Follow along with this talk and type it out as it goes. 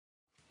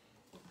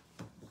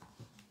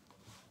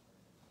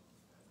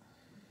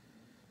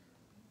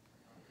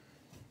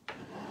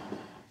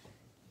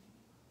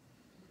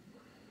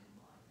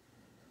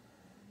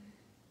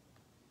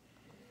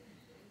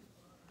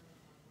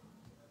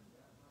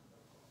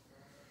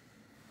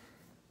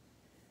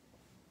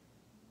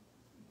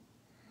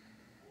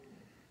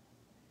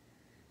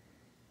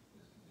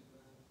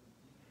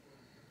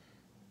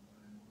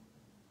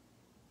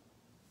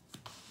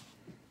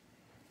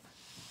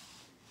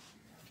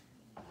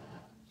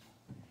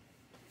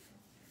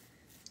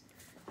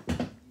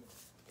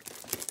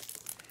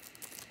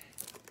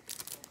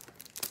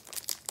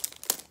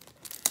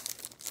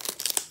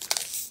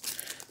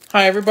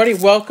Hi, everybody.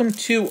 Welcome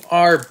to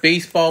our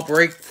baseball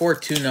break for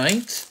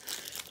tonight.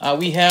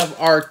 We have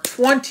our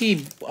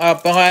 20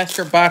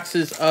 blaster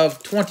boxes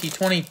of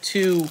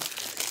 2022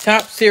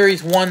 Top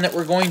Series 1 that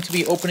we're going to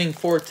be opening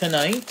for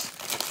tonight.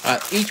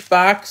 Each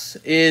box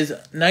is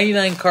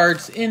 99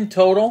 cards in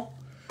total,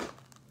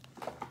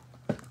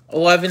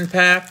 11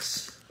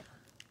 packs,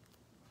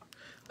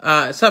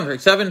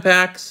 7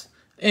 packs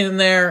in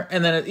there,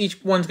 and then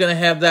each one's going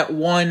to have that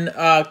one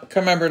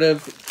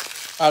commemorative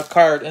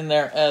card in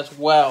there as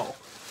well.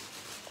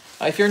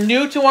 If you're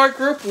new to our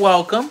group,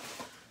 welcome.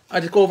 I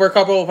just go over a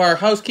couple of our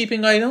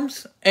housekeeping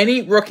items.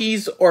 Any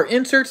rookies or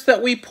inserts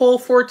that we pull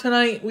for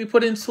tonight, we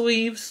put in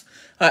sleeves.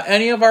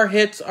 Any of our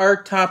hits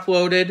are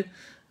top-loaded.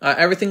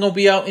 Everything will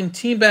be out in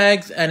team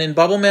bags and in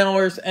bubble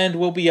mailers, and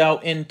will be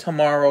out in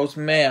tomorrow's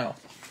mail.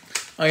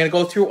 I'm going to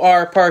go through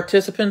our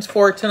participants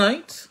for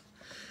tonight.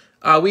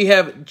 We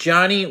have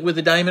Johnny with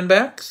the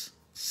Diamondbacks,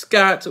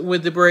 Scott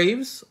with the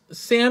Braves,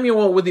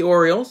 Samuel with the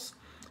Orioles,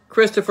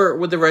 Christopher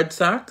with the Red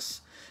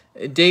Sox,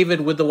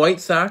 David with the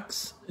White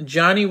Sox,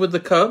 Johnny with the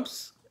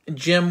Cubs,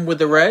 Jim with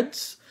the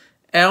Reds,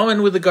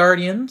 Alan with the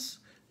Guardians,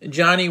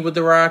 Johnny with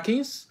the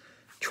Rockies,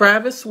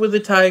 Travis with the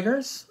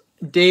Tigers,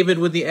 David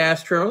with the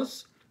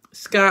Astros,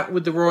 Scott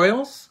with the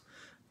Royals,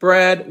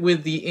 Brad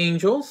with the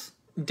Angels,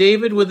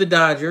 David with the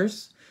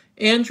Dodgers,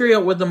 Andrea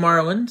with the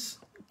Marlins,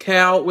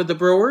 Cal with the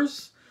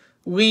Brewers,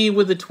 Lee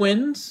with the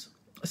Twins,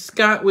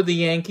 Scott with the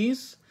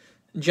Yankees,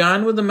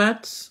 John with the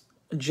Mets,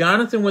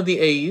 Jonathan with the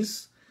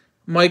A's,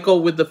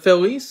 Michael with the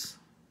Phillies,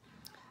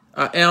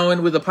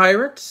 Alan with the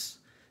Pirates,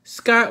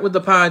 Scott with the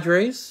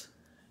Padres,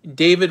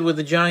 David with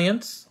the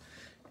Giants,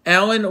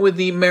 Alan with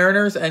the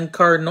Mariners and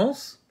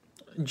Cardinals,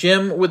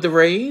 Jim with the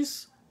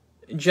Rays,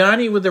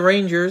 Johnny with the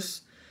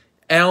Rangers,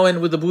 Alan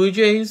with the Blue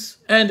Jays,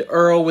 and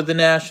Earl with the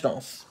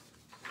Nationals.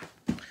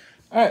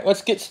 All right,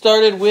 let's get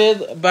started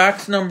with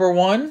box number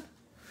 1.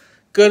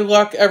 Good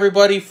luck,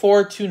 everybody,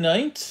 for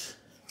tonight.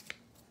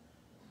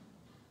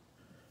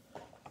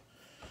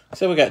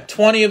 So we got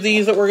 20 of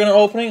these that we're going to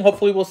opening.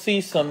 Hopefully we'll see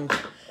some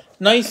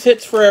nice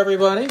hits for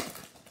everybody.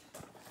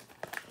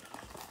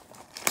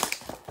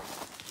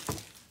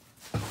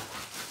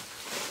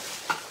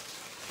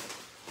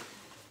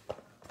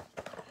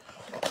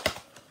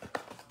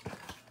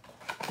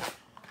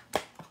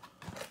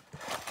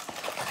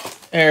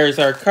 There's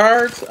our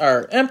cards,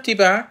 our empty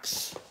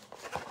box.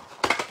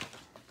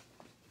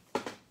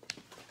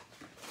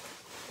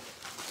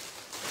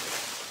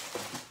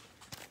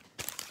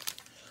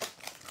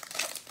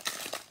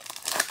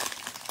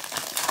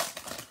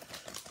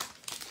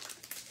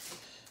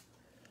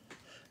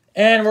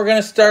 And we're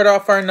going to start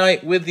off our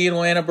night with the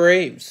Atlanta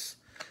Braves,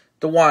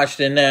 the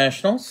Washington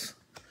Nationals,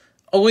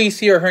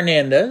 Alicia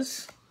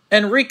Hernandez,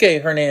 Enrique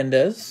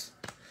Hernandez,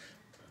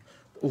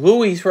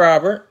 Luis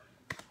Robert,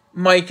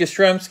 Mike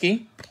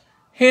Yastrzemski,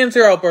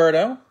 Hanser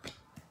Alberto,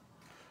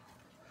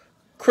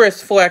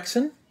 Chris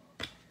Flexen,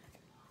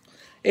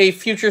 a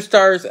Future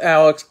Stars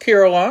Alex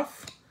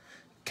Kirilloff,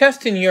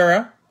 Keston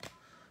Ura,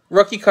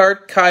 rookie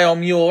card Kyle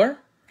Mueller,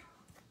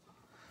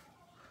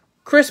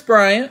 Chris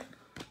Bryant,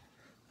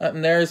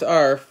 and there's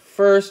our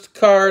first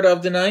card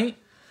of the night.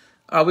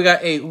 We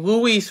got a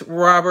Luis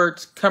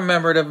Roberts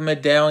commemorative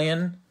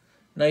medallion.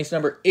 Nice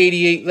number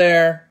 88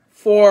 there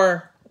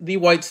for the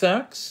White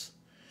Sox.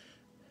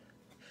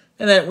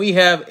 And then we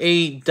have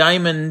a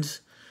diamond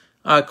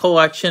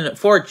collection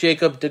for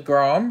Jacob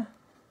deGrom.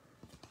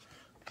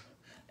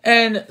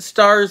 And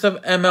Stars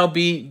of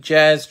MLB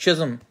Jazz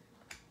Chisholm.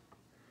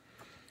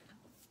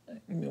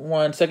 Give me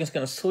 1 second. It's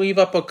going to sleeve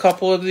up a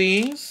couple of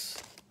these.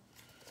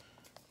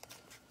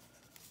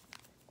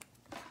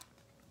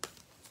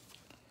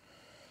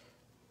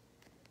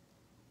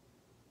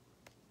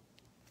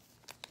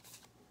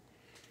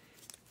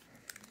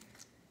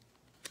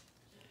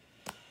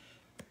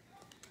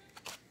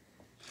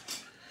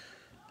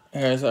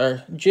 There's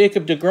our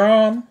Jacob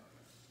deGrom.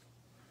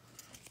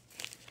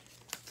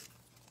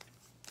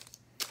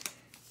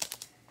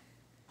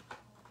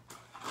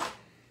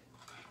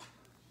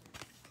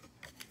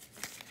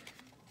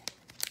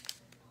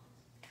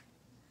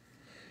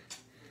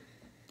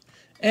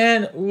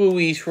 And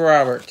Luis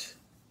Robert.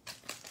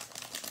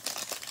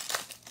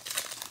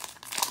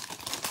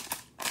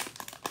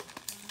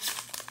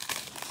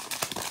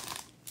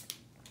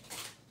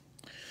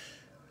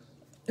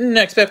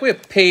 Next back, we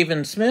have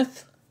Pavin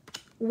Smith,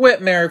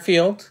 Whit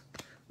Merrifield,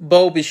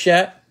 Bo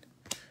Bichette.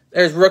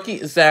 There's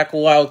rookie Zach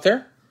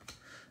Lowther.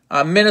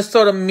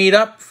 Minnesota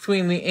meetup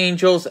between the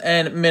Angels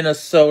and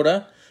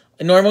Minnesota.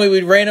 Normally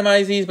we'd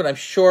randomize these, but I'm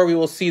sure we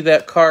will see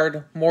that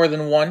card more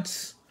than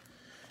once.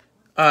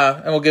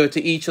 And we'll give it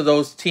to each of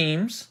those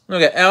teams. We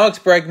got Alex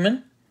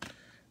Bregman,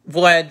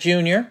 Vlad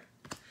Jr.,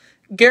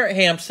 Garrett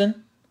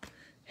Hampson,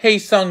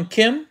 Hae-Sung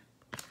Kim,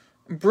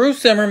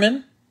 Bruce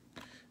Zimmerman,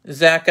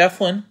 Zach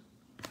Eflin,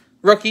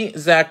 rookie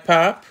Zach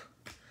Pop.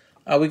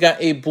 We got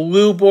a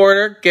blue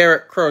border,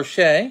 Garrett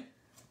Crochet.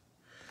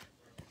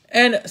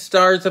 And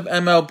Stars of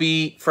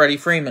MLB, Freddie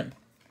Freeman.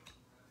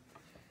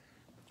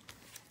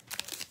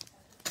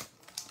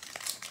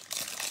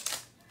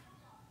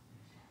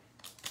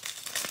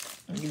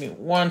 Give me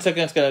 1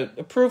 second. It's going to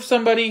approve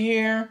somebody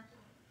here.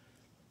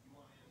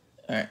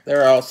 All right,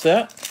 they're all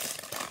set.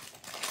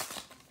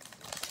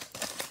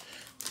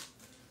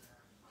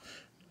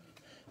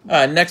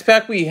 Next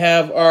pack, we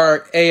have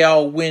our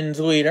AL wins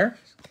leader.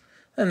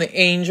 And the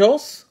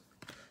Angels,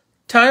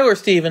 Tyler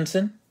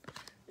Stevenson,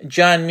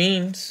 John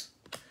Means,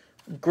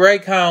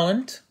 Greg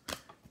Holland,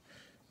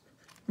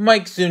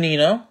 Mike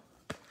Zunino,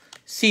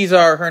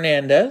 Cesar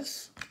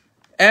Hernandez,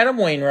 Adam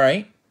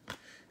Wainwright,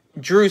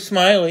 Drew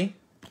Smiley,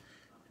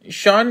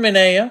 Sean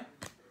Manaea,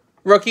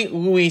 rookie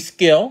Luis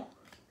Gill,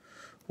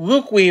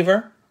 Luke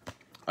Weaver.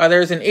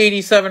 There's an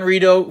 87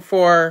 redo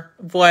for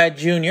Vlad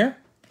Jr.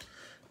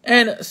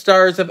 And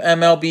stars of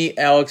MLB,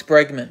 Alex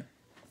Bregman.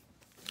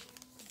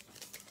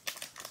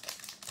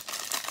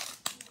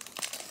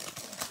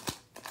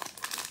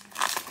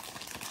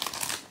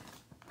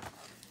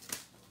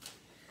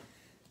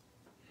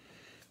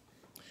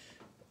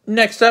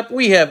 Next up,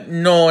 we have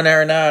Nolan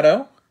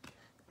Arenado,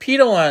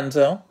 Pete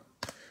Alonso,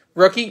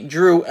 rookie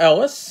Drew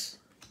Ellis,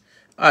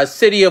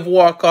 City of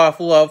Walk-Off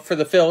Love for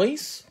the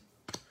Phillies,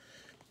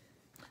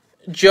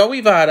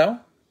 Joey Votto,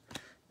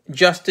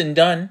 Justin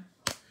Dunn,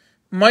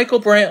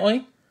 Michael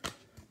Brantley,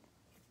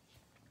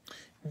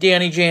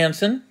 Danny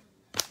Jansen,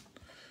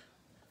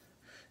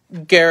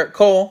 Garrett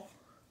Cole,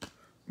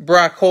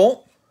 Brock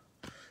Holt,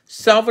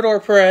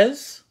 Salvador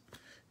Perez,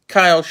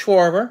 Kyle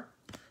Schwarber,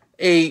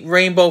 a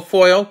rainbow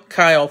foil,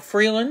 Kyle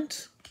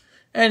Freeland,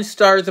 and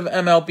stars of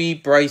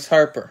MLB, Bryce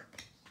Harper.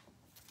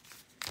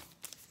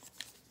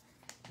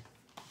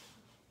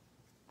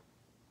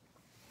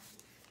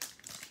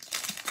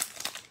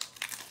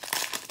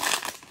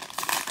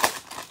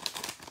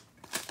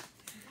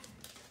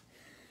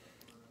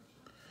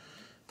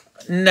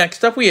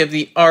 Next up, we have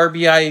the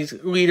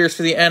RBI leaders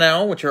for the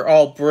NL, which are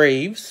all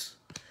Braves.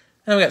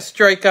 And we got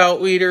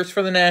strikeout leaders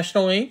for the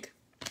National League.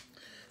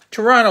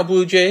 Toronto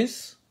Blue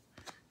Jays,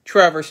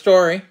 Trevor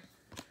Story,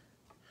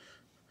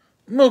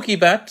 Mookie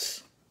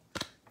Betts,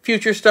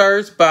 future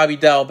stars Bobby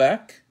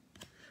Dalbec,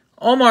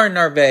 Omar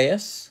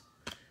Narvaez,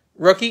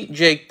 rookie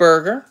Jake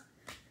Berger,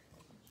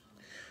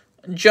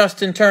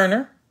 Justin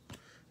Turner,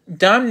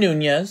 Dom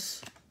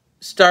Nunez,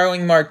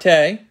 Starling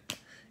Marte,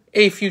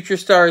 a future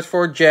stars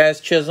for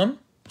Jazz Chisholm,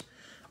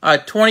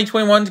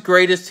 2021's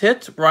greatest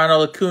hits,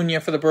 Ronald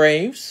Acuna for the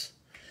Braves,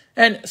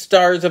 and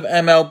stars of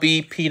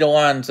MLB, Pete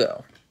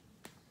Alonso.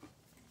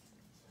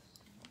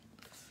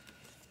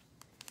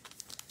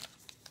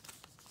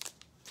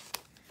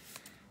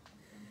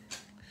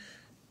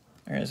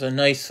 There's a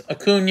nice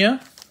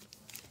Acuna.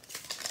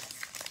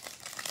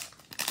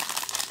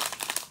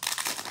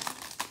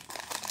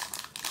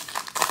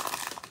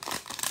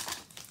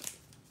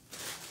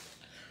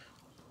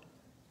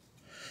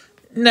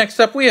 Next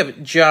up, we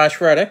have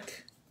Josh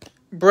Reddick,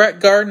 Brett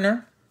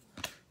Gardner,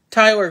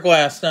 Tyler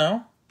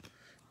Glasnow,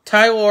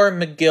 Tyler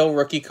McGill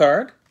rookie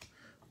card,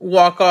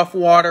 walk-off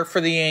water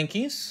for the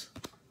Yankees,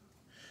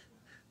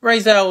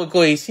 Raisel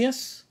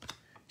Iglesias,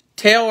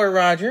 Taylor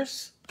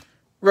Rogers,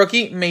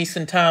 rookie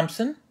Mason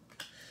Thompson,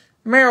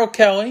 Merrill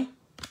Kelly,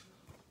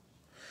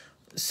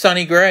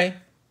 Sonny Gray,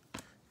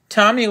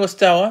 Tommy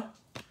LaStella,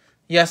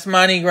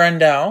 Yasmani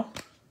Grandal,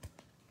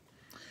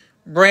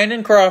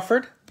 Brandon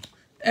Crawford,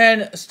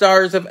 and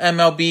stars of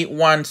MLB,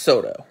 Juan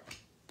Soto.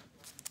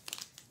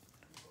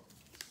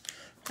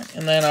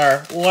 And then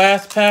our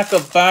last pack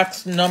of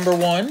box number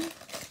 1.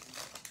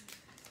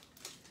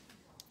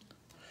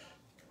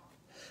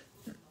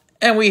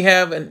 And we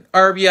have an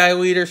RBI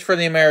leaders for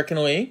the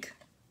American League,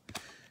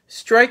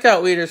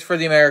 strikeout leaders for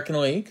the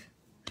American League,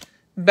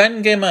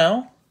 Ben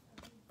Gamel,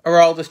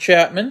 Aroldis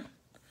Chapman,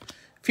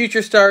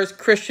 future stars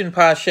Christian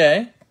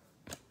Pache,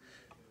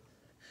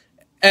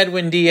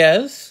 Edwin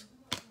Diaz.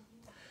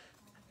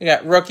 We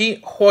got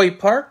rookie Hoy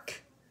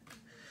Park,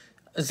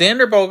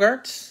 Xander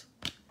Bogaerts,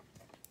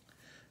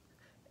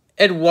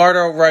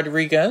 Eduardo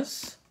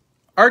Rodriguez,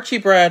 Archie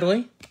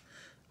Bradley,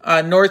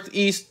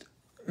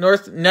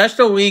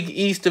 National League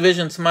East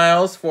Division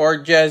Smiles for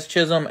Jazz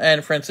Chisholm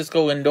and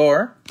Francisco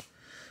Lindor,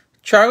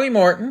 Charlie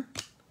Morton,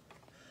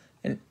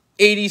 an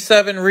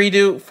 87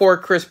 redo for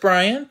Chris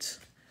Bryant,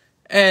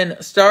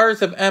 and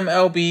stars of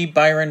MLB,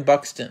 Byron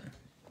Buxton.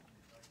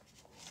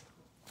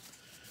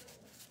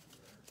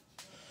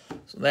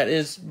 So that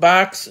is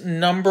box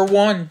number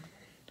 1.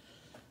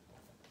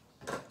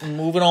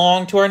 Moving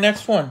along to our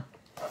next one.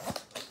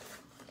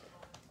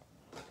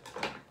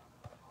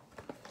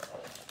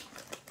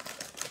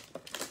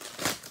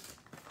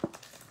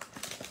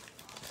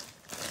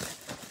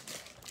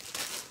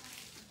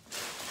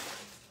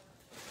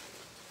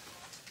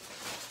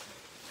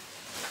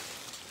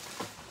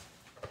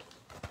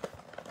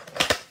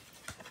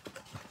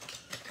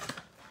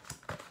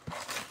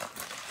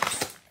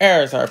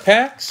 There's our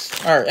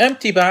packs, our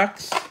empty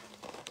box.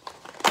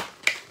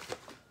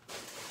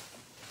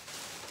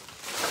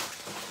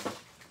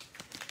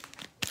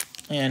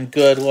 And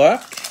good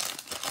luck.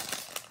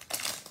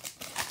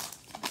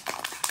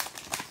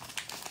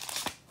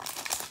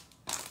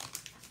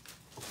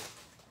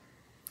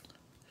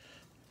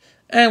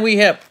 And we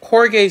have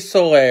Jorge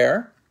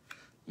Soler,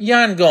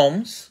 Yan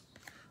Gomes,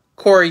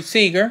 Corey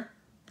Seager,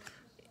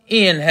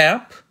 Ian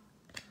Happ,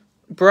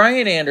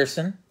 Brian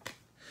Anderson,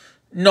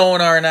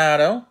 Nolan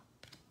Arenado,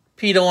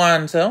 Pete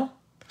Alonso,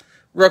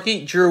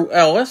 rookie Drew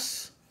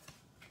Ellis,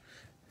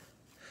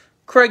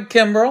 Craig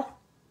Kimbrell,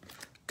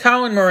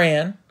 Colin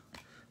Moran,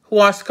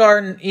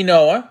 Huascar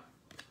Inoa,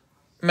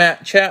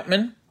 Matt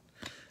Chapman.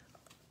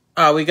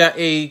 We got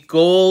a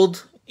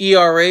gold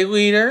ERA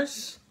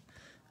leaders.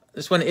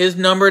 This one is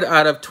numbered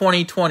out of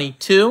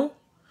 2022.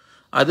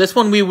 This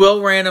one we will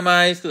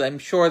randomize because I'm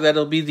sure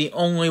that'll be the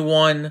only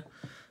one,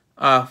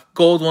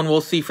 gold one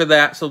we'll see for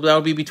that. So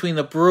that'll be between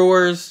the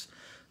Brewers,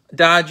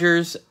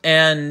 Dodgers,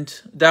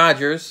 and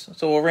Dodgers.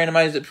 So we'll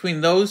randomize it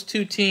between those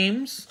two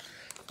teams.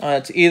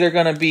 It's either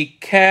going to be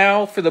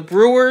Cal for the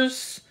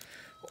Brewers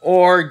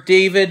or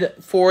David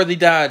for the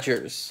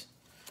Dodgers.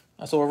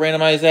 So we'll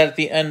randomize that at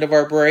the end of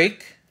our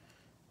break.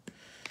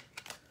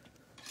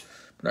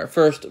 Our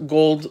first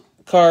gold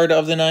card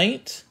of the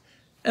night.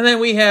 And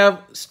then we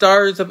have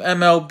Stars of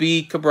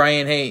MLB,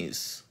 Cabrian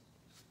Hayes.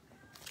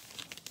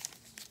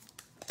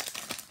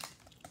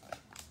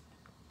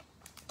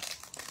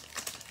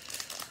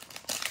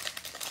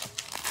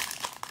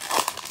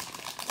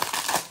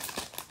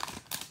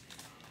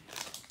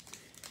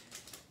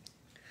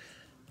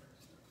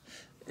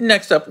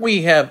 Next up,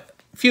 we have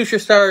Future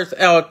Stars,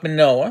 Alek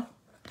Manoah,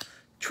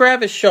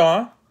 Travis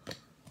Shaw,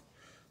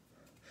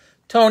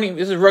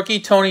 this is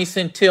rookie Tony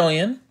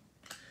Santillan,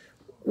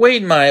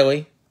 Wade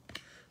Miley,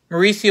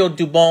 Mauricio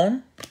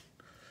Dubon,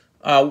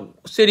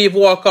 City of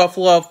Walk-Off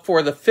Love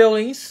for the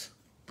Phillies,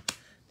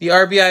 the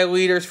RBI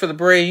leaders for the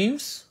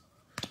Braves,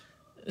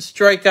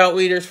 strikeout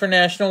leaders for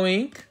National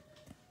League,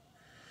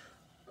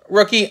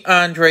 rookie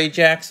Andre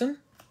Jackson,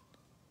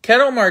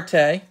 Ketel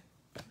Marte,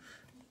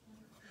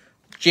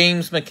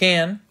 James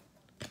McCann,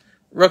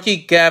 rookie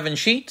Gavin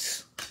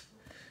Sheets,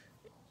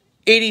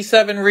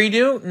 87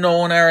 redo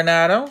Nolan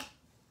Arenado,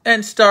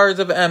 and Stars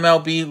of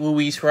MLB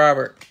Luis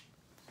Robert.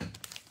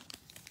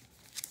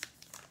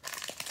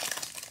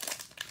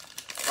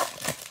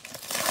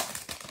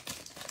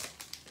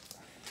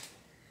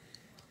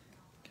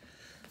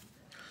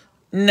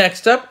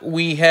 Next up,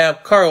 we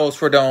have Carlos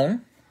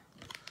Rodon,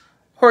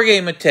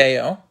 Jorge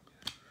Mateo,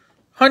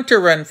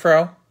 Hunter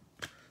Renfroe,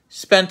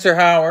 Spencer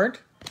Howard,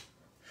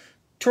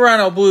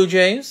 Toronto Blue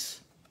Jays,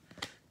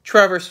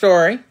 Trevor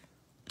Story,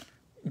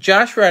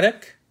 Josh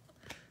Reddick,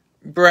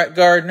 Brett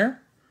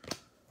Gardner,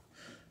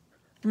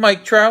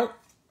 Mike Trout,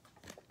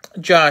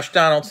 Josh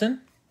Donaldson,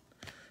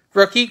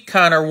 rookie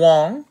Connor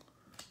Wong,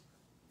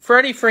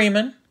 Freddie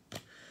Freeman.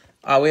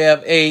 We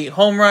have a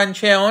home run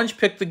challenge,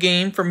 pick the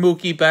game for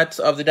Mookie Betts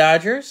of the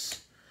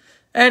Dodgers,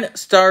 and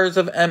Stars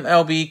of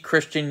MLB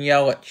Christian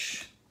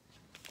Yelich.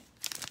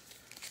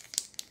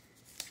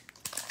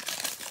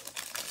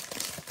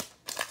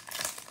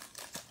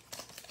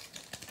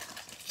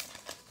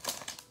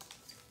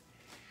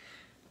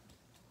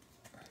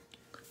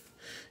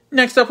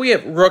 Next up, we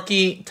have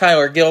rookie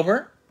Tyler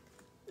Gilbert,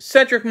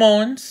 Cedric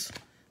Mullins,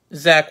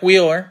 Zach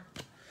Wheeler,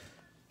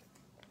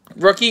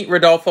 rookie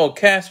Rodolfo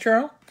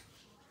Castro,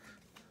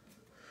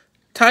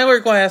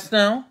 Tyler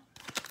Glasnow,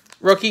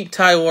 rookie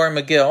Tyler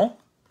McGill,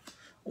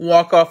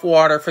 walk-off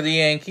water for the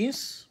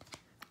Yankees,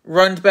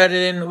 runs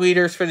batted in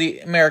leaders for the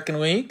American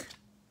League,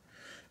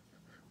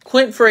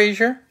 Clint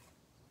Frazier,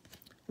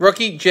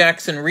 rookie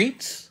Jackson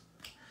Reitz,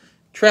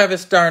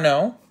 Travis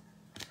d'Arnaud,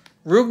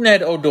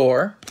 Rougned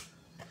Odor,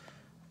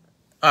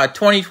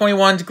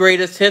 2021's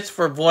greatest hits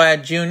for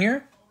Vlad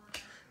Jr.,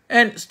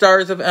 and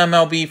Stars of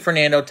MLB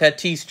Fernando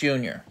Tatis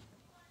Jr.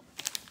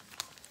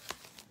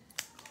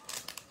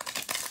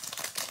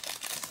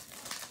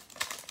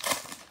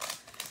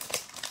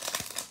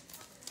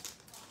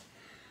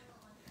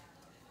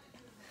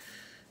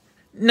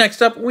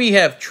 Next up, we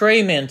have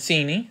Trey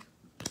Mancini,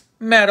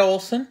 Matt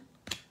Olson,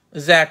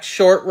 Zach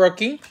Short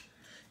rookie,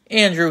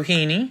 Andrew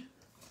Heaney,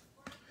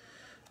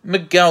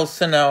 Miguel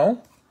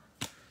Sano,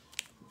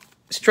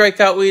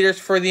 strikeout leaders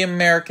for the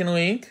American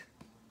League,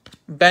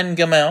 Ben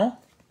Gamel,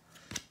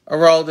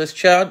 Aroldis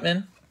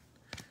Chapman,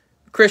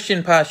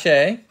 Christian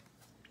Pache,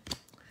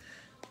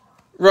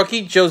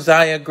 rookie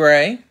Josiah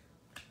Gray,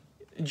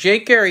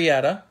 Jake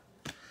Arrieta,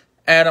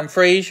 Adam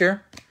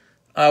Frazier.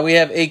 We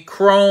have a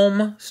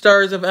Chrome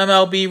Stars of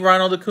MLB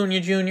Ronald Acuna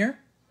Jr.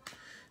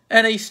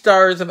 and a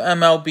Stars of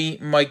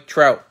MLB Mike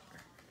Trout.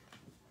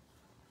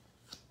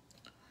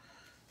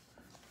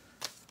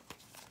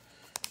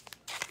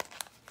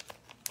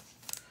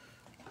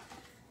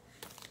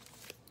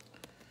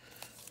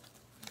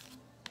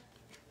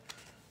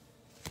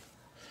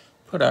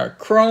 Put our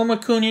Chrome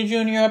Acuna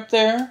Jr. up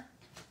there.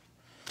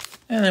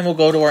 And then we'll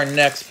go to our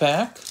next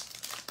pack.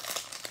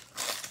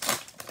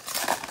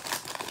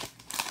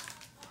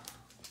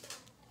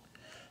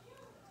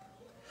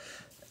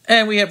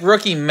 And we have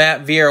rookie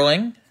Matt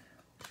Vierling,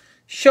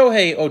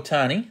 Shohei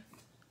Ohtani,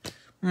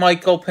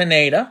 Michael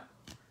Pineda,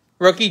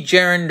 rookie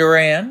Jarren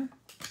Duran,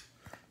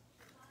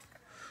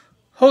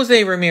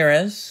 Jose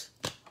Ramirez,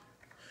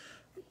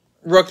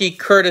 rookie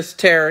Curtis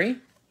Terry,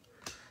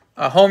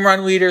 home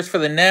run leaders for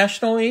the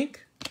National League,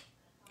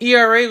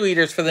 ERA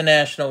leaders for the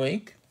National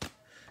League,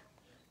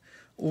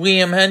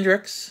 Liam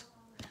Hendricks,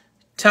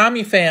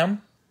 Tommy Pham,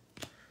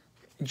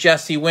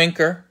 Jesse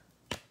Winker,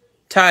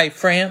 Ty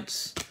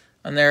France,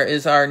 and there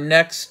is our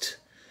next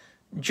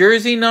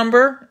jersey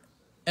number,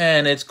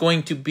 and it's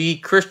going to be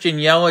Christian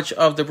Yelich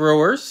of the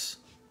Brewers.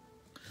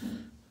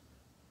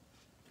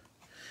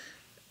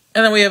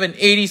 And then we have an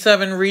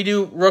 87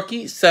 redo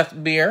rookie,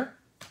 Seth Beer,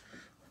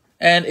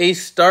 and a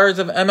Stars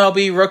of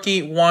MLB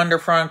rookie, Wander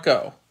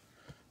Franco.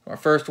 Our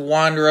first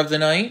Wander of the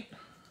night.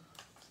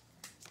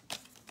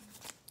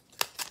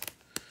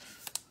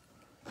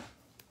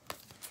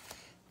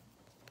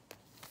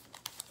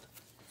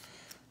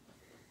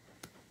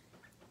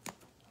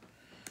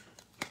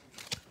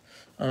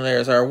 And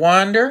there's our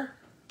Wander.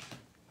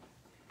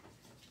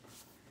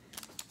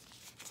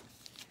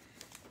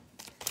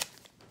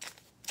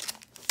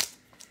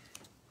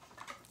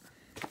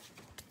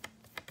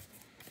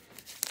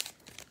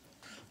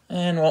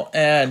 And we'll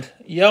add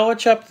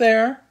Yelich up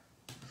there.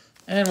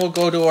 And we'll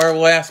go to our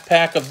last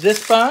pack of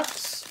this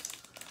box.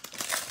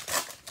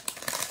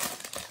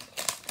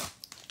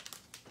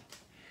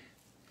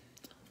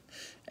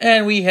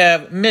 And we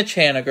have Mitch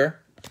Haniger,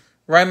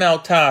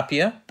 Raimel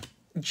Tapia,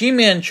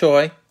 G-Man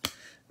Choi,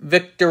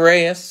 Victor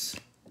Reyes,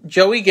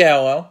 Joey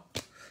Gallo,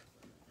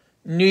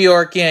 New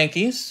York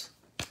Yankees,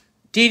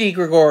 Didi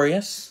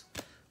Gregorius,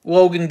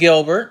 Logan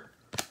Gilbert,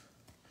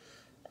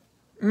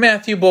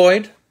 Matthew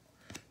Boyd,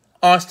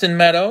 Austin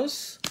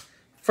Meadows,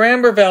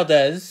 Framber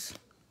Valdez,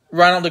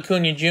 Ronald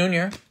Acuna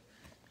Jr.,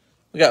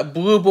 we got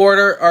Blue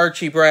Border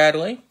Archie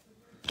Bradley,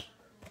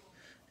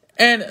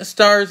 and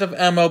Stars of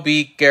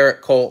MLB Garrett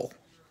Cole.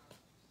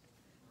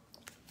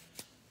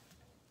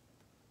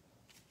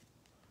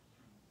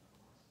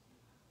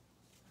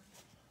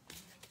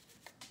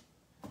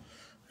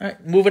 All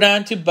right, moving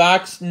on to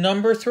box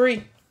number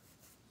 3.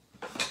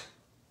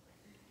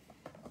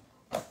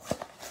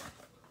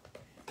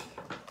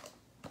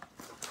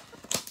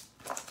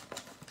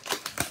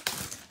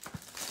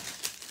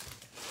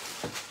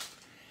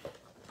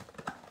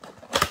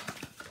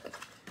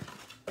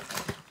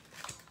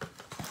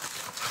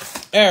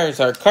 There's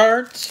our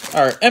cards,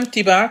 our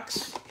empty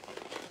box.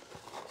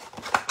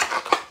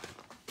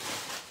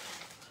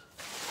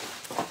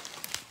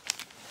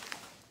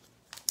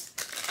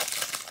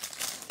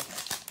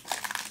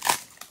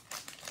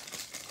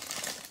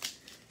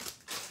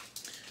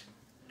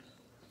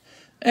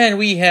 And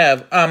we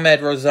have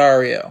Ahmed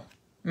Rosario,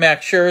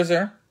 Max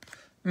Scherzer,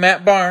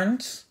 Matt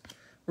Barnes,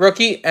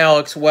 rookie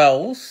Alex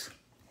Wells,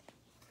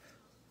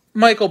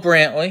 Michael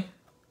Brantley,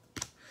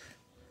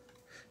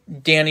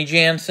 Danny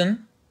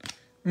Jansen,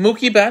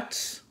 Mookie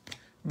Betts,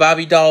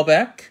 Bobby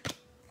Dahlbeck,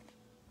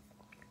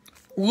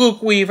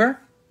 Luke Weaver,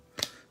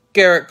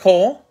 Garrett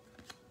Cole,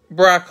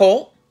 Brock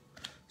Holt,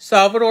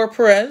 Salvador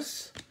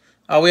Perez.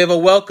 We have a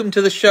welcome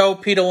to the show,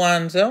 Pete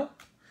Alonso,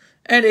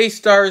 and a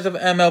Stars of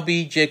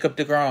MLB, Jacob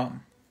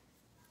deGrom.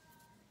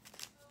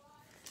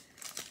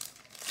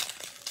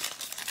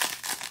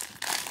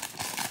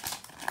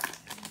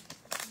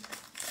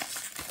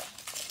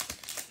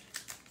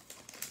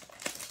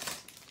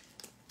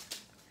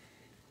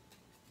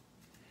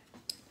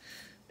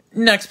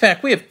 Next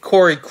pack, we have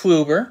Corey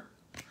Kluber,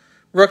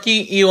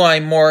 rookie Eli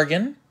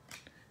Morgan,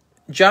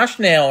 Josh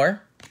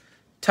Naylor,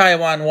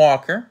 Taijuan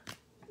Walker,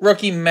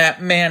 rookie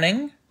Matt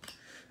Manning,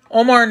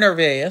 Omar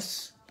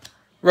Narvaez,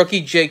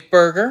 rookie Jake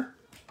Berger,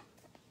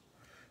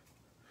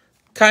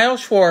 Kyle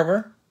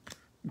Schwarber,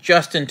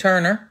 Justin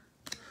Turner,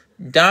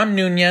 Dom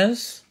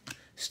Nunez,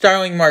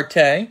 Starling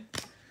Marte.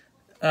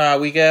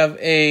 We have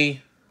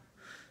a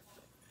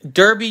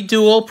Derby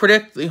duel,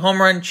 predict the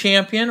home run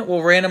champion.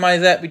 We'll randomize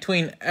that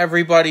between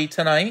everybody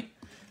tonight.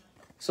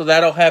 So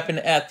that'll happen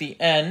at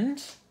the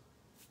end.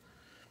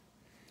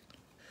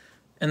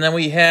 And then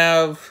we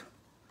have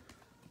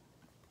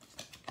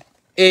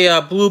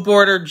a blue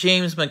border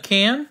James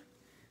McCann.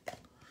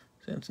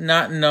 It's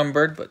not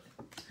numbered, but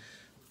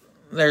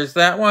there's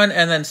that one.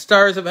 And then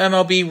Stars of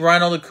MLB,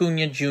 Ronald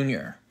Acuna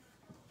Jr.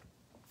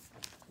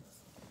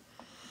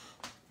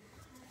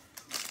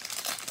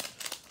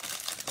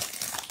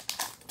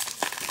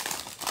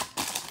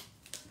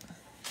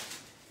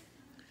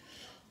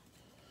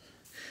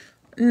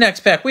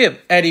 Next pack, we have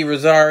Eddie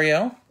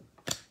Rosario,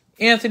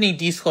 Anthony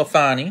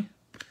DeSclafani,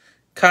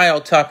 Kyle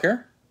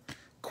Tucker,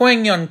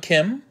 Kwang Young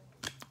Kim,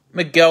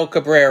 Miguel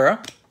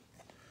Cabrera,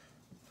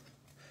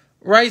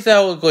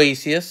 Raisel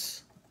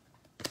Iglesias,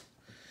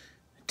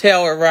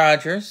 Taylor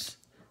Rogers,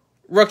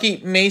 rookie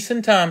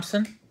Mason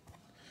Thompson,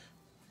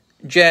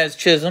 Jazz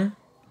Chisholm,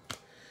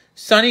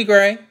 Sonny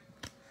Gray,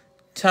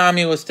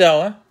 Tommy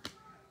Listella,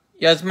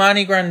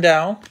 Yasmani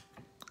Grandal,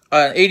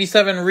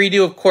 87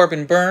 redo of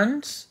Corbin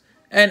Burns,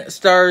 and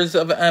Stars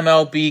of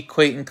MLB,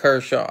 Clayton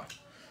Kershaw.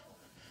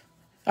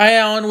 Hi,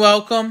 Alan.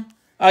 Welcome.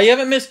 You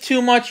haven't missed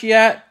too much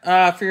yet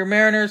for your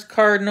Mariners,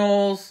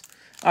 Cardinals.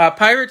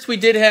 Pirates, we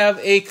did have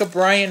a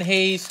Brian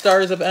Hayes,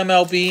 Stars of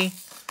MLB.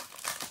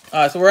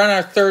 So we're on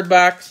our third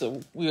box.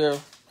 So we are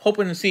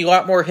hoping to see a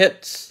lot more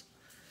hits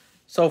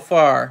so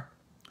far.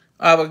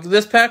 But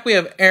this pack, we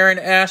have Aaron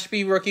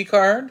Ashby, rookie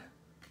card.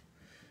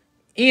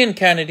 Ian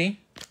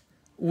Kennedy,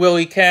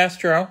 Willie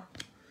Castro,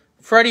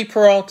 Freddie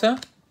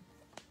Peralta,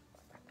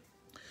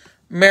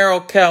 Merrill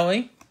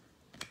Kelly,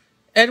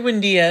 Edwin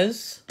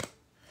Diaz,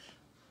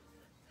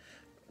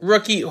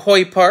 rookie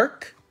Hoy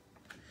Park,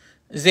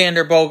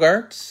 Xander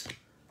Bogaerts,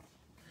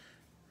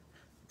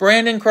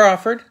 Brandon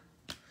Crawford,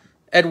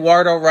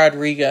 Eduardo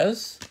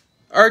Rodriguez,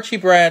 Archie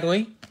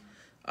Bradley,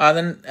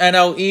 the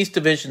NL East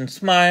Division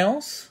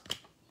Smiles,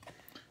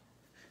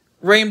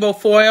 Rainbow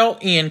Foil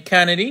Ian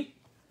Kennedy,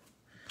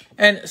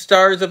 and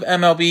Stars of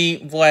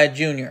MLB Vlad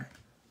Jr.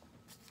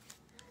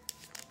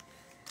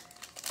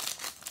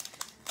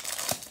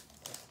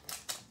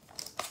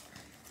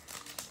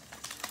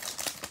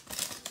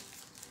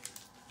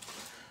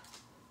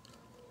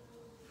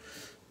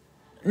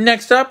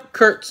 Next up,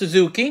 Kurt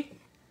Suzuki.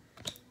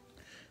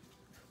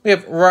 We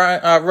have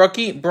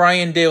rookie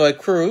Brian De La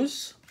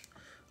Cruz,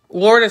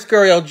 Lourdes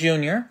Gurriel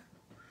Jr.,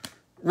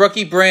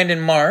 rookie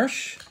Brandon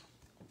Marsh,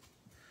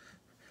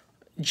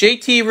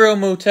 JT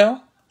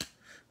Realmuto,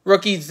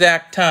 rookie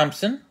Zach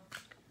Thompson,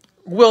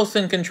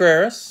 Wilson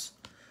Contreras,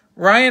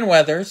 Ryan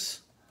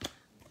Weathers,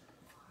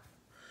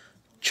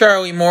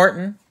 Charlie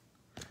Morton,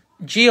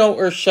 Gio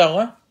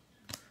Urshela,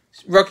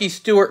 rookie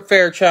Stuart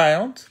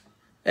Fairchild,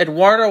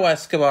 Eduardo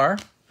Escobar.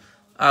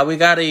 We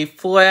got a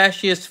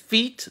flashiest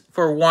feat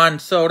for Juan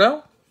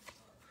Soto.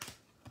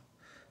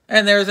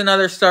 And there's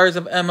another Stars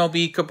of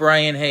MLB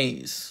Ke'Bryan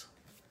Hayes.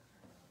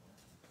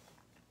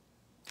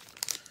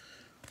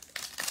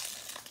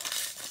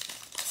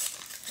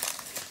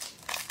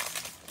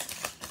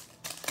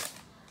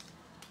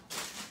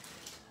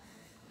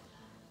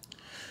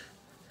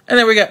 And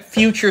then we got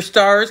future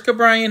Stars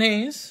Ke'Bryan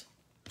Hayes,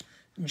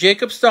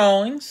 Jacob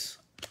Stallings,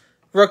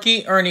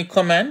 rookie Ernie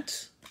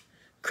Clement,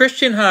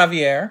 Christian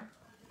Javier,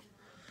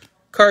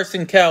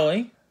 Carson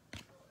Kelly,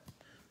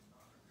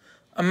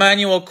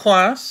 Emmanuel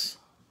Class,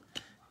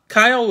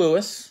 Kyle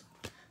Lewis,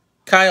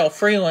 Kyle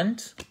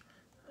Freeland,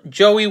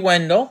 Joey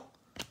Wendell,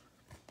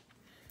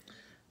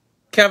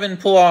 Kevin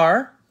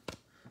Pillar,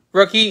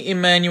 rookie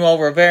Emmanuel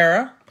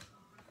Rivera,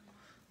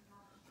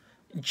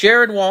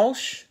 Jared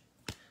Walsh,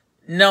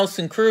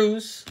 Nelson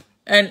Cruz,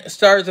 and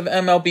Stars of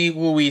MLB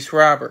Luis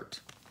Robert.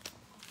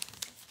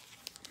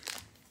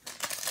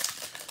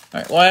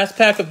 Alright, last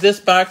pack of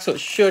this box, so it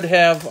should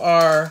have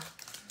our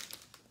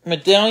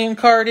medallion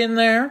card in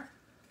there.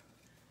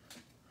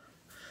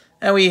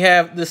 And we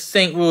have the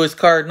St. Louis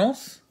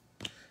Cardinals,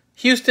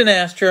 Houston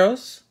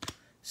Astros,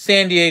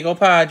 San Diego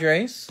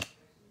Padres,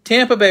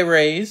 Tampa Bay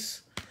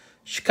Rays,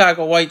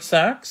 Chicago White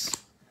Sox,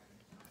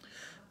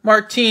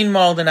 Martin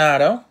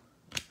Maldonado,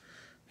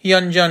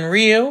 Hyunjin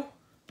Ryu,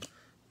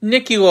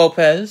 Nicky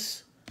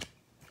Lopez,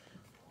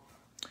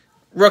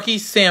 rookie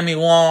Sammy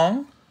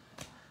Long,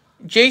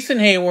 Jason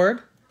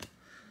Hayward,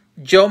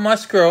 Joe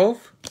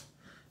Musgrove,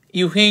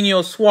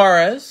 Eugenio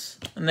Suarez,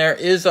 and there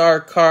is our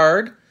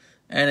card,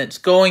 and it's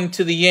going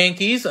to the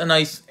Yankees, a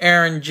nice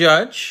Aaron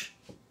Judge.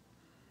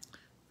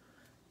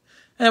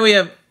 And then we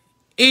have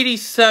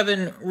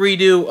 87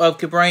 redo of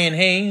Ke'Bryan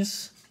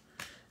Hayes,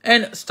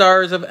 and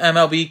Stars of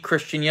MLB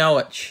Christian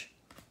Yelich.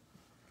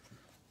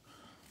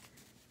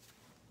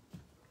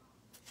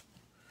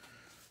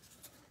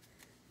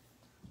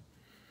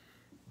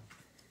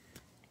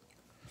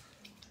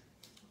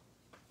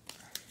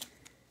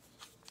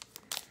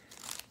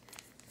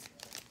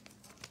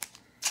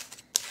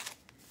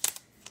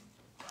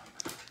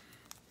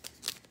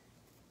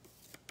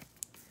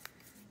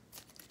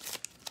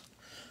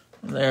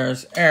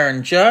 There's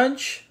Aaron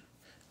Judge.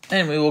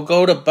 And we will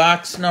go to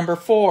box number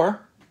 4.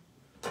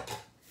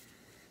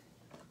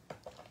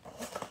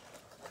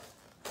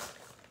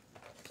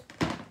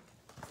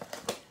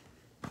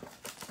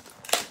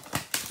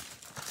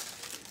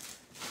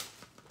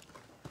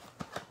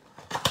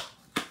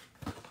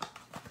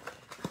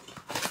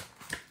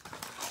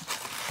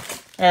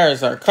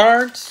 There's our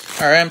cards,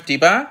 our empty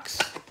box.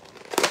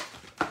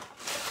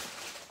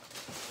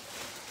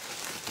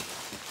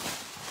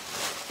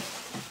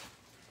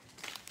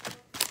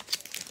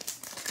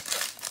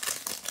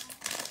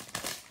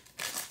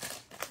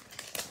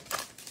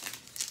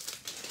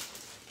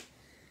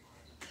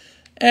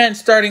 And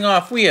starting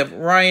off, we have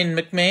Ryan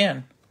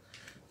McMahon,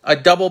 a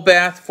double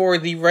bath for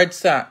the Red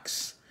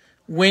Sox,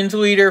 wins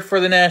leader for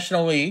the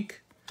National League,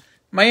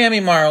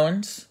 Miami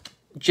Marlins,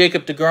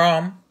 Jacob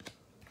deGrom,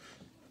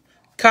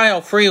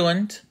 Kyle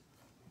Freeland,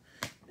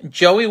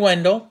 Joey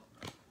Wendell,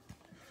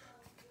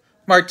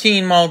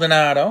 Martin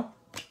Maldonado,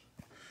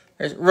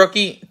 there's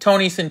rookie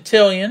Tony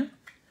Santillan,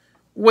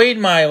 Wade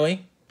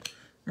Miley,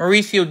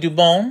 Mauricio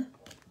Dubon,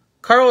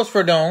 Carlos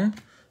Rodon,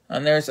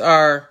 and there's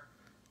our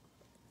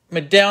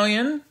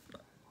medallion,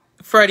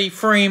 Freddie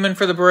Freeman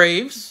for the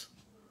Braves.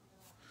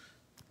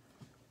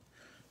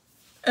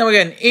 And we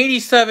got an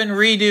 87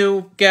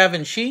 redo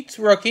Gavin Sheets,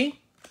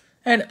 rookie,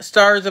 and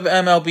Stars of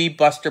MLB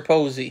Buster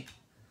Posey.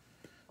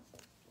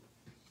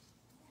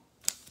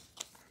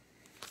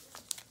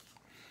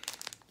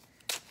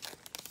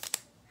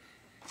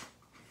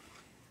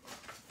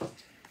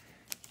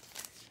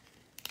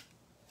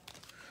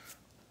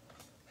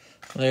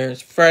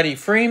 There's Freddie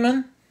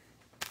Freeman.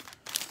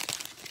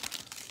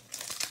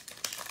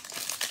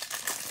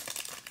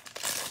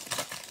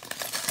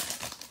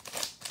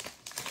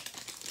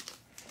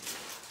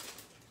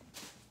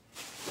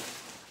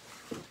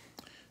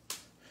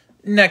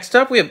 Next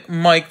up, we have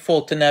Mike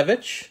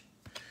Foltynewicz.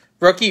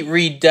 Rookie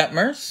Reed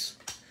Detmers.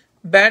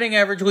 Batting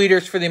average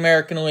leaders for the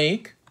American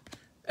League.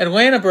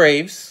 Atlanta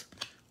Braves.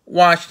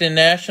 Washington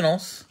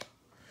Nationals.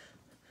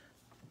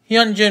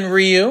 Hyunjin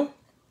Ryu.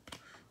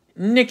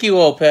 Nicky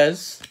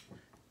Lopez.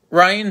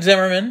 Ryan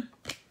Zimmerman.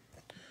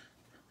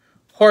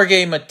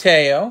 Jorge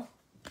Mateo.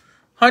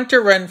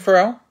 Hunter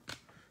Renfroe.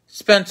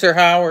 Spencer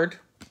Howard.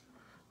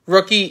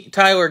 Rookie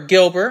Tyler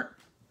Gilbert.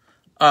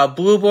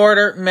 Blue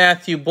Border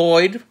Matthew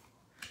Boyd.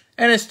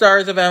 And his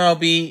stars of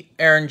MLB,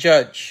 Aaron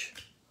Judge.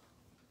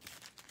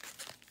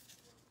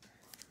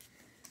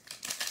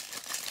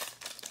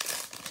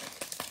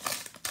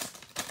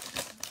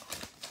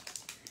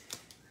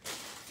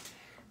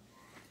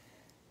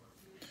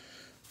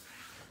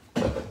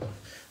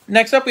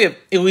 Next up, we have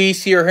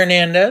Eliezer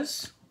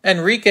Hernandez,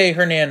 Enrique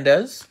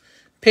Hernandez,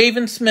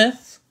 Pavin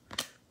Smith,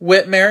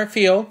 Whit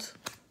Merrifield,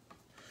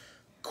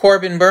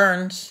 Corbin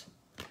Burns.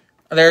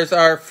 There's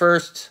our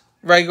first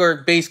regular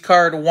base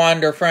card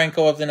Wander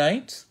Franco of the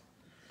night.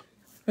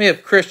 We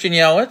have Christian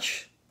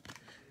Yelich,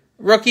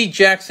 rookie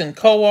Jackson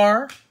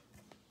Kowar,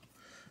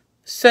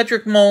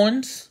 Cedric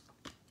Mullins,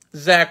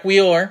 Zach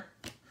Wheeler,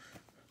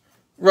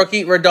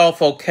 rookie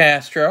Rodolfo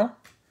Castro,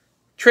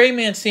 Trey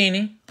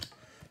Mancini.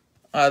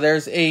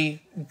 There's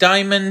a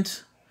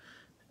diamond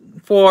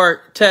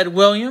for Ted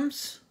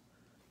Williams.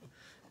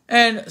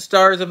 And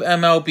stars of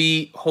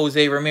MLB,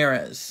 Jose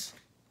Ramirez.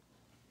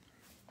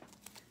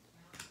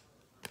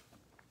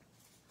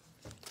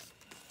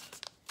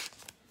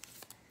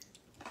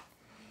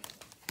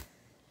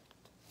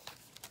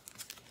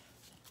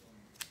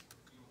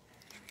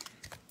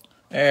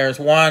 There's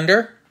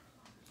Wander.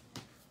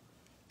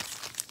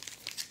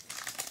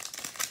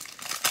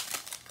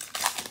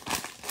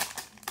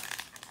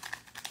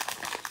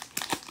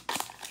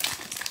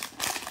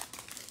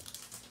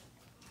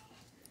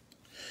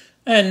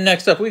 And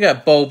next up, we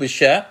got Bo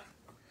Bichette.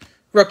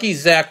 Rookie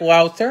Zach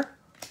Lowther.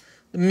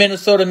 The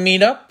Minnesota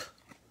Meetup.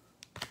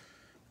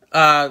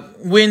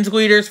 Wins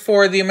leaders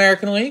for the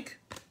American League.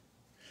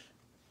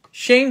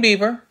 Shane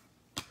Bieber.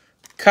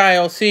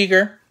 Kyle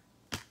Seager.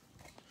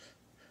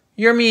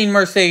 Yermin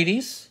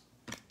Mercedes.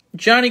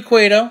 Johnny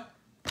Cueto.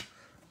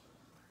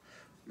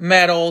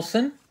 Matt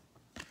Olson.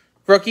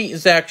 Rookie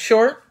Zach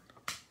Short.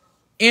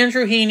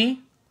 Andrew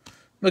Heaney.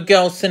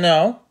 Miguel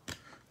Sano.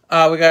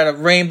 We got a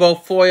rainbow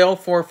foil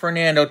for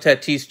Fernando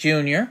Tatis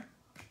Jr.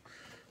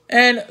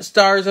 And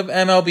stars of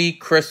MLB,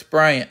 Chris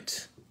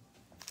Bryant.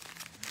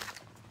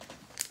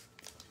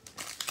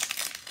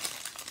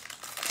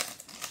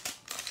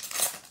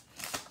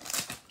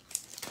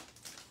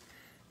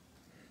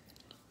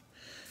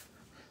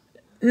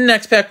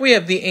 Next pack, we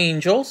have the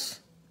Angels.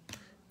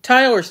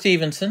 Tyler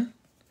Stevenson.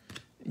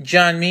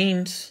 John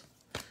Means.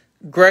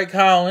 Greg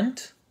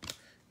Holland.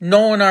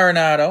 Nolan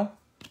Arenado.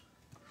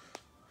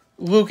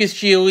 Lucas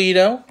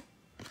Giolito,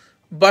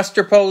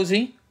 Buster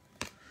Posey,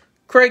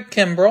 Craig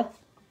Kimbrell,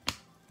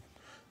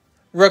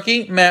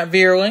 rookie Matt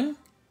Vierling,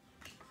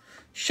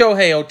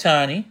 Shohei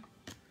Ohtani,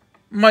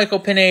 Michael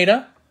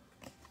Pineda,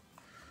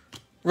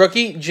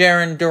 rookie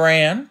Jarren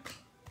Duran,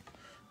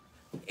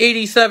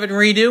 87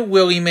 redo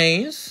Willie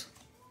Mays,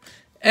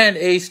 and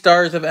a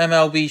stars of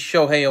MLB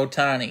Shohei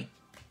Ohtani.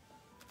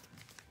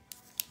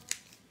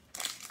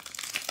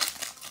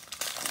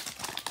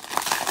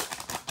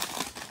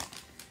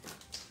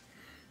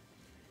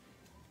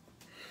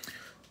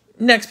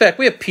 Next pack,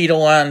 we have Pete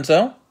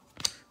Alonso.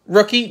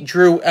 Rookie,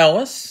 Drew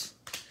Ellis.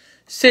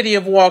 City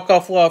of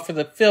Walk-Off Love for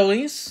the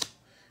Phillies.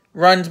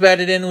 Runs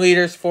batted in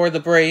leaders for the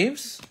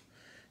Braves.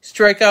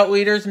 Strikeout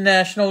leaders,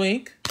 National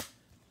League.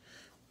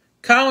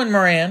 Colin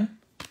Moran.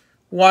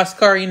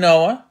 Huascar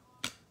Ynoa.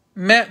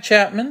 Matt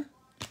Chapman.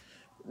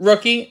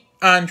 Rookie,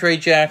 Andre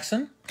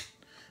Jackson.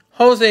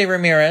 Jose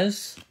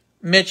Ramirez.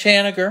 Mitch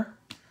Haniger.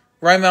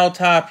 Raimel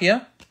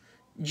Tapia.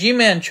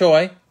 G-Man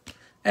Choi.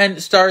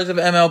 And stars of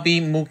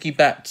MLB, Mookie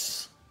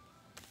Betts.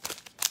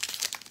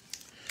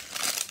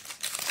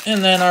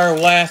 And then our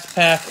last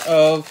pack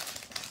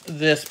of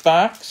this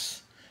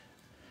box.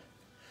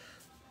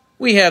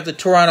 We have the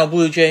Toronto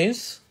Blue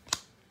Jays.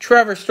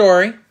 Trevor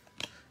Story.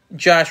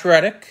 Josh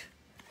Reddick.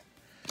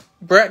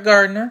 Brett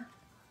Gardner.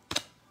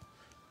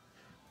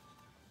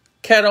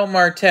 Ketel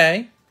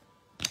Marte.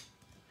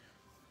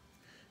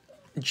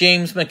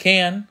 James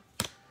McCann.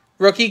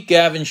 Rookie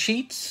Gavin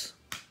Sheets.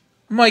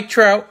 Mike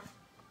Trout.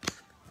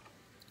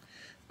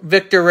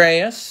 Victor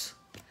Reyes,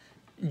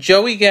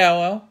 Joey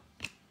Gallo,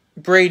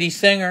 Brady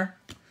Singer,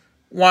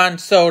 Juan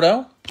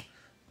Soto,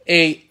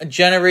 a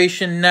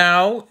Generation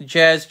Now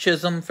Jazz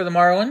Chisholm for the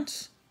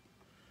Marlins,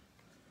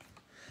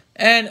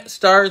 and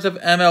stars of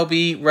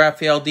MLB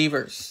Rafael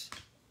Devers.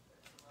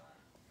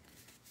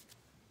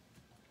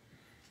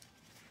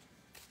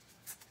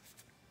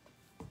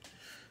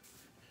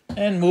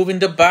 And moving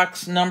to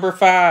box number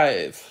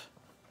 5.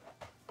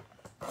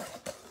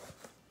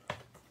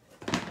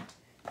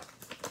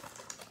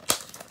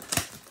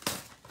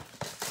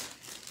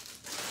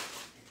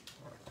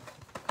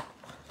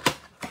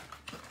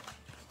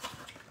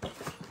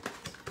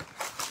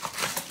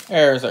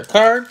 There's our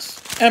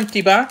cards.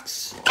 Empty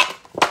box.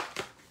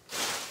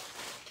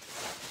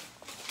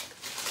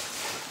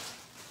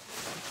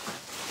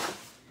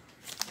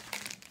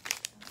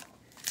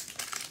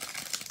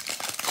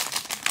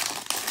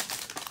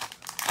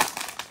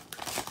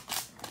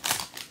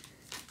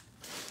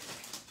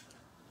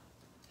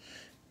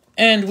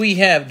 And we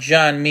have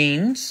John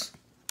Means,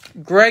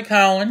 Greg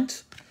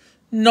Holland,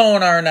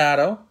 Nolan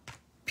Arenado,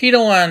 Pete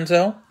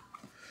Alonso,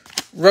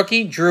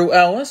 rookie Drew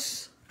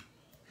Ellis,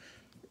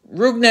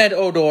 Rougned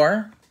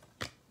Odor,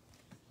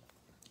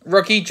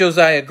 rookie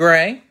Josiah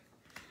Gray,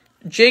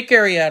 Jake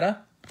Arrieta,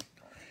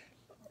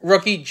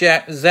 rookie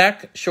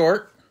Zach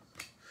Short,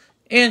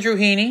 Andrew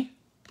Heaney,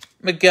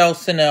 Miguel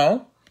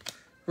Sano,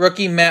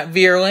 rookie Matt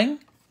Vierling,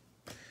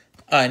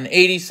 an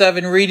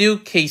 87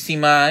 redo Casey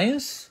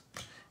Mize,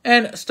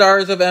 and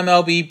Stars of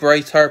MLB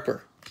Bryce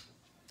Harper.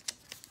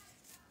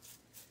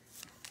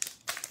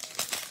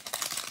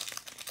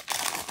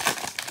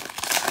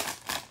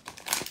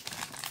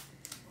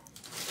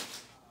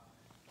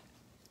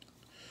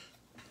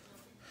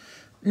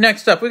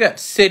 Next up, we got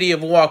City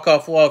of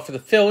Walk-Off Love for the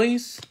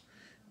Phillies,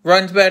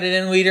 Runs Batted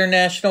In Leader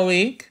National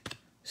League,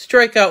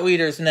 Strikeout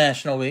Leaders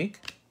National League,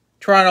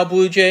 Toronto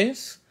Blue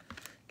Jays,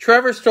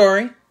 Trevor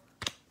Story,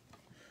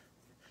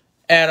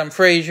 Adam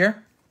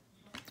Frazier,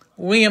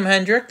 Liam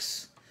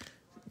Hendricks,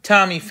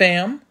 Tommy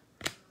Pham,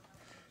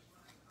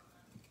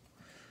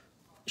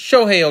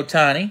 Shohei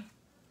Ohtani,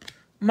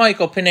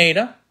 Michael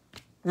Pineda,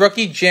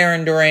 rookie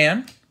Jarren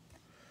Duran,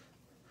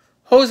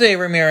 Jose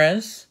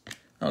Ramirez.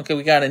 Okay,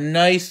 we got a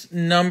nice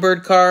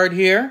numbered card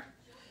here.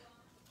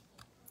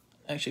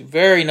 Actually,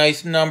 very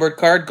nice numbered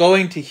card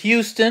going to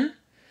Houston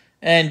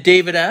and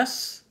David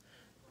S.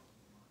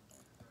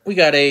 We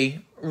got a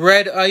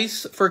red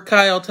ice for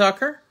Kyle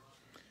Tucker.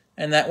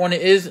 And that one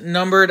is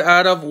numbered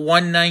out of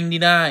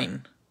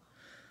 199.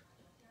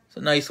 It's a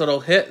nice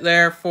little hit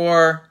there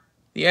for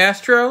the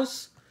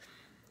Astros.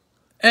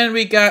 And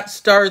we got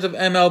Stars of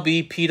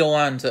MLB Pete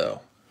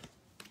Alonso.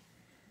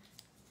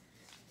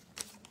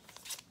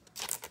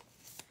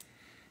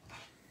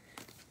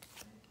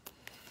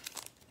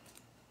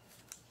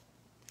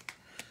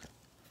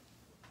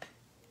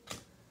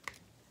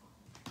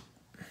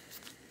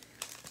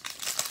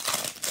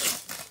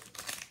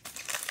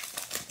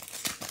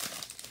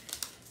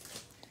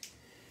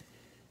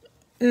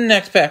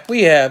 Next pack,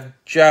 we have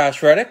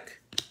Josh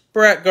Reddick,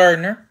 Brett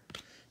Gardner,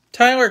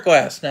 Tyler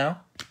Glasnow,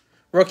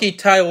 rookie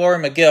Tyler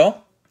McGill.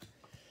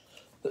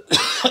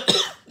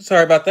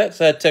 Sorry about that,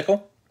 it's a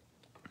tickle.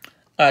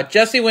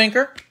 Jesse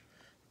Winker,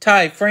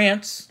 Ty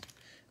France,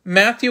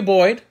 Matthew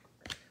Boyd,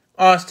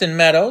 Austin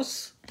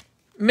Meadows,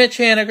 Mitch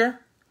Haniger,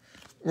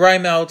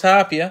 Raimel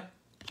Tapia,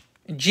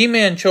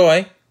 G-Man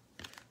Choi,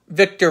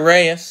 Victor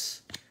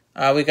Reyes.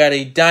 We got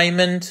a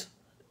Diamond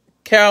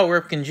Cal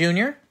Ripken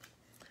Jr.,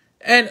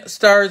 and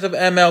Stars of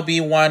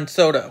MLB Juan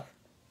Soto.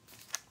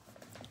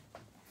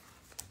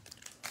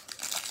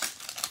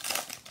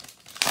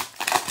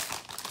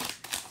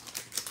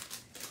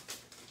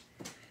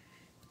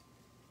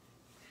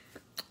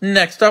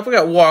 Next up, we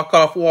got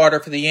Walk-Off Water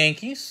for the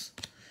Yankees.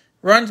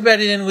 Runs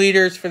Batted In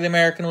Leaders for the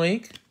American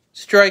League.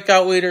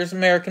 Strikeout Leaders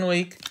American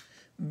League.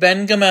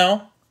 Ben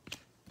Gamel.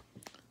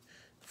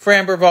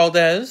 Framber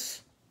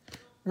Valdez.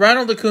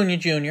 Ronald Acuna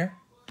Jr.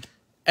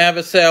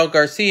 Avisail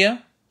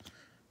Garcia.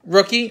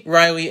 Rookie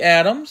Riley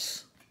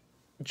Adams,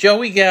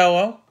 Joey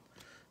Gallo,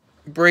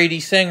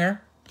 Brady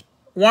Singer,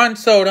 Juan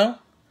Soto,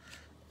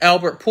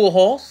 Albert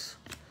Pujols.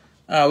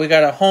 We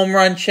got a home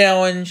run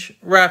challenge,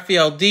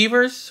 Rafael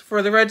Devers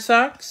for the Red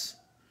Sox.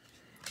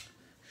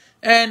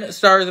 And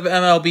Stars of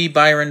MLB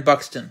Byron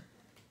Buxton.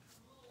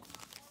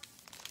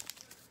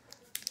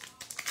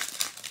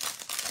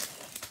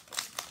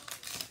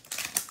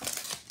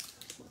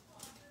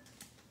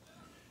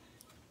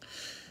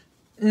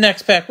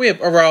 Next pack, we have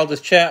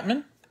Aroldis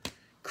Chapman,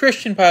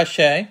 Christian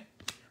Pache,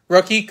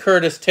 rookie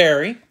Curtis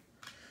Terry,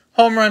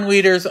 home run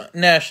leaders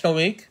National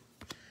League,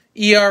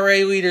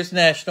 ERA leaders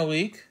National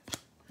League,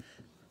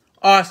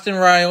 Austin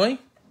Riley,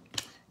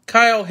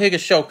 Kyle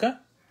Higashioka,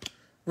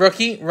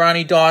 rookie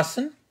Ronnie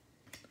Dawson,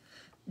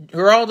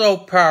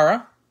 Geraldo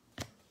Parra,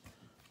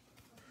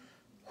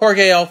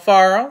 Jorge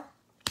Alfaro,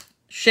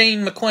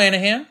 Shane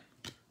McClanahan,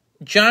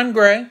 John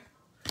Gray,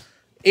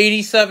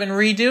 87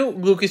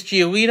 redo Lucas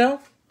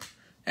Giolito,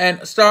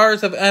 and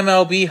Stars of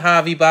MLB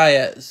Javi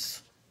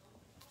Baez.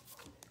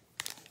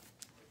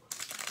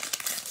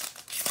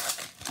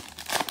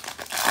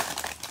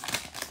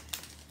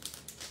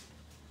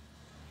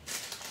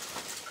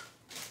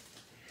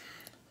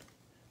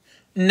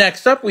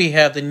 Next up, we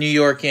have the New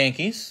York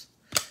Yankees.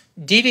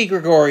 Didi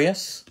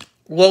Gregorius,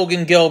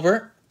 Logan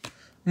Gilbert.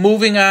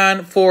 Moving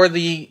on for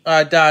the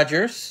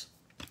Dodgers.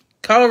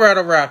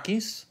 Colorado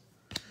Rockies.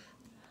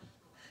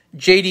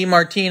 J.D.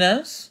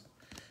 Martinez.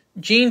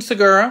 Gene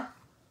Segura.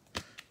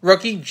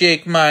 Rookie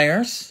Jake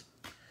Myers,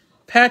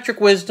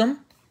 Patrick Wisdom,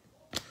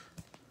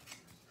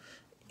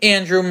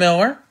 Andrew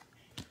Miller,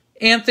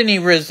 Anthony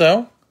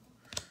Rizzo,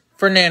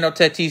 Fernando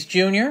Tatis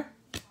Jr.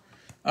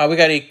 We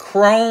got a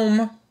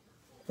Chrome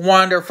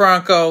Wander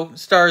Franco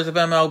Stars of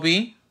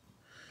MLB,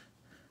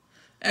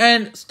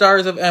 and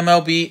Stars of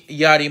MLB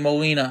Yadi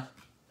Molina.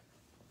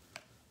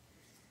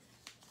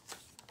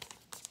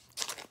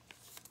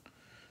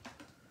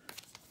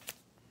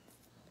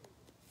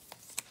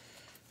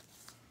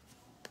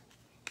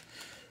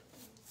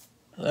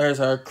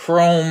 There's our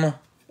Chrome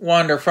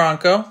Wander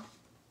Franco.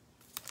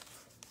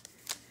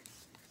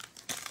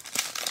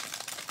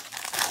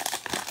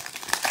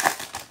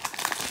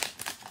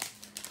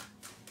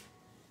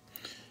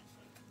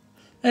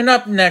 And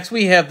up next,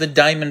 we have the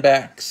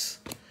Diamondbacks.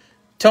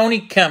 Tony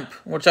Kemp,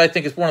 which I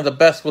think is one of the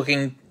best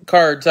looking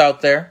cards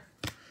out there.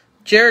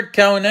 Jared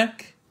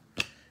Kelenic.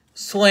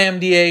 Slam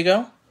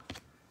Diego.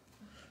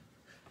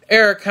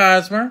 Eric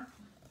Hosmer.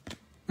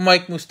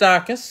 Mike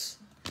Moustakas.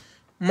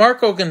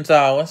 Marco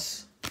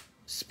Gonzalez.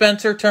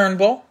 Spencer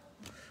Turnbull.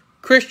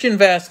 Christian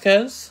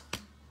Vasquez.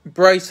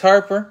 Bryce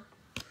Harper.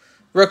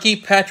 Rookie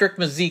Patrick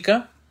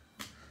Mazeika.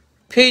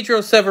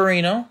 Pedro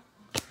Severino.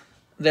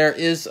 There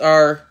is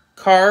our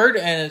card,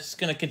 and it's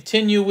going to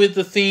continue with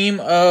the theme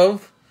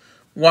of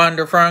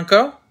Wander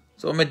Franco.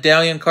 So a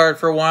medallion card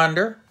for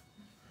Wander.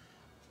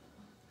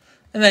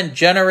 And then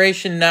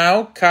Generation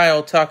Now,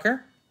 Kyle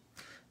Tucker.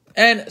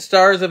 And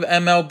Stars of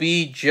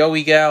MLB,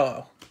 Joey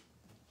Gallo.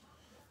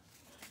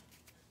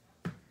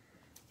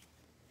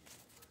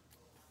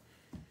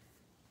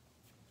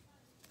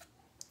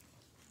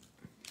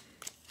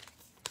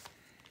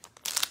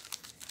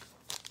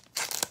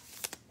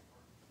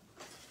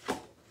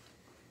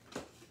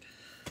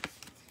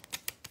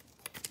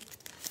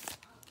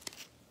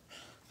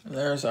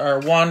 There's our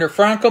Wander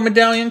Franco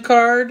medallion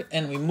card,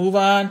 and we move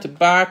on to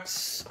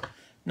box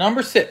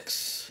number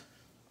 6.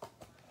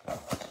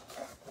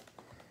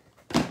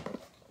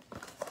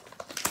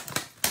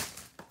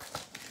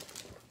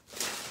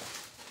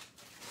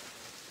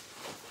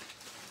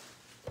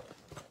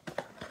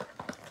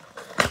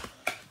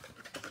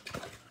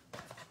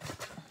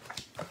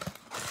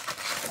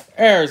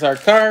 There's our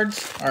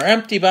cards, our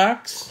empty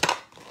box.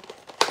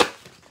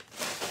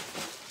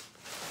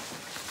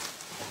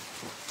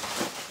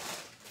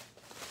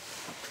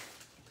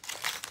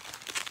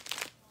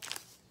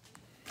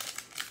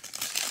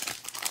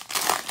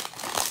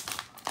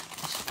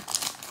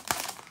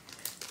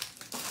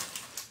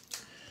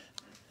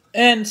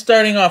 And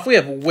starting off, we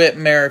have Whit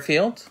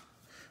Merrifield,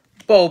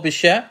 Bo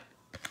Bichette,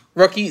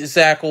 rookie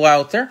Zach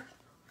Lowther,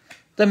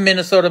 the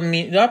Minnesota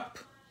Meetup,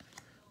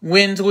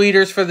 wins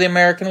leaders for the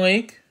American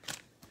League,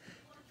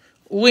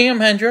 Liam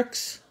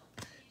Hendricks,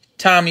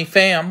 Tommy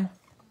Pham,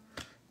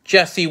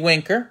 Jesse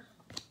Winker,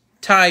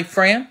 Ty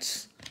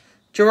France,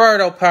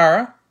 Gerardo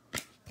Parra,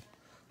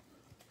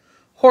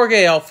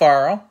 Jorge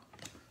Alfaro,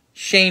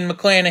 Shane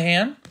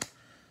McClanahan.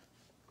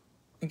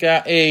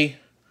 Got a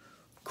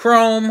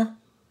Chrome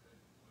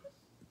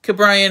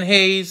Brian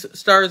Hayes,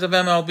 Stars of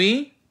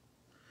MLB.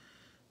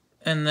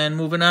 And then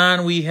moving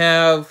on, we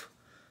have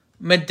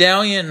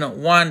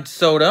Medallion Juan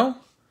Soto.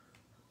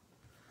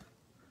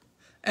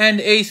 And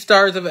a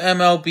Stars of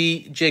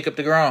MLB, Jacob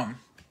deGrom.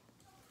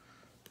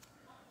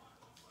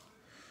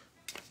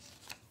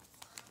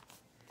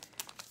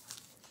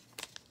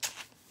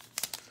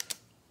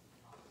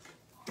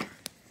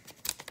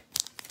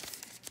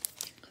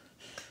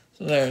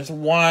 So there's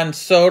Juan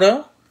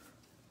Soto.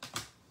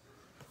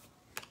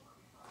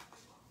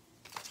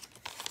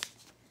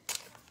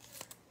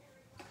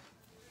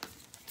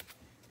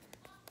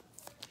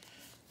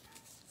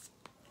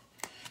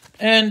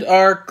 And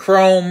our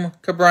Chrome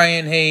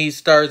Brian Hayes,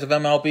 Stars of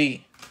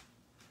MLB.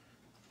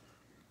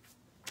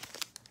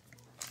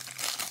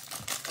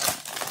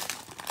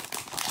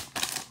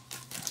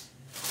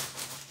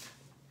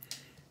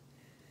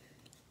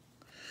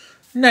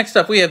 Next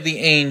up, we have the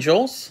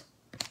Angels.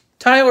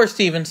 Tyler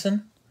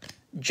Stevenson,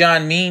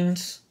 John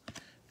Means,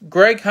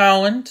 Greg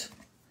Holland,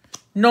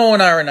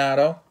 Nolan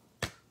Arenado,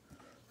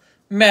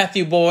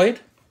 Matthew Boyd,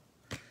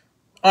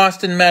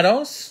 Austin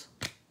Meadows,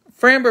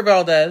 Framber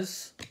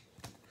Valdez,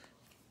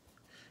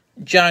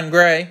 John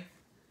Gray,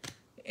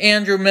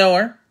 Andrew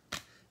Miller,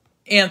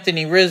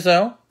 Anthony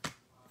Rizzo,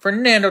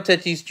 Fernando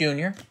Tatis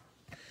Jr.,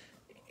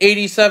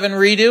 87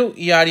 redo,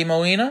 Yadi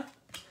Molina,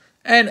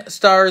 and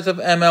Stars of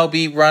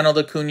MLB, Ronald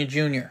Acuna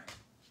Jr.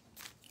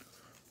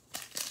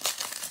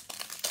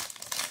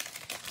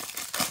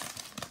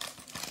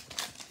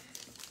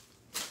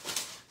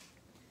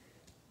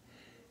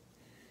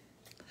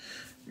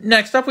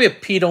 Next up, we have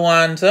Pete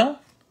Alonso,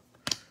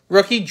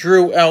 rookie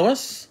Drew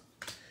Ellis,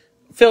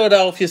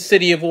 Philadelphia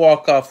City of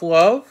Walk-Off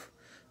Love,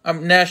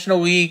 National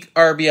League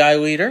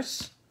RBI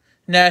leaders,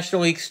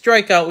 National League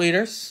strikeout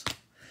leaders,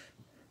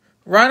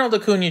 Ronald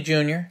Acuna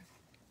Jr.,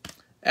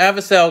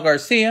 Avisel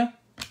Garcia,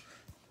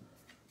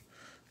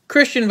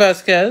 Christian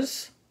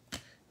Vasquez,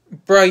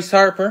 Bryce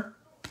Harper,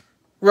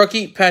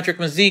 rookie Patrick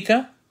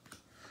Mazeika,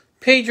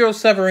 Pedro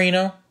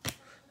Severino.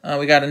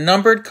 We got a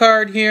numbered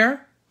card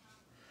here.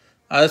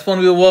 This one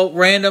we will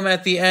random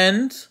at the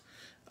end.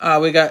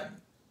 We got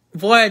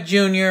Vlad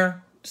Jr.,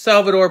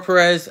 Salvador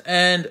Perez,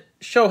 and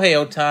Shohei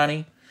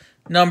Ohtani,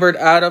 numbered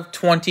out of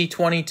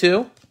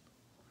 2022.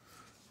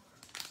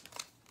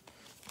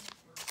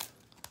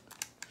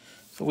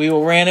 So we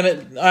will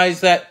randomize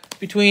that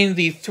between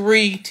the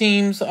 3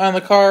 teams on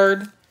the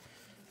card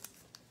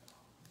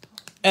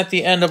at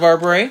the end of our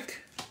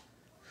break.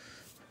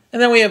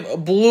 And then we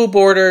have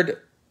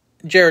blue-bordered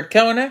Jared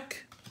Kelenic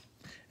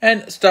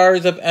and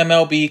Stars of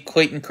MLB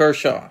Clayton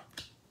Kershaw.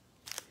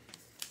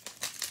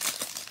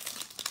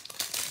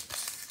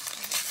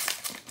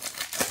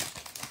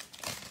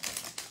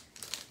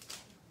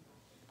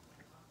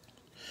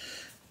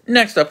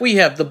 Next up, we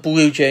have the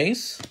Blue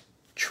Jays,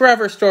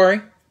 Trevor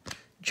Story,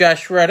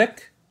 Josh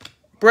Reddick,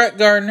 Brett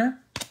Gardner,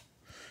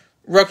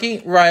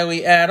 rookie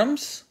Riley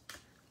Adams,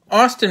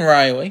 Austin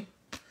Riley,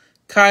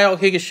 Kyle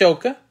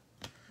Higashioka,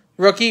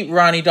 rookie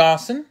Ronnie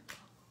Dawson,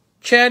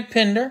 Chad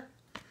Pinder,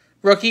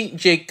 rookie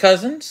Jake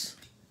Cousins,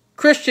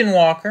 Christian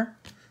Walker,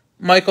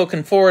 Michael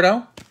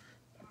Conforto,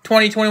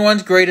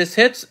 2021's greatest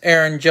hits,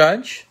 Aaron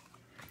Judge,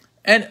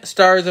 and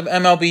stars of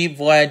MLB,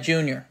 Vlad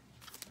Jr.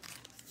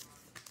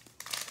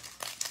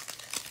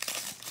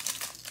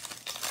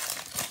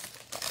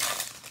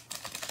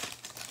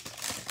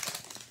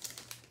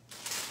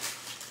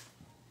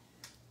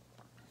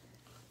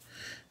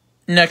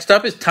 Next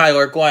up is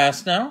Tyler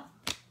Glasnow,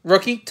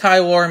 rookie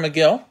Tyler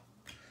McGill,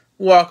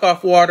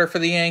 walk-off water for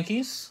the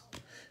Yankees,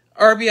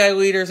 RBI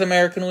leaders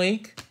American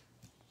League,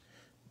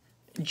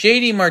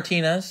 JD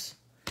Martinez,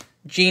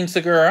 Gene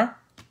Segura,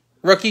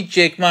 rookie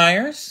Jake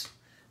Myers,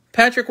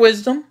 Patrick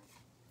Wisdom,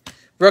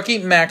 rookie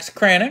Max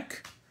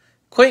Kranick,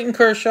 Clayton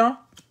Kershaw,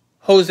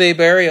 Jose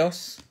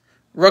Barrios,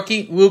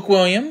 rookie Luke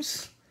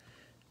Williams,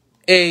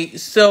 a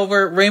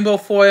silver rainbow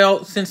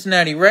foil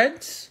Cincinnati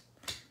Reds,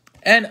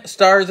 and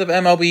stars of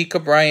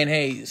MLB, Brian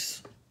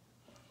Hayes.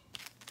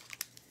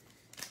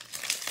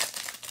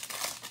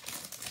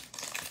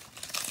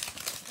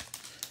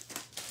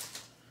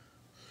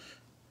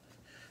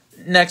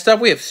 Next up,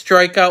 we have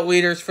strikeout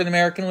leaders for the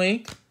American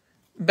League.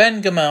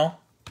 Ben Gamel,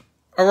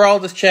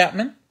 Aroldis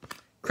Chapman,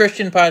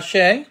 Christian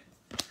Pache,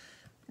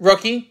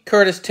 rookie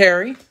Curtis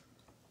Terry,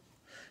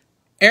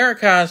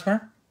 Eric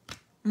Hosmer,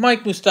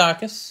 Mike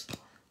Moustakas,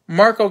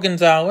 Marco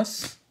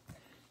Gonzalez,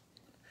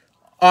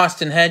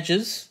 Austin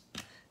Hedges,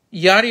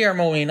 Yadier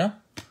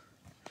Molina,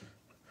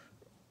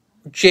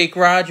 Jake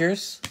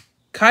Rogers,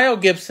 Kyle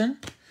Gibson,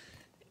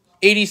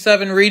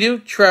 87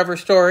 redo Trevor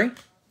Story,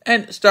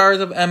 and stars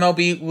of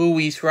MLB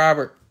Luis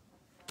Robert.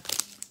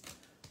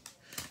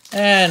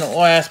 And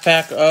last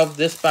pack of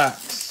this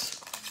box.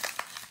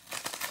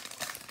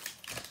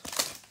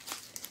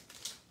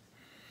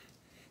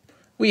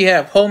 We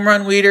have home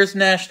run leaders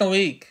National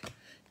League,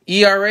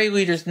 ERA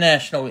leaders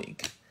National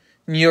League,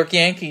 New York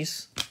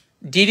Yankees,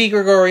 Didi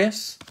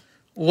Gregorius,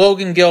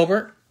 Logan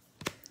Gilbert,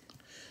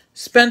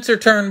 Spencer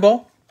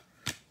Turnbull,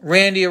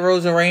 Randy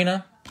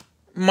Arozarena,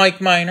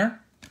 Mike Minor,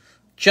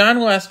 John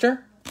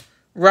Lester,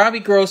 Robbie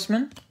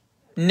Grossman,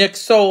 Nick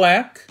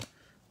Solak,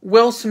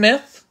 Will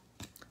Smith,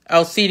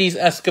 Alcides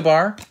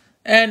Escobar,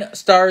 and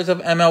stars of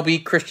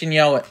MLB Christian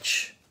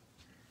Yelich.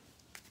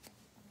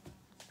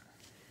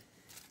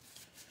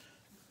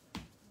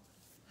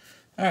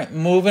 All right,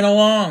 moving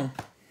along.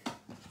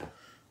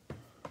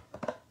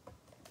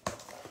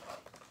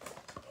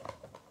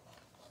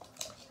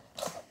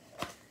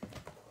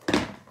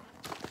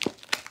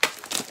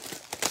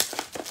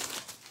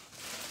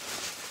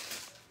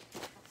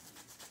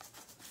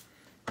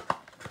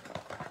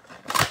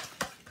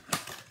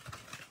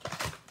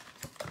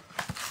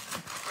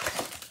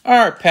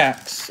 Our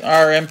packs,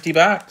 our empty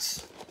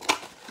box.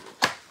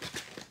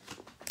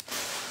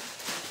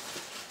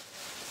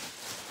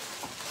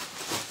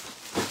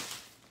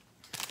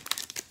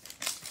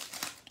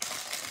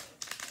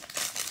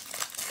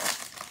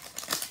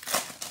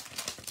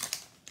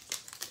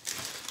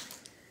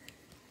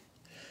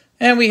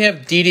 And we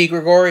have Didi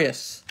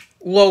Gregorius,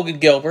 Logan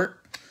Gilbert,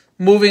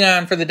 moving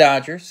on for the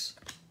Dodgers,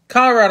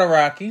 Colorado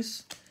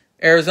Rockies,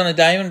 Arizona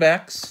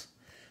Diamondbacks,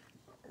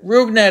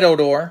 Rougned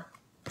Odor,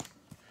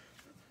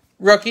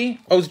 rookie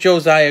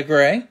Josiah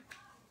Gray,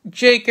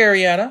 Jake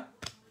Arrieta,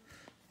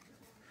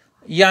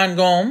 Yan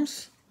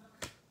Gomes,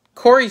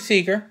 Corey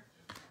Seager,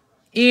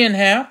 Ian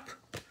Happ,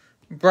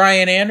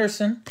 Brian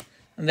Anderson,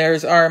 and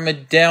there's our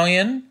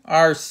medallion,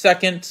 our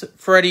second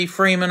Freddie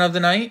Freeman of the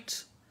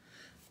night,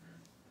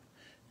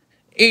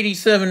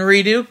 87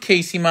 redo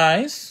Casey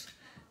Mize,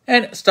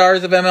 and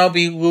stars of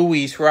MLB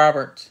Luis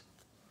Robert.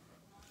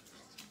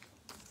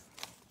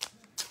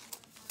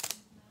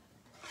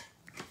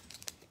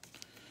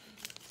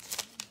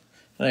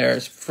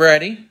 There's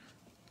Freddie.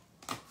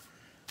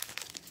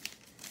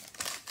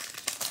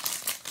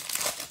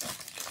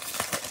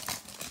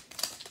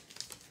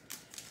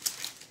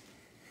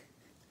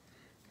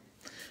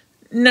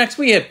 Next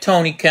we have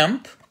Tony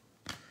Kemp,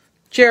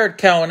 Jared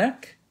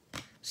Kelenic,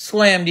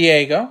 Slam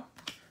Diego,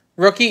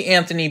 rookie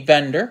Anthony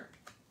Bender,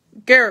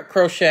 Garrett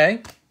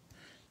Crochet,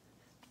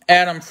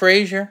 Adam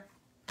Frazier,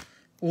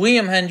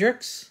 Liam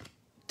Hendricks,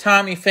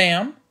 Tommy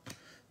Pham,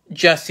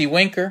 Jesse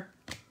Winker,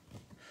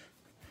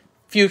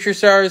 future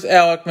stars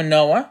Alek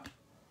Manoah,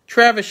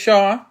 Travis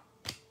Shaw,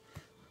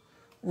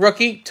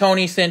 rookie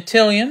Tony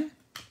Santillan,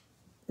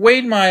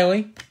 Wade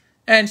Miley,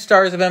 and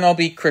stars of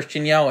MLB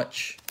Christian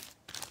Yelich.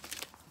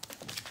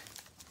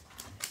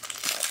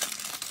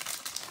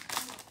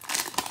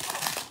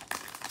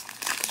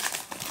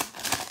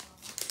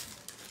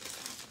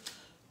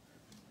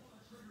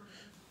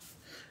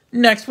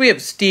 Next we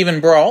have Steven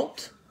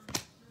Brault,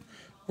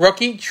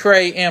 rookie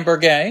Trey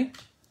Ambergay,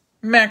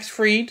 Max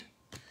Fried,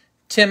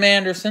 Tim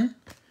Anderson,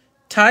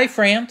 Ty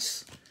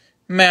France,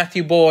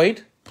 Matthew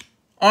Boyd,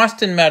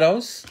 Austin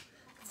Meadows,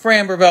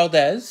 Framber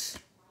Valdez,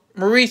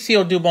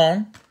 Mauricio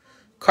Dubon,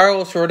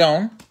 Carlos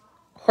Rodon,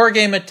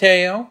 Jorge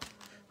Mateo,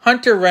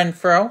 Hunter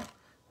Renfroe,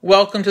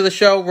 welcome to the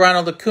show,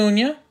 Ronald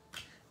Acuna,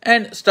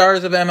 and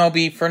stars of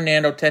MLB,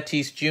 Fernando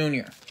Tatis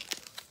Jr.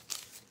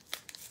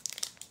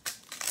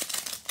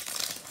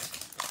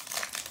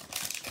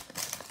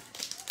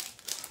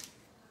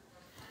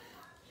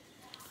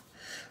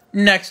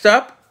 Next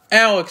up,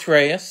 Alex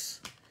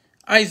Reyes,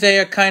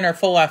 Isaiah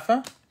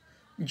Kiner-Falefa,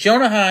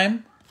 Jonah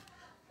Heim,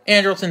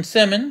 Andrelton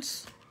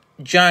Simmons,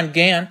 John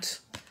Gant,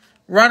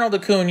 Ronald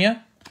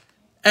Acuna,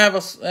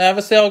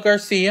 Avisail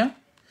Garcia,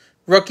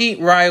 rookie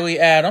Riley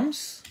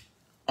Adams,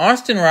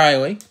 Austin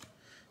Riley,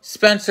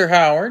 Spencer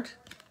Howard,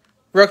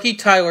 rookie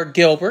Tyler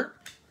Gilbert,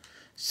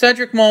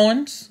 Cedric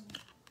Mullins,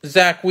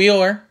 Zach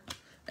Wheeler,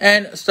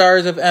 and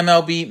stars of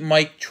MLB,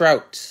 Mike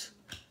Trout.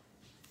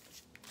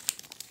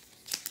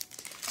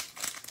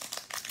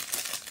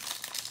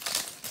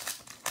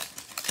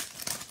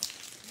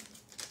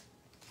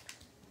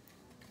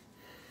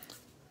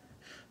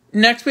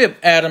 Next, we have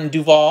Adam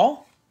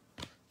Duvall,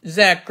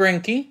 Zach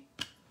Greinke,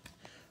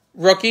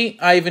 rookie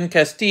Ivan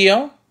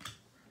Castillo,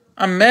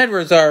 Ahmed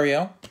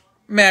Rosario,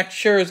 Max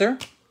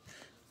Scherzer,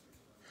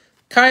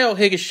 Kyle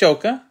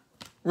Higashioka,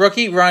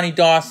 rookie Ronnie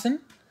Dawson,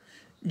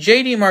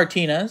 JD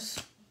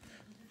Martinez,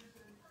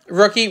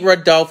 rookie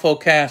Rodolfo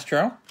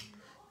Castro,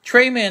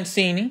 Trey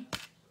Mancini,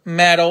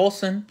 Matt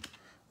Olson,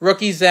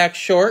 rookie Zach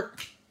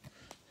Short,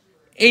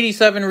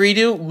 87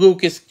 redo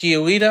Lucas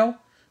Giolito,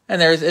 and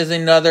there is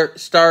another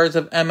stars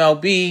of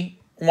MLB,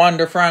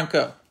 Wander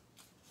Franco.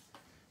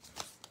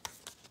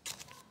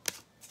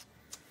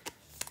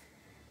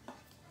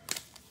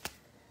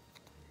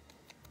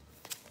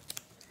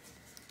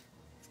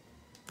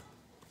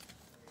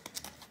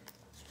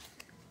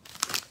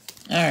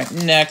 All right,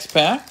 next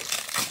pack.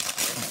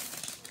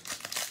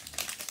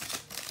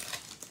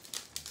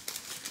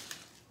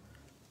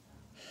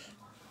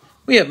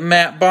 We have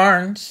Matt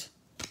Barnes,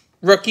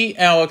 rookie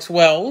Alex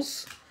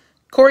Wells,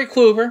 Corey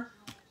Kluber,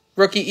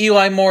 rookie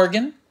Eli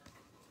Morgan,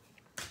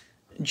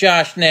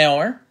 Josh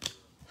Naylor,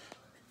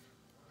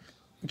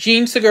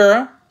 Gene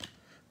Segura,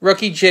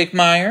 rookie Jake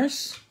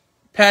Myers,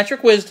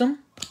 Patrick Wisdom,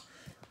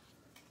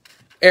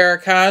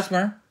 Eric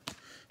Hosmer,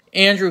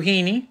 Andrew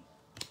Heaney,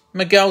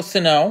 Miguel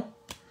Sano,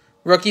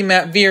 rookie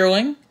Matt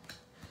Vierling,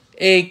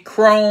 a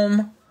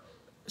Chrome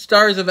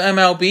stars of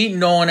MLB,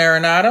 Nolan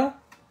Arenado,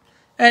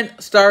 and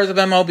stars of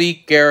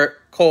MLB, Garrett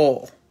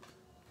Cole.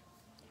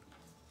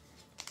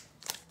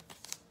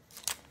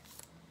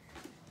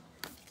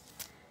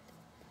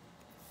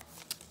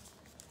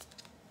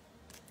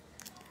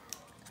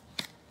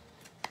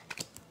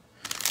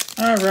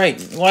 All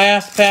right,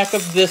 last pack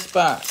of this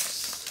box.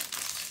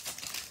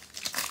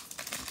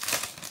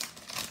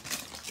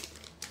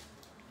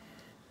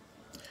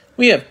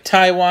 We have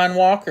Taijuan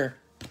Walker,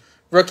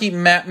 rookie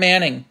Matt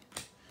Manning,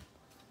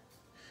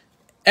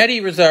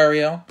 Eddie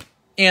Rosario,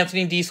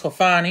 Anthony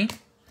DeSclafani,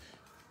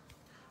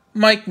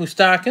 Mike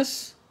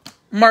Moustakas,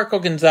 Marco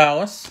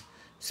Gonzalez,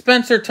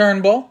 Spencer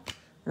Turnbull,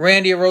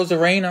 Randy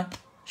Arozarena,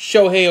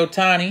 Shohei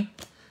Ohtani,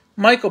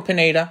 Michael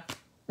Pineda,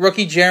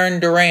 rookie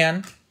Jarren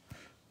Duran,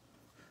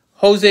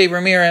 Jose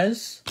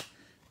Ramirez,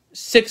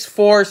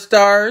 6-4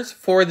 stars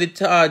for the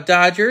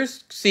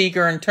Dodgers,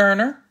 Seager and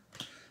Turner,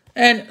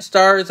 and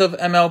stars of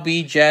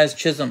MLB, Jazz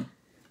Chisholm.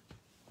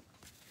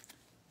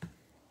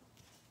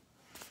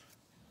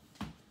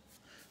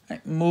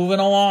 Right, moving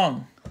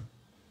along.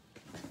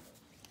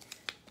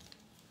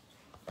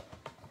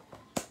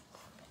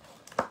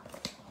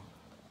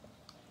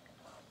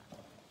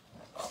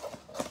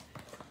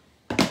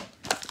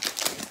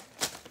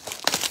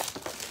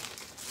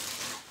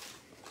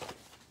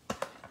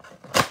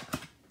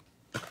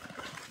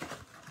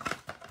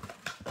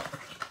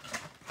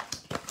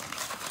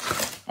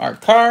 Our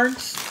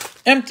cards,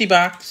 empty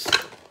box.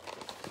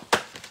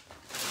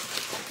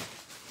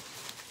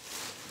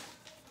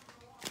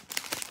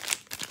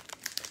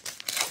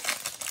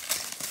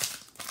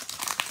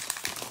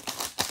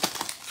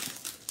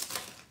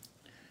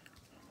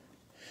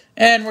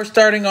 And we're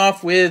starting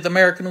off with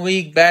American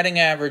League batting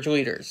average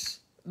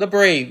leaders. The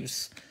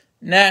Braves,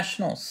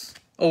 Nationals,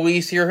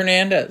 Alicia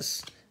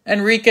Hernandez,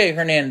 Enrique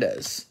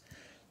Hernandez,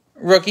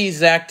 rookie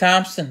Zach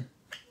Thompson,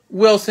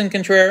 Wilson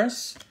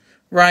Contreras,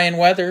 Ryan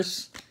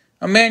Weathers,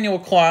 Emmanuel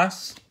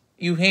Claus,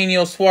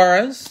 Eugenio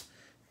Suarez,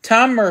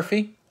 Tom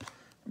Murphy,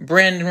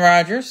 Brandon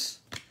Rogers,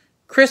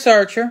 Chris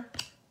Archer,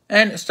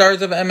 and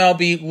stars of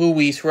MLB,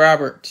 Luis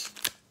Roberts.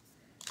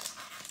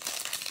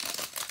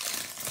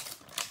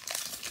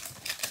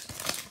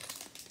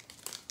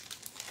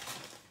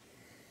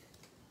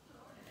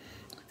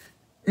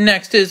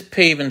 Next is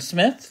Pavin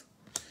Smith,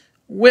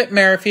 Whit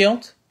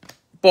Merrifield,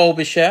 Bo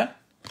Bichette,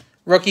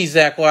 rookie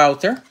Zach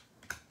Lowther,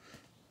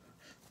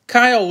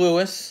 Kyle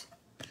Lewis,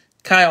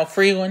 Kyle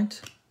Freeland,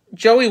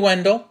 Joey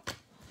Wendell,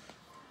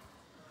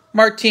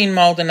 Martin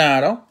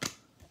Maldonado,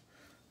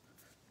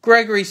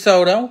 Gregory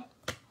Soto,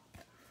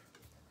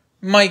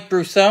 Mike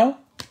Brousseau,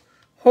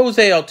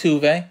 Jose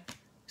Altuve,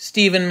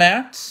 Steven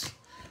Matz,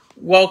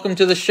 welcome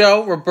to the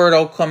show,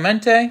 Roberto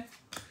Clemente,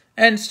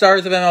 and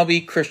stars of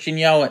MLB, Christian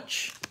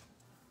Yelich.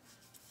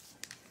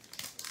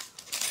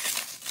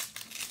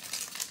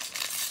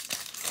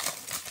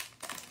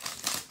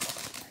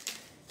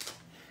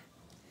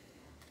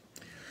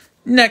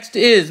 Next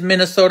is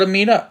Minnesota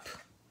Meetup.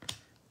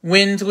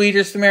 Wins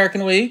leaders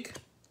American League,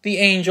 the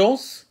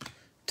Angels,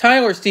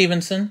 Tyler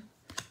Stevenson,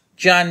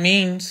 John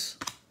Means,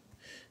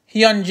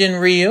 Hyunjin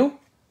Ryu,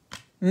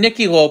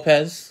 Nicky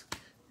Lopez,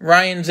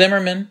 Ryan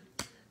Zimmerman,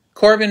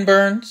 Corbin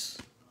Burns,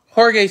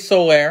 Jorge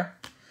Soler,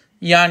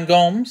 Yan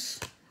Gomes,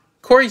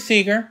 Corey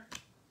Seager,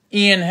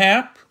 Ian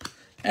Happ,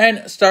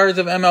 and stars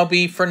of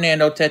MLB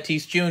Fernando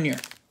Tatis Jr.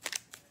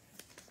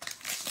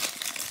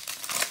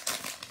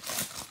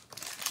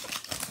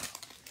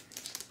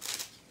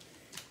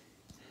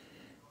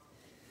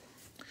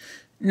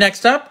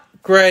 Next up,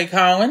 Greg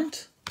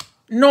Holland,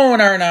 Nolan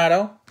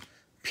Arenado,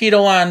 Pete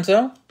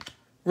Alonso,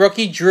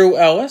 rookie Drew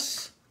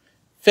Ellis,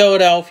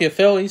 Philadelphia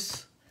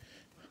Phillies,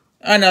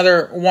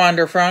 another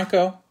Wander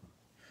Franco,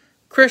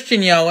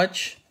 Christian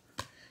Yelich,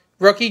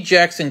 rookie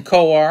Jackson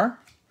Kowar,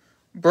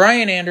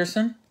 Brian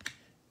Anderson,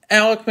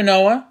 Alek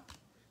Manoah,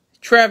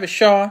 Travis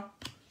Shaw,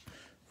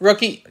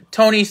 rookie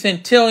Tony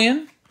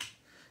Santillan,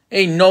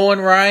 a Nolan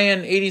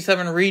Ryan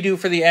 87 redo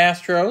for the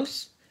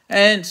Astros,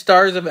 and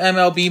stars of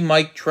MLB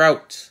Mike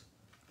Trout.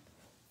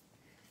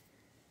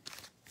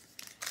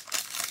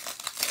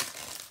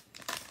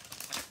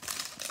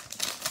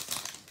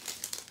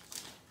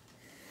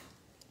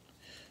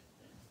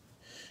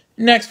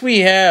 Next we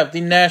have the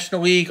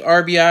National League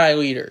RBI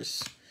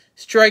leaders.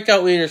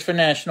 Strikeout leaders for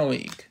National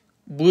League.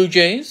 Blue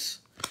Jays,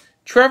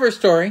 Trevor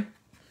Story,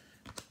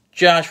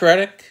 Josh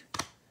Reddick,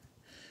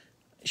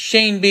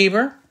 Shane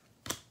Bieber,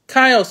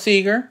 Kyle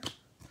Seager,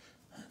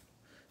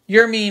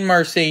 Yermin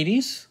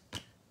Mercedes,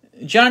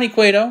 Johnny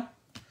Cueto,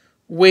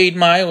 Wade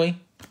Miley,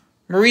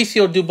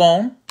 Mauricio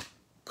Dubon,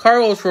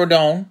 Carlos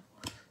Rodon,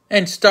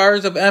 and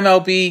stars of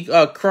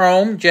MLB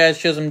Chrome, Jazz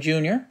Chisholm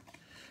Jr.,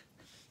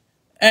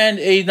 and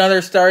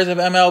another stars of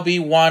MLB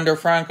Wander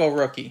Franco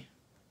rookie.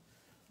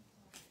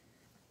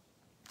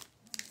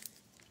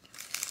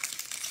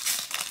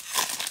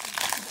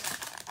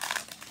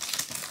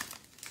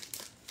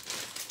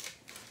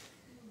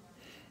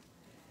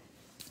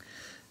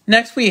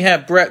 Next we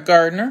have Brett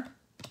Gardner,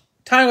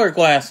 Tyler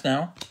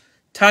Glasnow,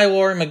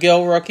 Tyler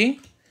McGill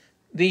rookie,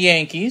 the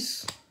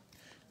Yankees,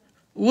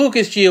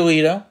 Lucas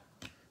Giolito,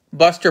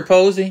 Buster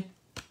Posey,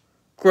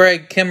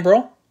 Greg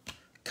Kimbrell,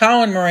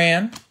 Colin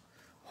Moran,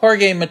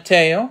 Jorge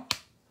Mateo,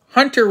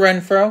 Hunter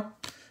Renfroe,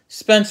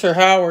 Spencer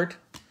Howard,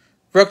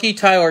 rookie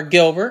Tyler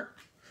Gilbert.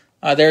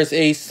 There's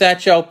a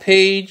Satchel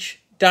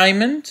Paige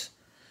diamond,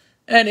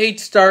 and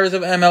 8 stars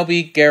of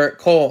MLB Garrett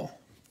Cole.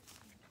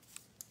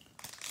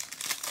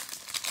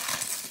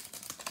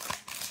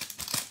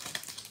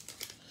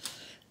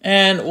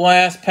 And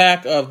last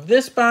pack of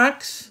this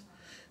box,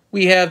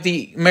 we have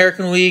the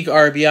American League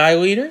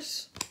RBI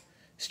leaders,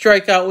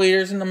 strikeout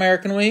leaders in the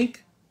American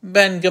League,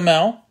 Ben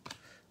Gamel,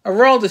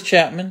 Aroldis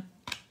Chapman,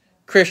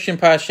 Christian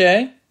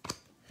Pache,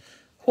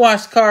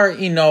 Huascar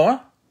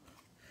Inoa,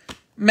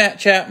 Matt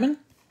Chapman,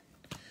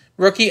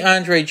 rookie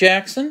Andre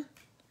Jackson,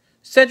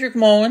 Cedric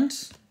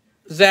Mullins,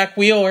 Zach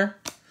Wheeler,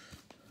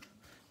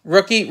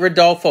 rookie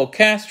Rodolfo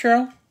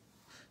Castro,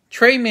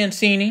 Trey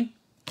Mancini,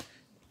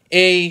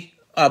 a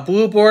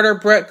blue border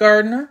Brett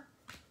Gardner,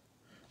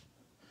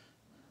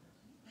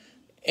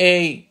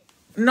 a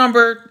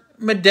numbered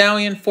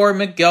medallion for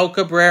Miguel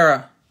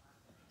Cabrera,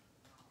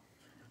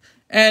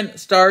 and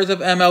stars of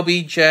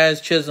MLB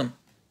Jazz Chisholm.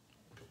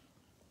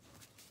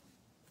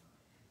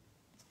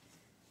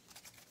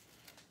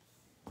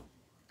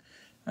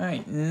 All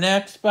right,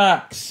 next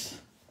box.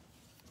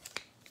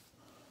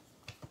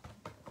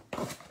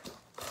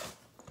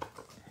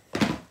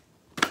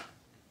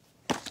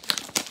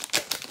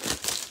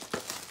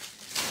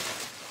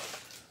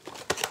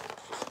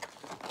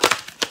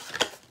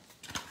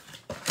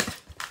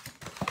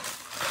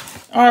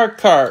 Our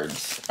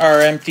cards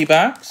are empty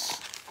box.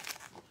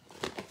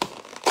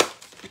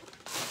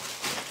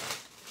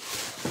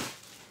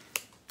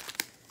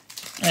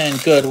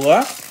 And good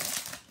luck.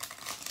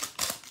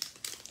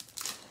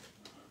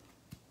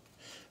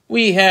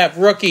 We have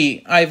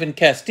rookie Ivan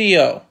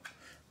Castillo,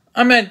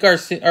 Ahmed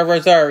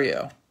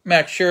Rosario,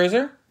 Max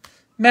Scherzer,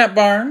 Matt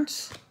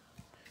Barnes,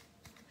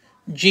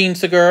 Gene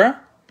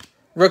Segura,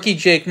 rookie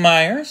Jake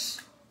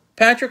Myers,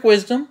 Patrick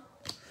Wisdom,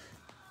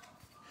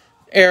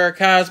 Eric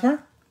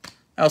Hosmer,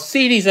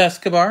 Alcides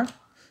Escobar,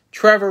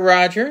 Trevor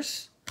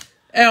Rogers,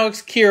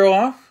 Alex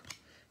Kirilloff,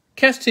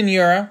 Keston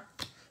Ura.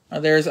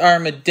 There's our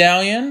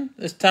medallion.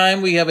 This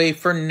time we have a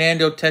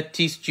Fernando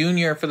Tatis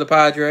Jr. for the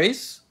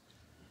Padres.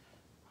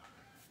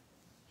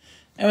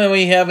 And then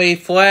we have a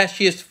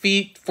flashiest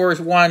feat for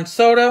Juan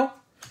Soto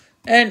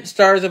and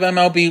stars of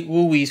MLB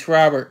Luis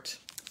Robert.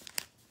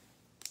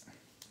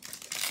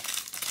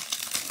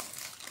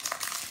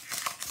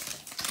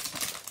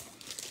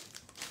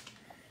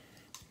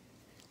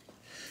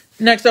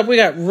 Next up, we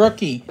got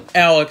rookie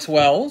Alex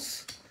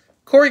Wells,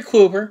 Corey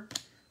Kluber,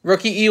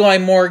 rookie Eli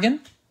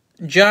Morgan,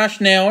 Josh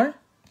Naylor,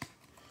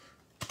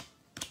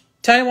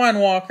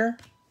 Taijuan Walker,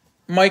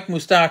 Mike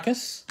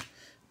Moustakas,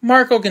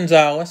 Marco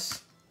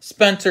Gonzalez,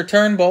 Spencer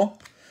Turnbull,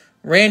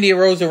 Randy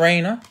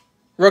Arozarena,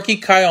 rookie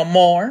Kyle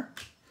Muller,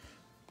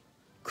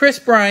 Chris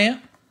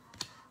Bryant,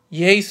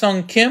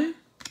 Jae-Sung Kim,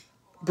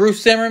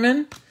 Bruce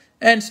Zimmerman,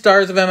 and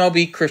stars of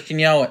MLB Christian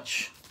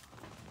Yelich.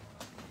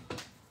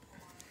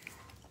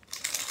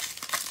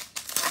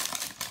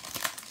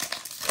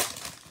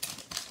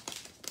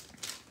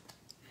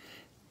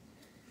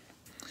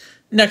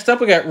 Next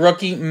up, we got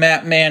rookie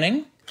Matt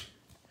Manning,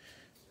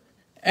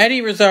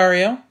 Eddie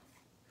Rosario,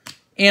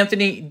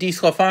 Anthony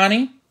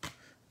DeSclafani,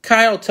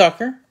 Kyle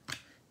Tucker,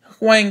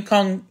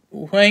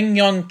 Hwang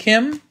Young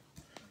Kim,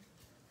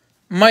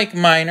 Mike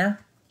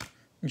Minor,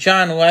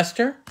 John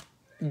Lester,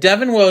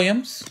 Devin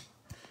Williams,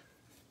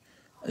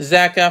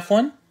 Zach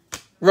Eflin,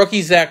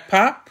 rookie Zach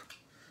Pop,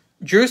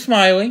 Drew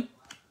Smyly,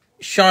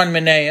 Sean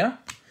Manaea,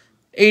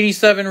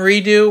 87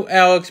 redo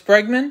Alex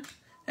Bregman,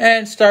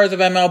 and stars of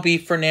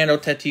MLB Fernando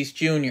Tatis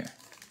Jr.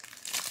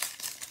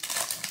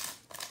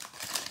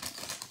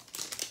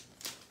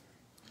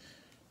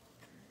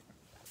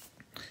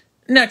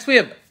 Next, we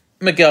have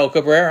Miguel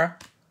Cabrera,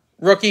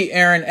 rookie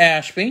Aaron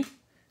Ashby,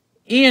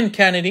 Ian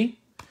Kennedy,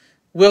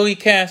 Willie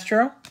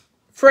Castro,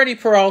 Freddie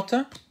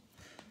Peralta.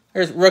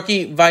 There's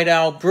rookie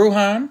Vidal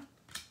Brujan,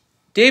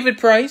 David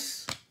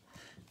Price,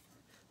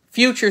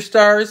 future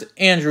stars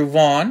Andrew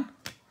Vaughn,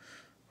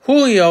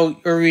 Julio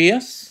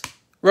Urias,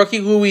 rookie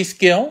Luis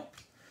Gill,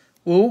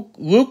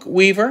 Luke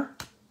Weaver,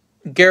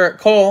 Garrett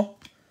Cole,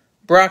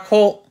 Brock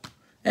Holt,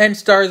 and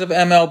stars of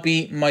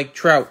MLB Mike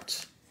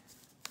Trout.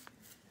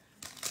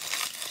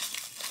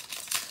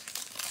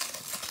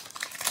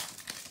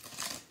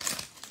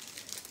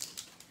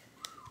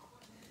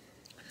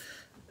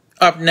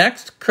 Up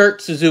next, Kurt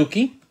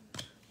Suzuki,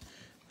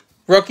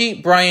 rookie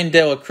Brian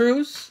De La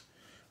Cruz,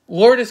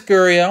 Lourdes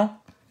Gurriel,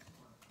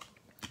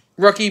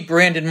 rookie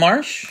Brandon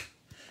Marsh,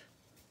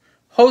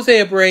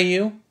 Jose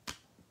Abreu,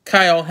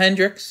 Kyle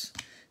Hendricks,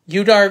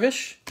 Yu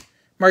Darvish,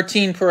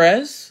 Martin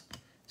Perez,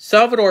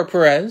 Salvador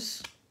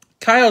Perez,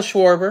 Kyle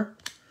Schwarber,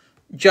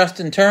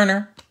 Justin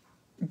Turner,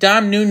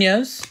 Dom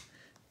Nunez,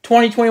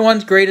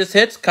 2021's greatest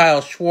hits,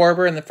 Kyle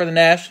Schwarber for the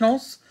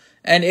Nationals,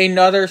 and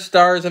another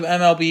stars of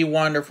MLB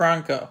Wander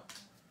Franco.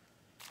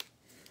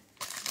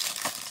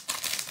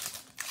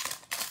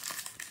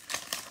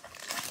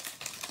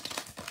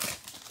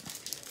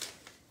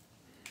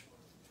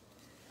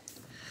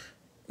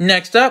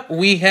 Next up,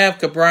 we have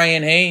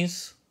Ke'Bryan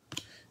Hayes,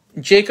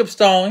 Jacob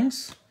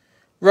Stallings,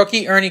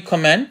 rookie Ernie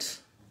Clement,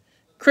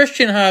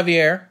 Christian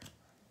Javier,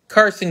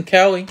 Carson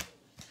Kelly,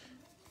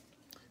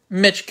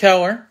 Mitch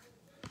Keller,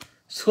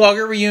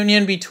 slugger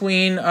reunion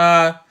between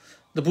the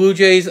Blue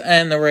Jays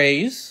and the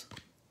Rays,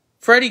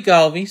 Freddie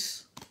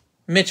Galvis,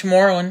 Mitch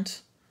Moreland,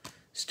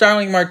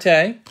 Starling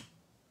Marte,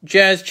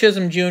 Jazz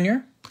Chisholm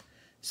Jr.,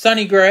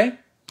 Sonny Gray,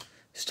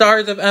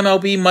 stars of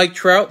MLB Mike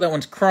Trout, that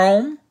one's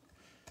chrome,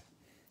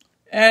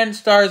 and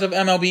stars of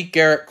MLB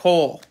Garrett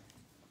Cole.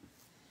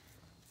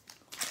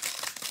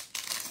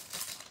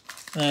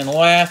 And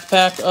last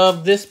pack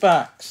of this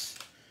box,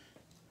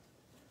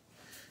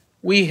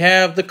 we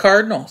have the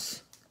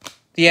Cardinals,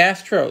 the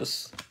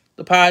Astros,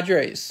 the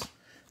Padres,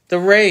 the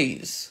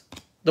Rays,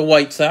 the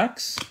White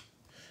Sox,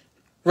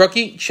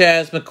 rookie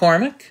Chas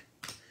McCormick,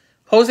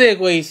 Jose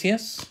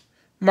Iglesias,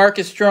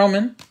 Marcus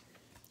Stroman,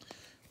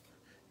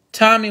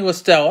 Tommy La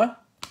Stella,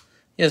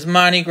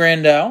 Yasmani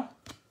Grandal,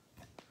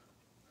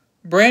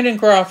 Brandon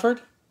Crawford,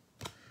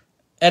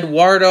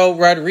 Eduardo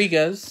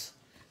Rodriguez.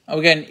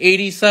 We got an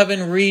 87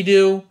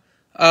 redo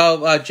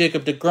of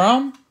Jacob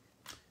deGrom,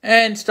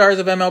 and stars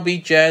of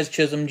MLB Jazz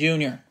Chisholm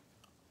Jr.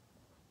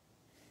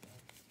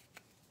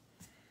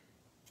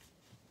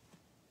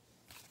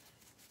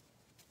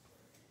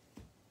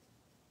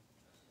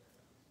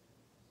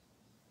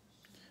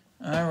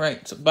 All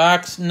right, so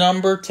box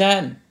number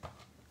 10.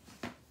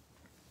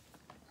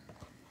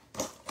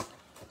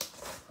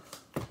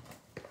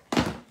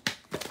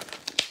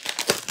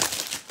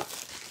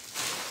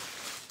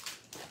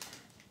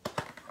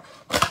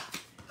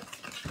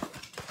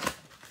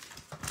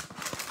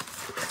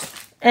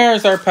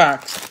 There's our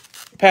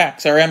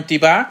packs, our empty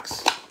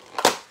box.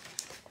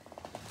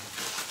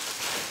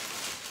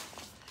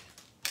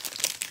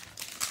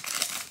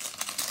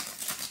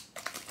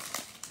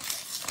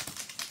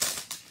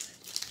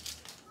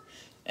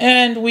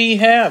 And we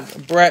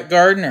have Brett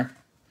Gardner,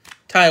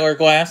 Tyler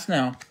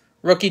Glasnow,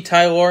 rookie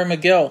Tyler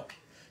McGill,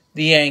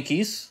 the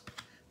Yankees,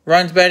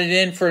 runs batted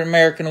in for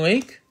American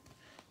League,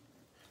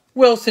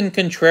 Wilson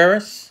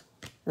Contreras,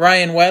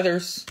 Ryan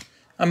Weathers,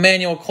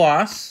 Emmanuel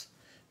Claus,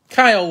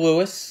 Kyle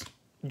Lewis,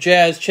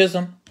 Jazz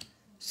Chisholm,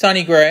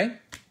 Sonny Gray,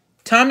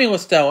 Tommy La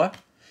Stella,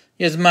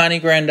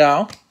 Yasmani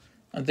Grandal.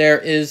 There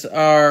is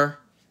our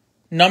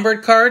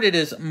numbered card. It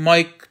is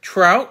Mike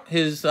Trout,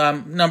 his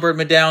numbered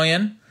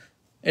medallion.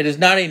 It is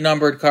not a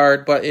numbered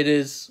card, but it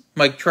is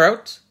Mike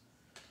Trout.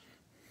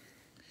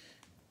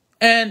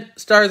 And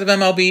stars of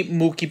MLB,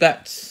 Mookie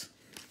Betts.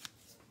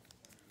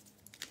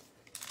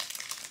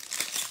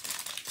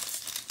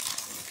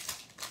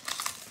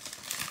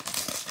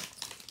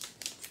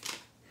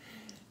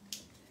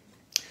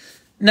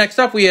 Next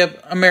up, we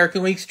have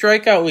American League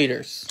strikeout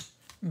leaders.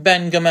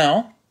 Ben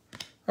Gamel,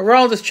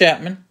 Aroldis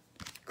Chapman,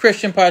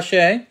 Christian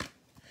Pache,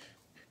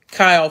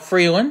 Kyle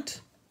Freeland,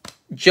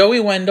 Joey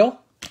Wendell,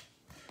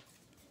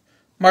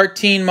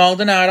 Martin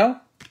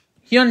Maldonado,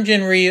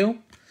 Hyunjin Ryu,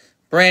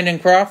 Brandon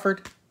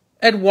Crawford,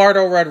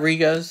 Eduardo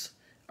Rodriguez,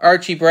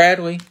 Archie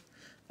Bradley,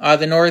 the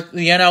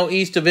NL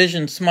East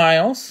Division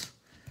Smiles,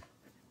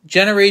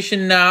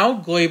 Generation Now,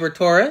 Gleyber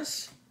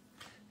Torres,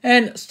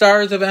 and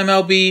Stars of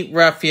MLB,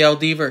 Rafael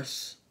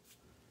Devers.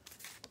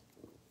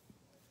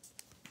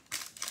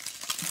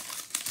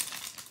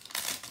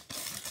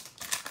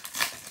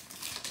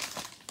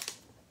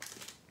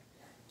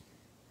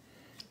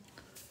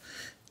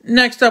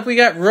 Next up, we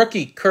got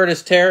rookie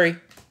Curtis Terry,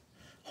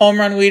 Home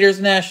Run Leaders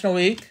National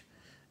League,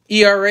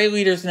 ERA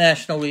Leaders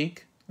National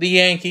League, the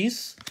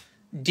Yankees,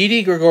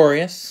 Didi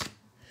Gregorius,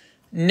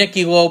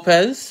 Nicky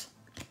Lopez,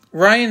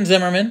 Ryan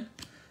Zimmerman,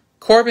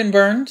 Corbin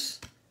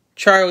Burns,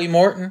 Charlie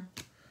Morton,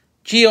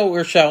 Gio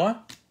Urshela,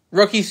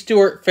 rookie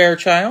Stuart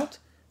Fairchild,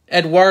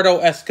 Eduardo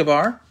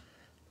Escobar,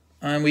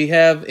 and we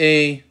have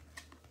a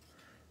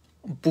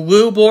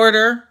blue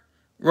border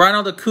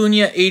Ronald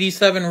Acuna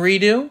 87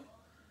 redo.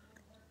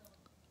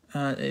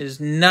 It is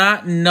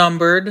not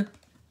numbered,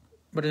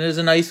 but it is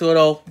a nice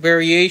little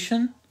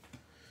variation.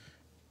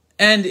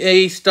 And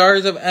a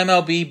Stars of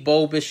MLB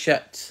Bo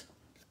Bichette.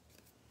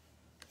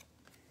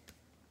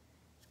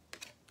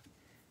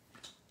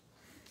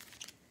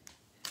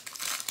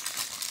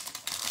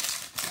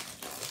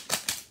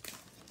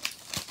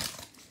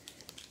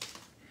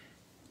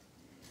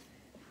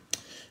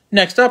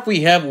 Next up,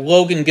 we have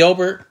Logan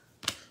Gilbert,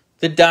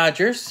 the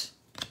Dodgers,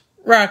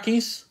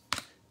 Rockies,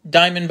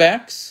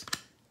 Diamondbacks,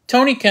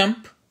 Tony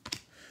Kemp.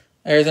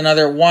 There's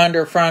another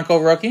Wander Franco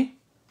rookie.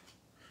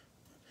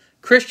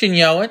 Christian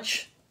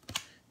Yelich,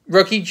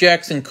 rookie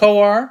Jackson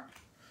Kowar,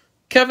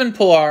 Kevin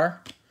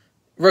Pillar,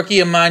 rookie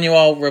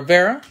Emmanuel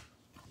Rivera,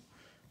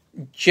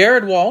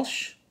 Jared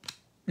Walsh,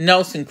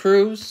 Nelson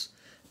Cruz,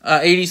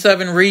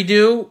 87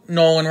 redo,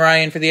 Nolan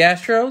Ryan for the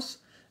Astros,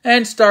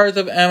 and Stars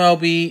of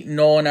MLB,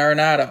 Nolan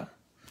Arenado.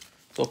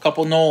 So a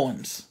couple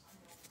Nolans.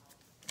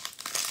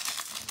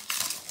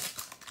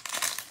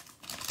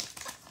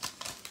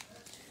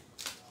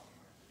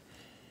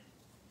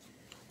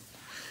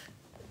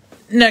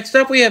 Next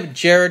up, we have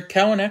Jared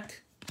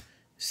Kelenic,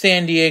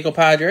 San Diego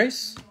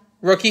Padres,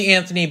 rookie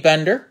Anthony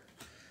Bender,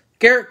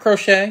 Garrett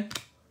Crochet,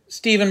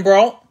 Stephen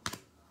Brault,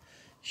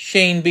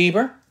 Shane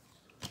Bieber,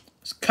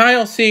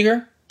 Kyle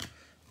Seager,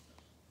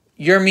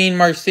 Yermin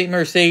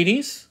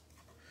Mercedes,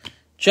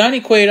 Johnny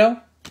Cueto,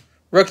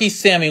 rookie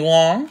Sammy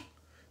Long,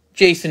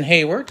 Jason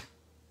Hayward,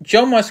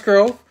 Joe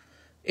Musgrove,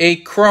 a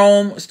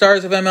Chrome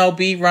Stars of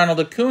MLB Ronald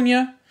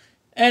Acuna,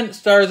 and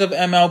Stars of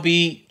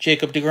MLB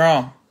Jacob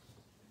deGrom.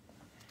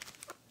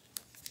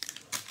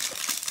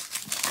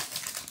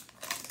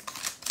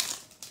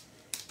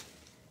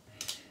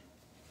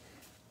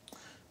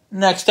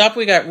 Next up,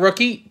 we got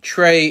rookie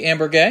Trey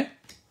Ambergay,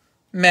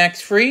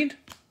 Max Fried,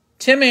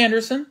 Tim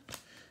Anderson,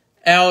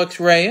 Alex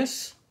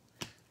Reyes,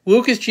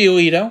 Lucas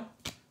Giolito,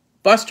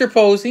 Buster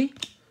Posey,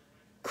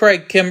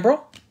 Craig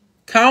Kimbrell,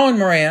 Colin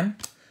Moran,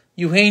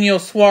 Eugenio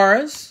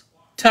Suarez,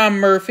 Tom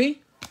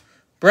Murphy,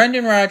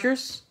 Brendan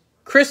Rodgers,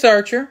 Chris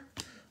Archer,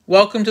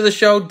 welcome to the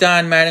show,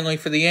 Don Mattingly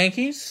for the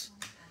Yankees,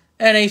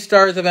 and a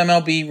Stars of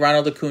MLB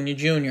Ronald Acuna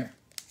Jr.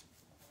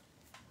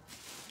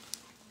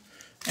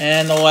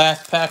 And the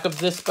last pack of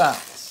this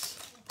box.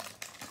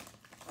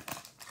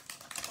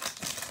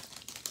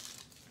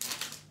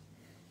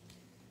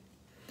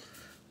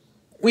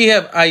 We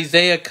have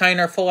Isaiah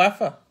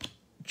Kiner-Falefa,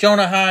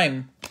 Jonah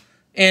Heim,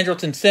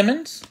 Andrelton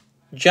Simmons,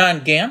 John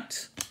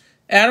Gant,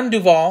 Adam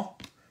Duvall,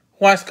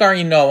 Huascar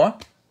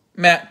Ynoa,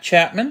 Matt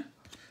Chapman,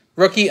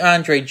 rookie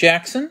Andre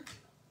Jackson,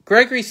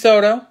 Gregory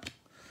Soto,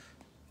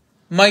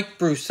 Mike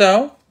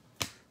Brousseau,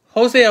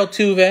 Jose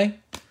Altuve,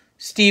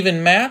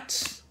 Steven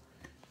Matz,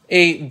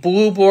 a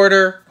blue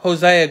border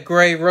Hosea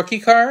Gray rookie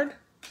card,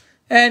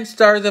 and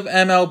Stars of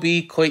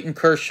MLB Clayton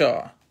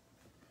Kershaw.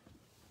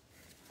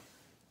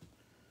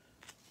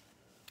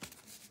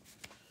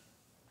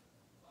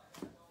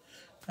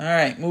 All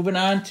right, moving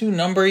on to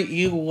number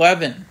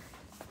 11.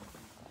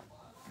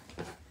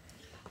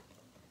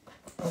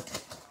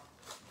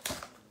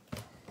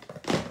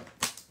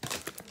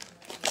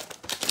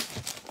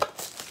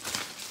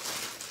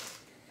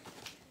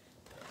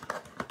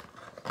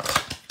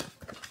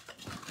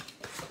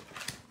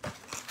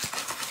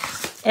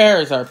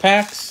 There's our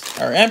packs,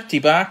 our empty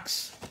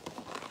box.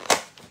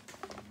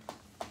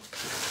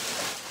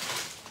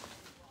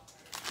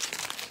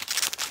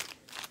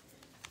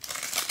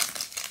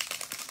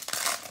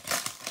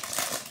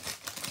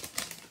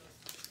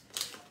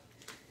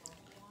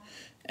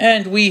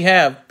 And we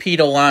have Pete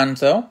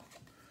Alonso,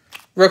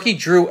 rookie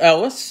Drew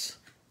Ellis,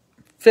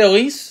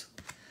 Phillies,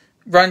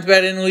 runs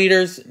batting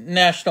leaders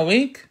National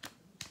League,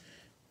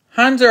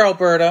 Hanser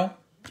Alberto,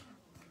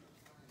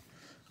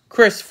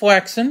 Chris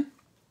Flexen,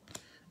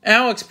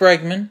 Alex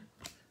Bregman,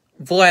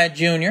 Vlad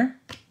Jr.,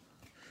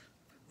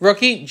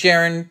 rookie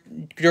Jaron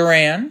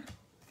Duran,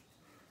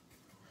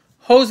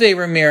 Jose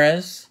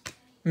Ramirez,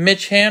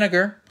 Mitch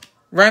Haniger,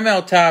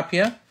 Raimel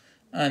Tapia,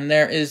 and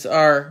there is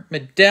our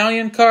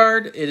medallion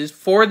card. It is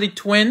for the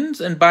Twins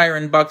and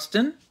Byron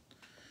Buxton.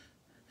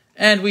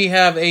 And we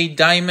have a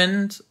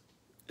Diamond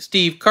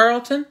Steve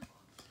Carlton.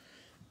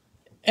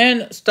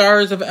 And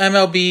Stars of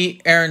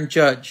MLB Aaron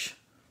Judge.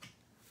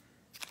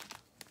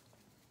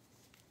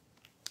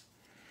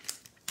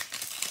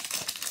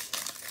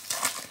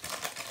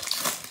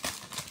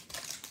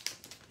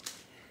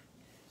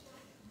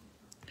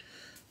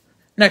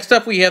 Next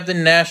up, we have the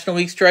National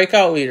League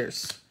strikeout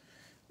leaders.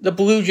 The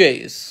Blue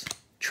Jays,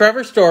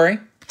 Trevor Story,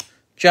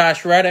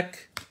 Josh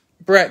Reddick,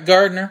 Brett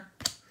Gardner,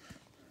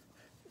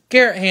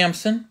 Garrett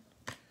Hampson,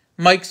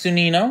 Mike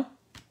Zunino,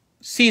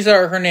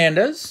 Cesar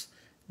Hernandez,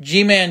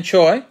 G-Man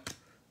Choi,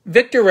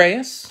 Victor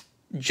Reyes,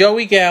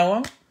 Joey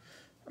Gallo,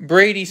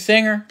 Brady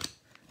Singer,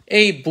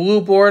 a Blue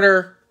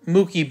Border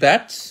Mookie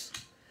Betts,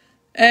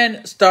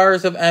 and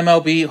Stars of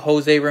MLB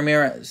Jose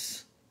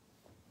Ramirez.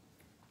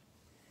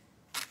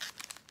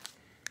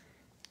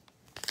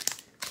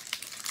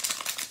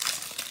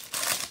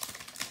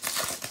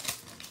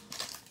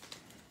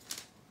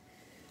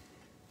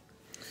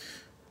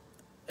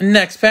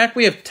 Next pack,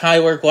 we have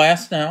Tyler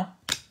Glasnow,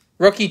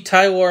 rookie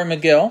Tyler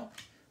McGill,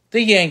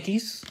 the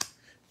Yankees,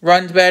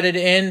 runs batted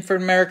in for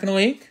American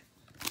League,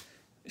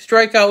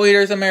 strikeout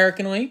leaders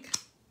American League,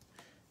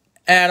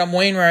 Adam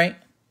Wainwright,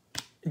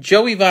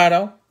 Joey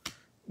Votto,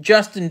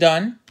 Justin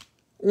Dunn,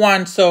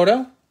 Juan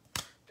Soto,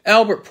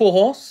 Albert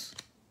Pujols,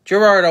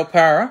 Gerardo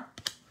Parra,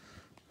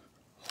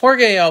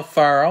 Jorge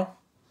Alfaro,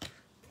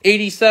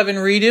 87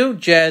 redo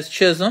Jazz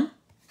Chisholm,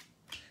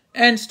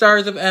 and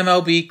Stars of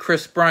MLB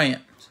Chris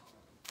Bryant.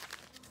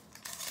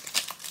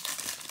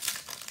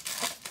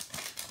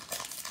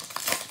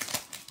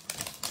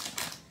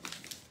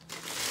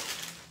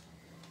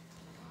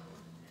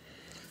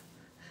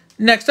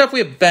 Next up, we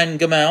have Ben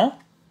Gamel,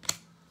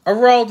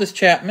 Aroldis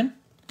Chapman,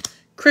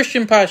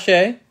 Christian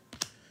Pache,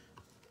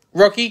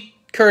 rookie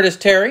Curtis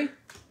Terry,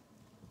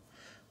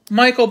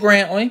 Michael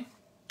Brantley,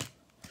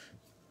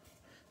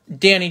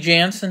 Danny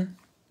Jansen,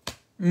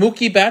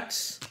 Mookie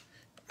Betts,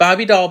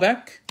 Bobby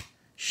Dahlbeck,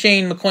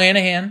 Shane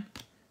McClanahan,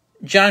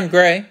 John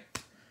Gray,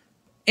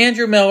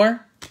 Andrew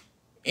Miller,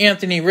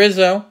 Anthony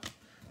Rizzo.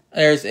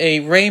 There's a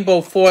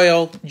rainbow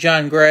foil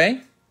John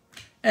Gray,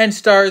 and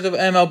Stars of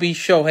MLB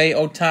Shohei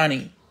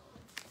Ohtani.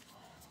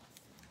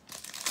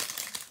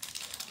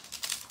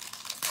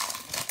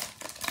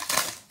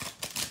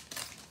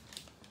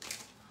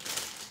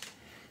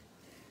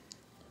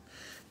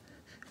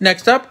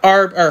 Next up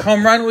are our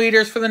home run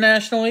leaders for the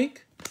National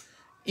League,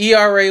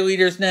 ERA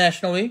leaders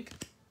National League,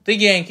 the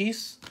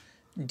Yankees,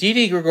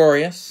 Didi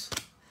Gregorius,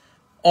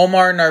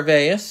 Omar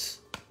Narvaez,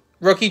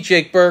 rookie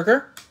Jake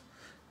Berger,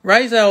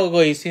 Raisel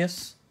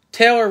Iglesias,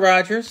 Taylor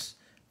Rogers,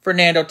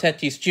 Fernando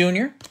Tatis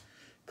Jr.,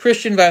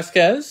 Christian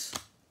Vasquez,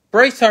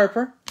 Bryce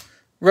Harper,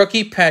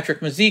 rookie Patrick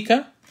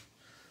Mazeika,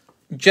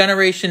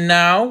 Generation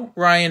Now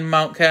Ryan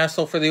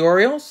Mountcastle for the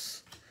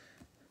Orioles,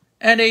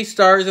 and a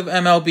Stars of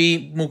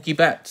MLB Mookie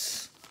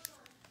Betts.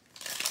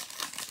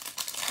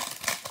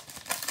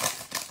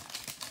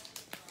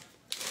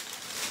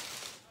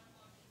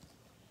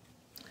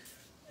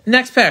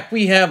 Next pack,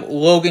 we have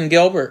Logan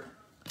Gilbert,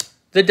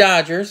 the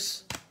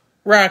Dodgers,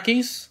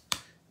 Rockies,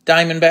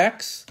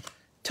 Diamondbacks,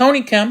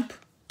 Tony Kemp,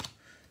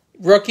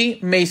 rookie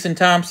Mason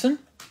Thompson,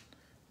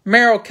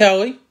 Merrill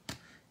Kelly,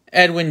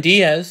 Edwin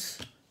Diaz,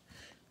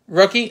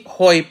 rookie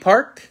Hoy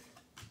Park,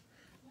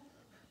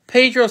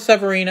 Pedro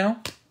Severino,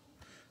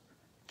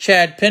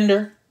 Chad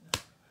Pinder,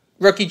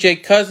 rookie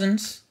Jake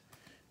Cousins,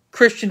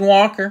 Christian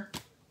Walker,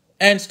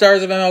 and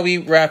Stars of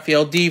MLB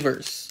Rafael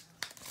Devers.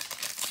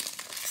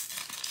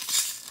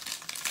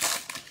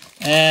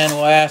 And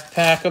last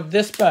pack of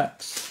this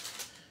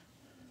box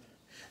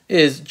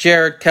is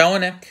Jared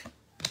Kelenic,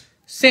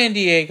 San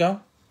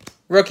Diego,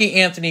 rookie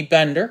Anthony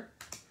Bender,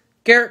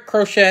 Garrett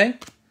Crochet,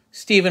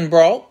 Stephen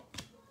Brault,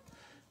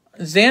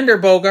 Xander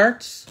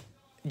Bogaerts,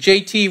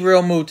 JT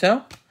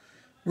Realmuto,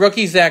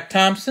 rookie Zach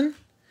Thompson,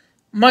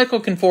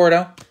 Michael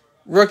Conforto,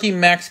 rookie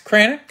Max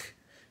Kranick,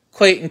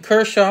 Clayton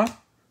Kershaw,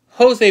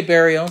 Jose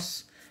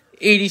Barrios,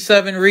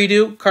 87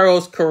 redo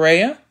Carlos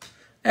Correa,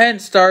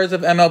 and Stars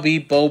of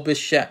MLB Bo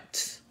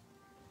Bichette.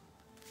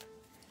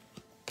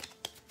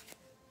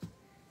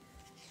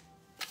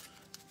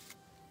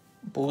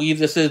 Believe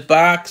this is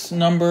box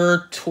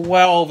number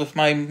 12, if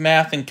my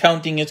math and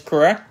counting is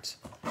correct.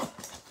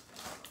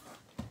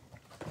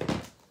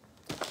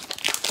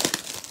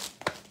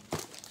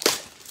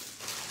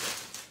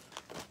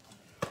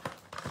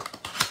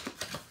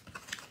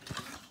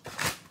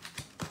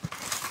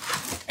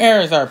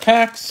 There's our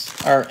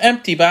packs, our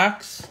empty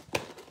box.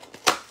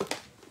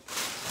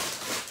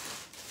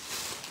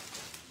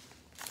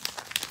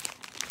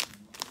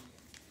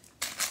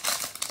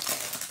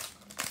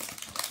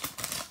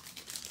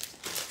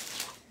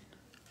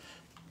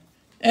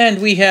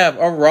 And we have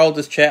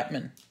Aroldis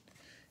Chapman,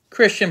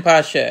 Christian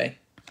Pache,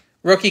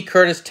 rookie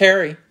Curtis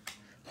Terry,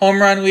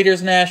 home run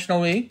leaders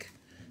National League,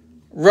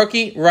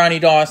 rookie Ronnie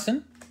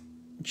Dawson,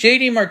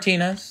 J.D.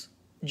 Martinez,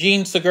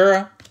 Gene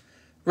Segura,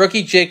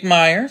 rookie Jake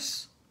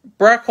Myers,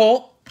 Brock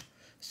Holt,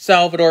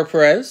 Salvador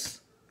Perez,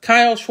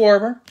 Kyle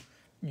Schwarber,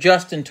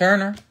 Justin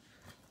Turner.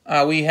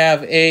 We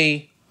have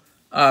a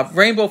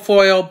Rainbow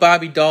foil,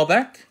 Bobby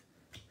Dahlbeck.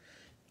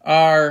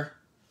 Our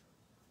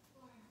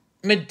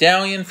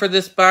medallion for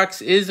this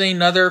box is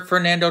another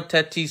Fernando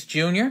Tatis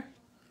Jr.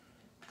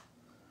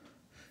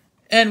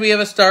 And we have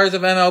a Stars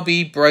of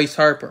MLB, Bryce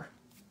Harper.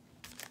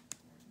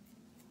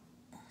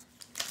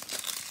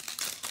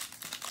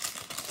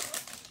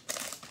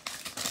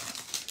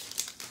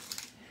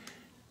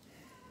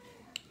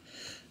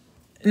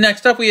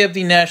 Next up, we have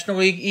the National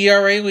League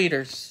ERA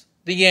leaders.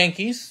 The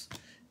Yankees,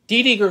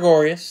 Didi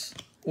Gregorius,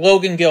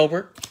 Logan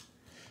Gilbert,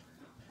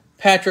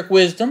 Patrick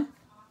Wisdom,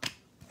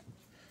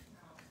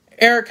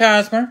 Eric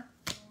Hosmer,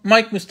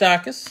 Mike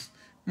Moustakas,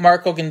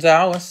 Marco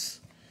Gonzalez,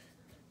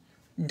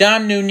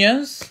 Dom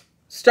Nunez,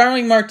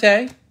 Starling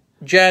Marte,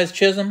 Jazz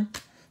Chisholm,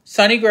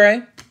 Sonny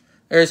Gray.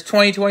 There's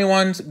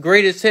 2021's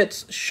Greatest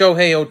Hits,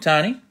 Shohei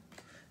Ohtani,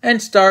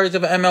 and Stars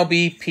of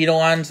MLB, Pete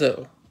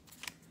Alonso.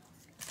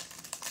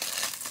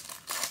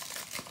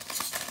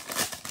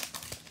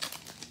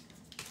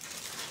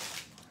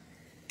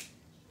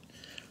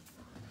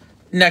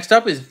 Next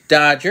up is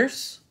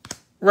Dodgers,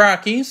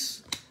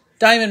 Rockies,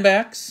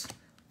 Diamondbacks,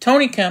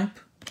 Tony Kemp,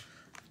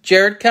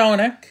 Jared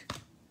Kelenic,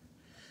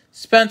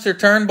 Spencer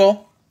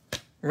Turnbull,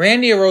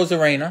 Randy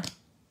Arozarena,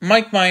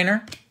 Mike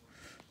Minor,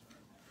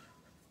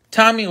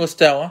 Tommy La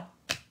Stella,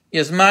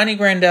 Yasmani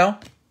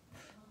Grandal,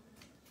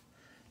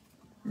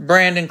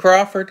 Brandon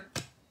Crawford,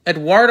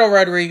 Eduardo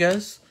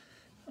Rodriguez.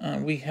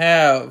 We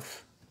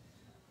have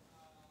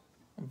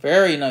a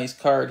very nice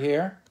card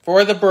here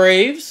for the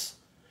Braves.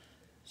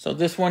 So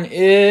this one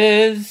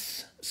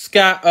is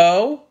Scott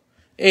O.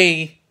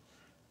 A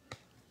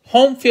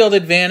home field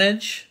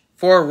advantage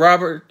for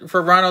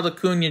Ronald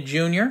Acuna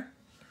Jr.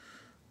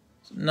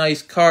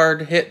 Nice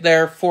card hit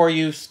there for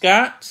you,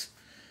 Scott.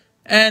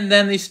 And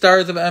then the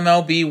Stars of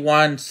MLB,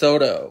 Juan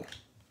Soto.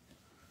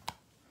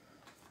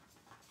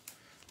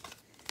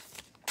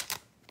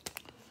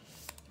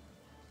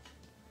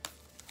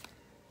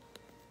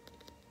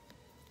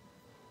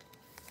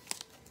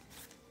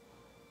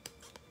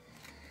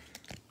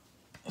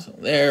 So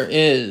there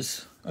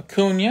is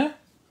Acuna.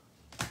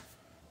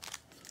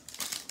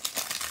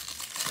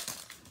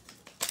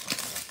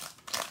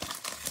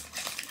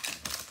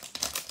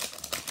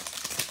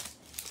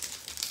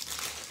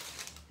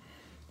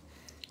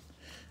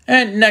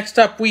 And next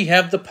up we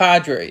have the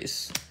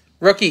Padres.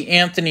 Rookie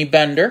Anthony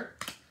Bender,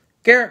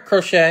 Garrett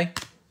Crochet,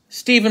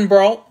 Stephen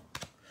Brault,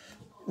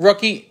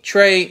 rookie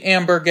Trey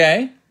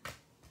Ambergay,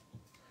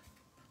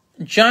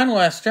 John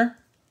Lester,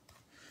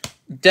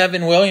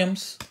 Devin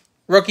Williams,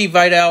 rookie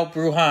Vidal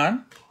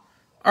Brujan,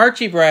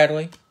 Archie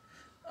Bradley,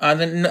 the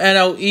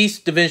NL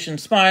East Division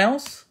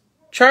Smiles,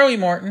 Charlie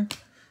Morton,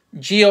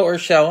 Gio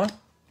Urshela,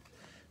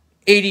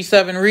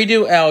 87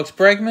 redo Alex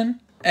Bregman,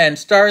 and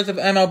Stars of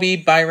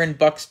MLB Byron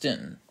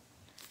Buxton.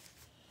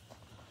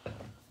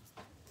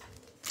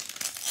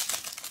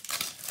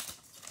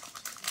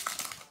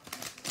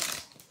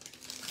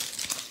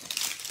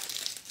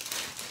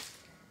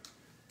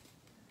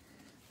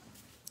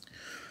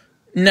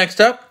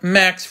 Next up,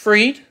 Max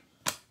Fried,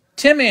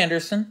 Tim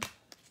Anderson,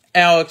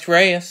 Alex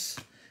Reyes,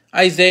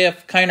 Isaiah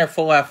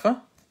Kiner-Falefa,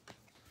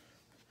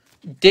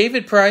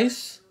 David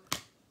Price,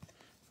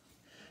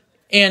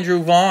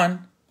 Andrew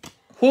Vaughn,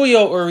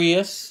 Julio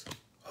Urias,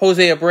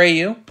 Jose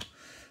Abreu,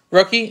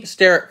 rookie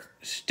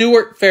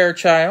Stuart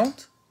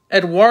Fairchild,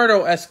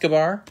 Eduardo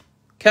Escobar,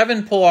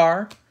 Kevin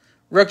Pillar,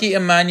 rookie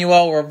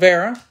Emmanuel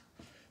Rivera.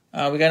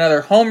 We got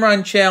another home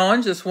run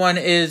challenge. This one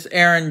is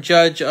Aaron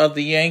Judge of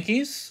the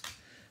Yankees.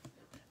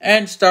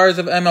 And Stars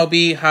of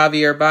MLB,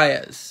 Javier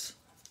Baez.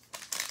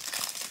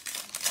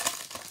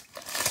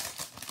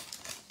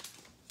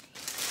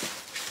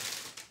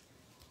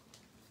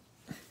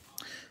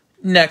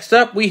 Next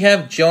up, we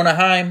have Jonah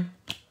Heim,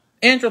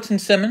 Andrelton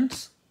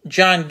Simmons,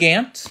 John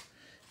Gant,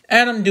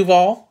 Adam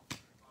Duvall,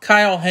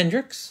 Kyle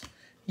Hendricks,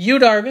 Yu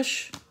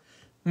Darvish,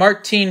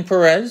 Martin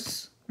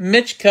Perez,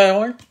 Mitch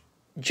Keller,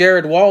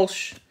 Jared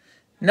Walsh,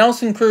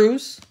 Nelson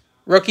Cruz,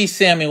 rookie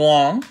Sammy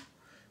Long,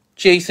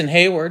 Jason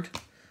Hayward.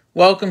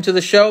 Welcome to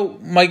the show,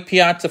 Mike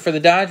Piazza for the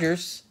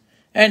Dodgers,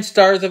 and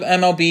Stars of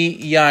MLB,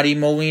 Yadi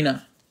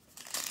Molina.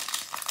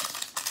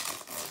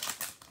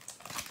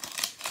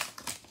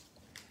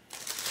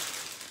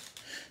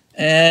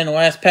 And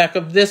last pack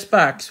of this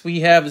box, we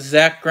have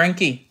Zach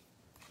Greinke,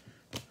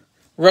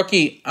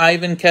 rookie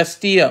Ivan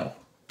Castillo,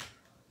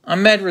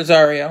 Ahmed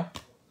Rosario,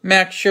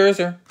 Max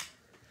Scherzer,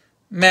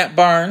 Matt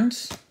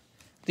Barnes,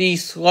 the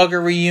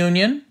Slugger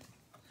Reunion,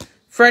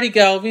 Freddie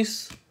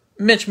Galvis,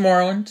 Mitch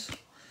Moreland,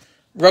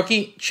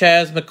 rookie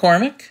Chas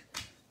McCormick,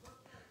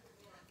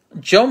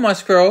 Joe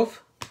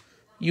Musgrove,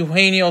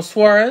 Eugenio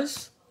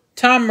Suarez,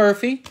 Tom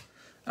Murphy.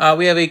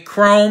 We have a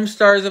Chrome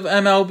Stars of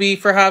MLB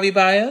for Javi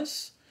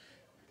Baez,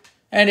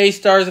 and a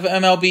Stars of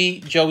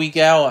MLB Joey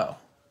Gallo.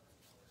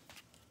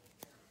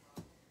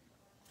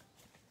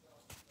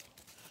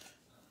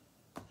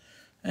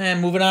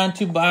 And moving on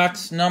to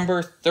box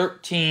number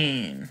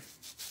 13.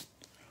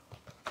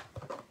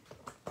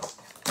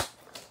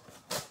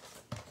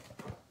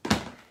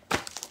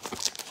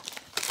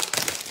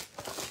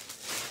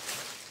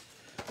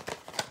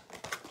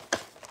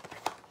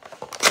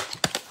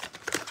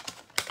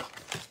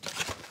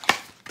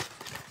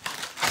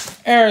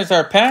 There's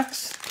our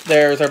packs.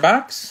 There's our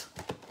box.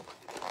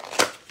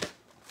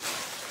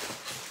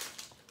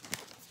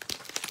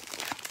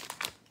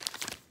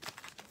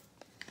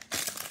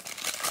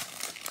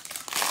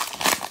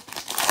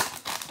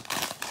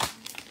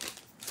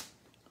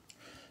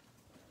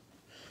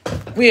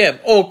 We have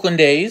Oakland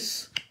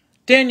A's,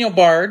 Daniel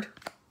Bard,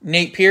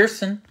 Nate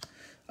Pearson.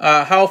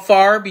 How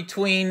far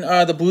between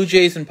the Blue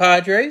Jays and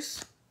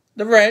Padres?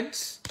 The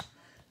Reds,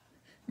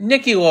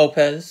 Nicky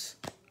Lopez,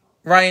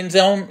 Ryan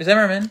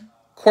Zimmerman,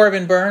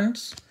 Corbin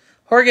Burns,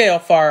 Jorge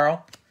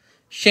Alfaro,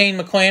 Shane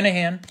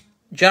McClanahan,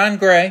 John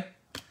Gray,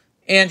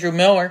 Andrew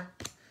Miller,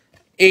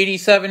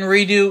 87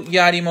 redo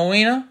Yadi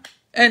Molina,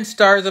 and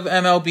Stars of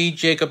MLB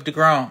Jacob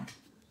deGrom.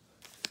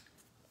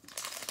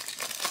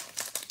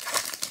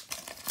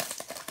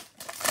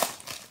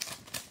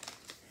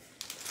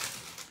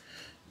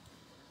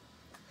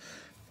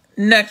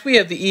 Next, we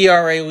have the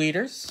ERA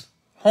leaders,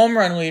 home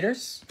run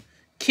leaders,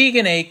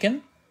 Keegan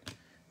Aiken,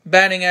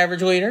 batting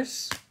average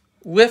leaders,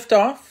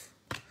 liftoff.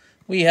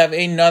 We have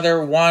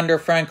another Wander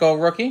Franco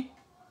rookie,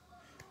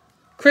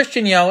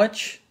 Christian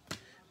Yelich,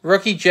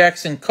 rookie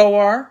Jackson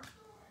Kowar,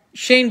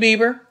 Shane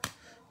Bieber,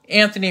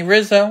 Anthony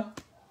Rizzo,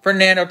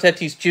 Fernando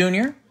Tatis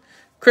Jr.,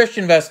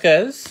 Christian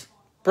Vasquez,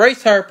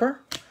 Bryce Harper.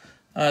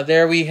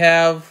 There we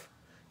have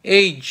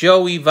a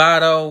Joey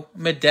Votto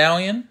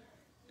medallion.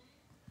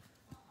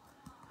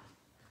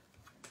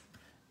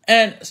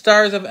 And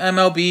Stars of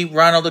MLB,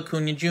 Ronald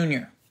Acuna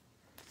Jr.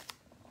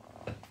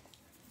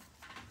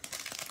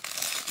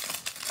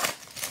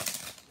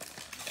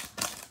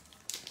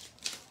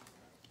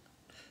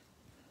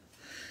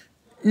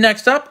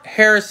 Next up,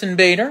 Harrison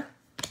Bader,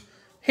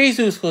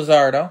 Jesus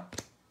Luzardo,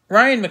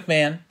 Ryan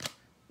McMahon,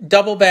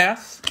 Double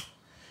Bass,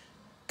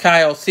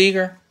 Kyle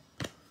Seager,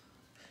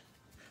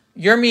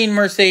 Yermin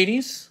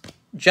Mercedes,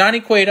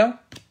 Johnny Cueto,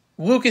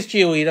 Lucas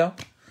Giolito,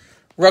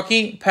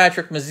 rookie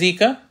Patrick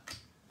Mazeika,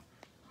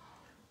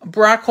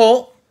 Brock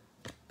Holt,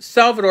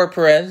 Salvador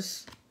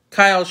Perez,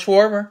 Kyle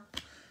Schwarber,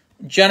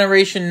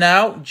 Generation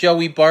Now,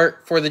 Joey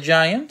Bart for the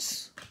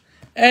Giants,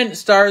 and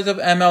Stars of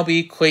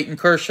MLB, Clayton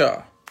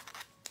Kershaw.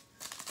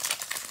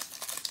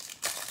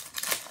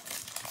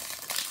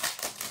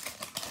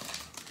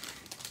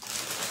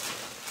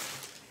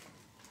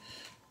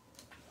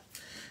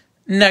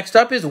 Next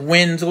up is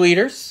wins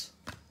leaders,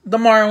 the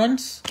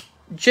Marlins,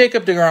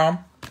 Jacob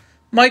deGrom,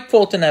 Mike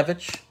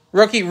Foltynewicz,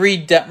 rookie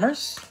Reed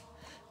Detmers,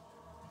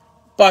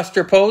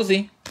 Buster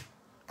Posey,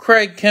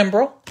 Craig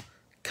Kimbrell,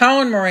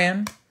 Colin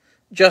Moran,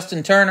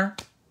 Justin Turner,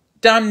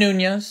 Dom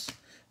Nunez,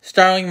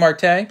 Starling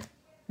Marte,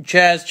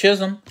 Jazz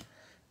Chisholm.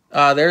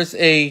 There's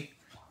a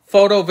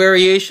photo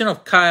variation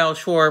of Kyle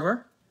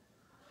Schwarber.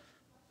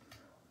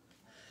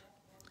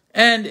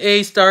 And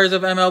a Stars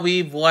of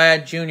MLB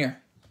Vlad Jr.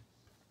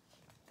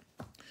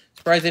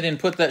 Surprised they didn't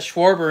put that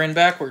Schwarber in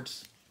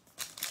backwards.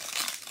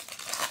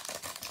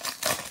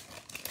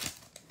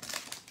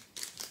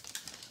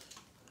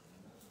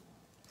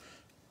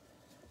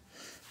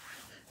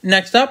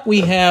 Next up,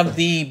 we have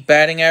the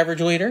batting average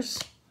leaders,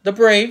 the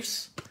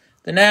Braves,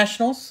 the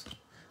Nationals,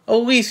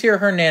 Alicia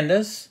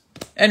Hernandez,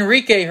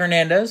 Enrique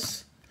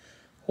Hernandez,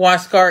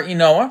 Huascar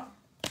Ynoa,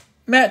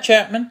 Matt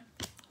Chapman,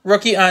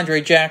 rookie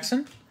Andre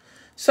Jackson,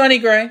 Sonny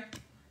Gray,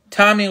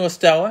 Tommy La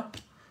Stella,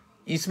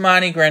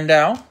 Yasmani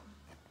Grandal,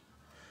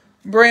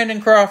 Brandon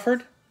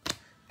Crawford,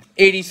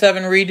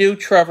 87 redo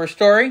Trevor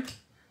Story,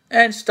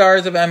 and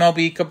Stars of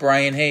MLB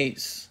Cabrian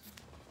Hayes.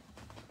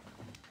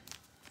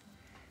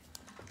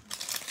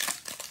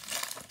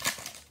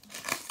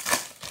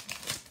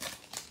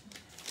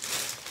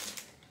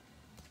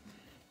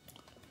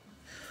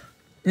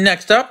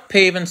 Next up,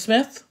 Pavin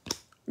Smith,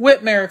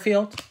 Whit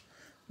Merrifield,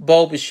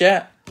 Bo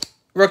Bichette,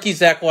 rookie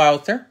Zach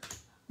Lowther,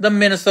 the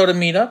Minnesota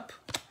Meetup,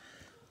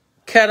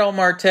 Ketel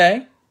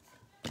Marte,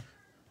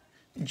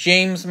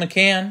 James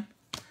McCann,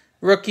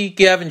 rookie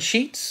Gavin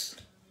Sheets,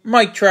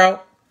 Mike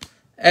Trout,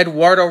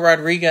 Eduardo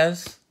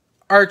Rodriguez,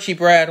 Archie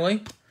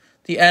Bradley,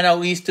 the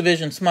NL East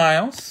Division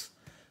Smiles,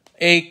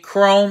 a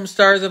Chrome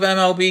Stars of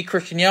MLB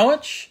Christian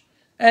Yelich,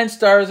 and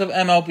Stars of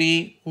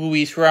MLB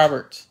Luis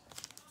Roberts.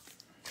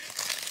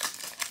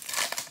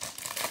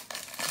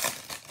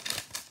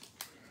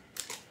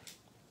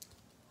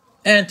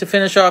 And to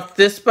finish off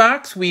this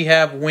box, we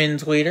have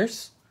wins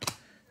leaders,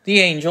 the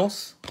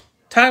Angels,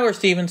 Tyler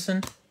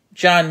Stevenson,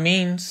 John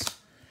Means,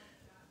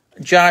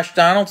 Josh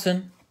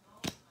Donaldson,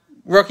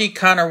 rookie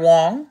Connor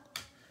Wong,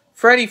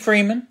 Freddie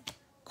Freeman,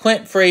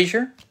 Clint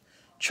Frazier,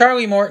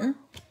 Charlie Morton,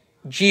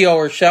 Gio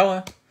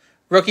Urshela,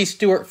 rookie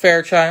Stuart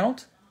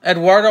Fairchild,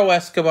 Eduardo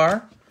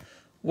Escobar,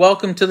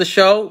 welcome to the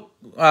show,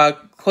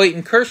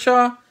 Clayton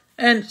Kershaw,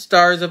 and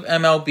Stars of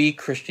MLB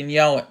Christian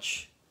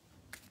Yelich.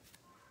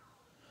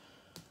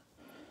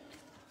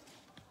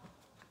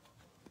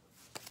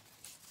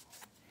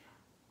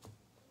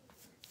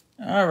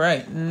 All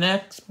right,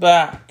 next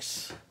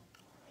box.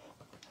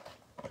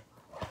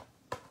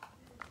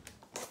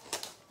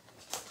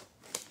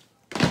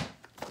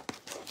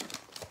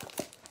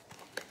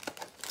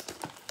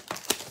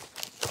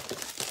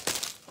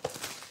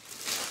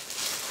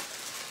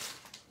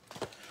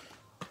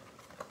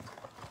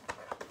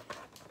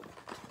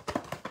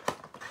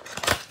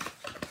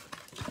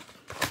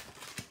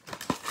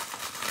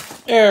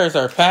 There's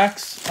our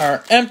packs,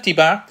 our empty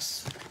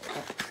box.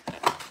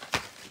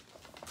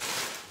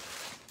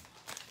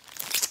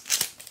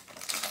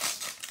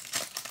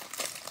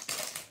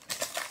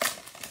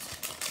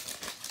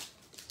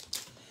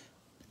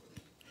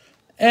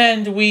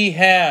 And we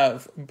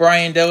have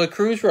Brian De La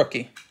Cruz,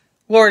 rookie.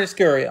 Lourdes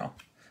Gurriel.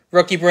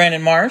 Rookie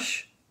Brandon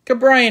Marsh.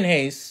 Cabrian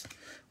Hayes.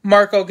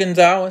 Marco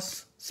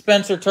Gonzalez.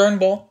 Spencer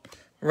Turnbull.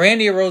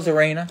 Randy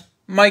Arozarena.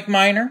 Mike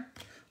Minor.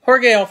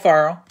 Jorge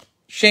Alfaro.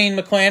 Shane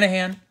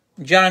McClanahan.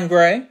 John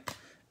Gray.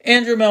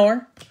 Andrew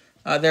Miller.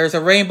 There's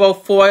a rainbow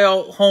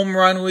foil home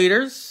run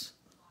leaders.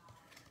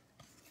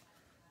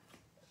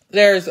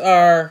 There's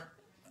our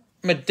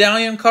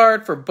medallion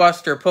card for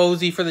Buster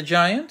Posey for the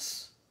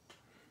Giants.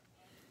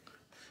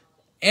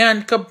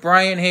 And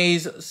Cabrian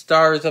Hayes,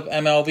 Stars of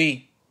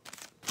MLB.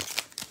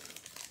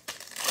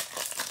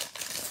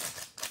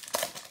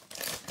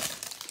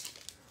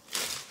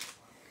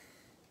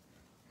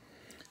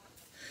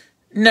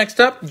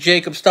 Next up,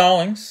 Jacob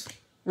Stallings.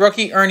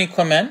 Rookie Ernie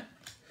Clement.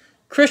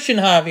 Christian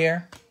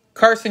Javier.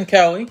 Carson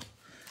Kelly.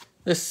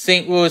 The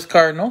St. Louis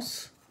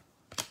Cardinals.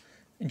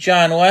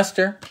 John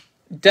Lester.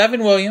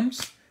 Devin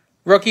Williams.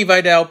 Rookie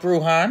Vidal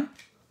Brujan.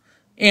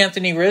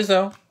 Anthony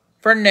Rizzo.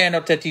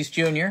 Fernando Tatis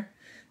Jr.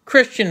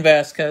 Christian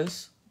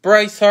Vasquez,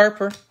 Bryce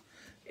Harper,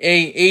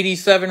 a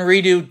 87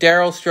 redo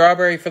Darryl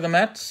Strawberry for the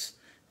Mets,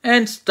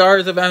 and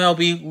Stars of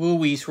MLB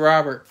Luis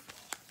Robert.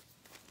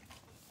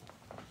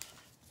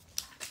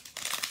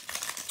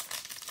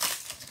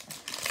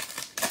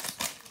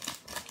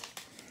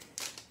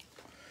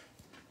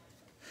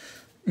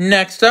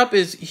 Next up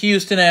is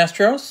Houston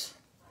Astros,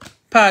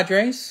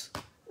 Padres,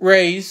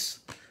 Rays,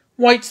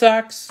 White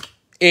Sox,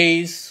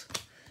 A's,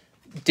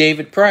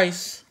 David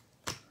Price,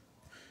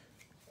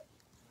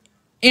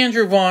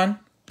 Andrew Vaughn,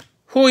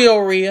 Julio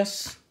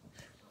Urias,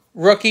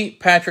 rookie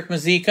Patrick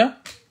Mazeika,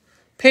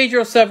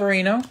 Pedro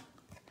Severino,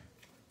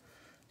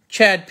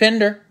 Chad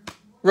Pinder,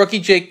 rookie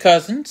Jake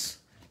Cousins.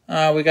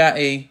 We got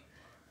a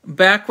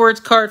backwards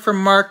card for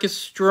Marcus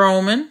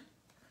Stroman.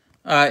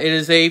 It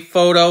is a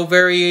photo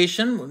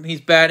variation.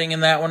 He's batting in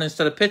that one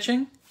instead of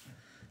pitching.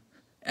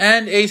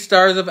 And a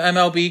Stars of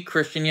MLB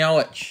Christian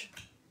Yelich.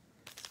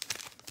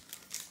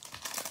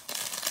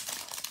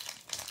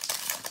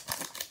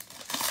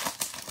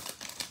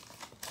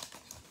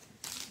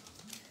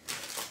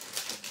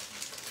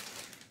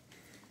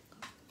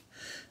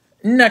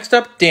 Next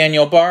up,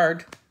 Daniel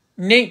Bard,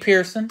 Nate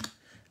Pearson,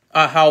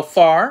 How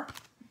Far,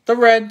 the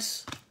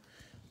Reds,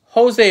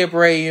 Jose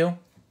Abreu,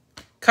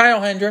 Kyle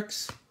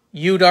Hendricks,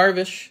 Yu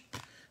Darvish,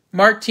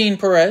 Martin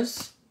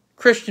Perez,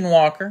 Christian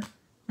Walker,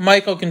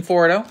 Michael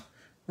Conforto,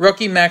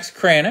 rookie Max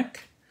Kranick,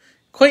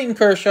 Clayton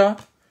Kershaw,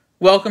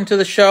 welcome to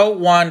the show,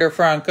 Wander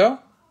Franco,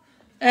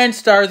 and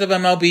Stars of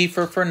MLB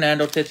for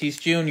Fernando Tatis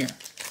Jr.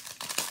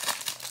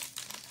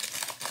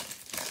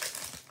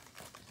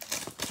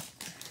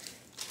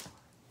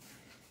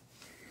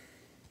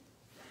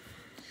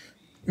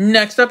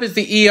 Next up is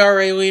the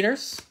ERA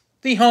leaders,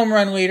 the home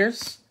run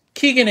leaders,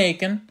 Keegan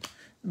Aiken,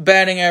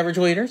 batting average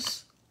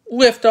leaders,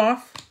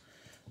 Liftoff,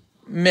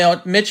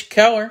 Mitch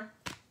Keller,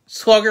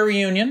 Slugger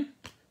Reunion,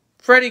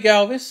 Freddie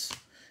Galvis,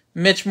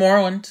 Mitch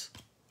Moreland,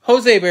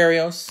 Jose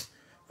Barrios,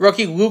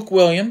 rookie Luke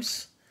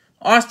Williams,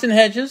 Austin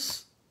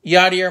Hedges,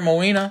 Yadier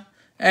Molina,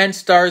 and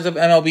Stars of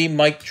MLB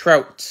Mike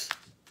Trout.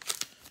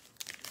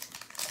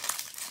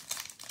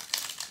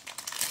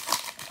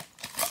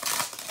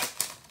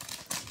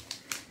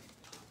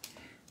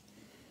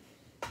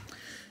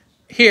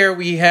 Here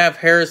we have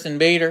Harrison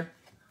Bader,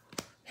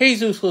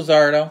 Jesus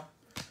Luzardo,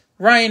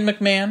 Ryan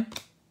McMahon,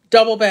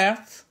 Double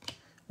Bath,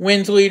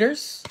 wins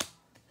leaders,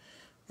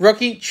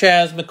 rookie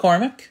Chaz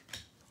McCormick,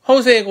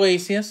 Jose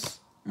Iglesias,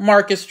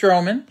 Marcus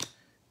Stroman,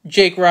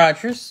 Jake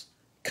Rogers,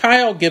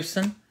 Kyle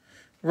Gibson,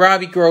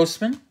 Robbie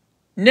Grossman,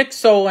 Nick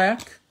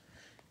Solak,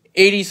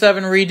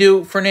 87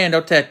 redo Fernando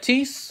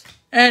Tatis,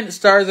 and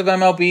Stars of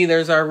MLB,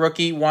 there's our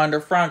rookie Wander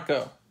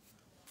Franco.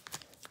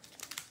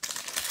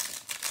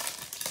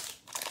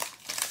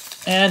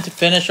 And to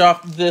finish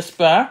off this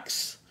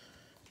box,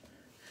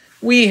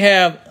 we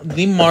have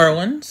the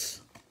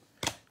Marlins,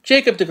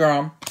 Jacob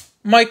deGrom,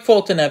 Mike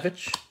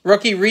Foltynewicz,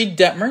 rookie Reed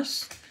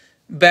Detmers,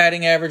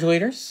 batting average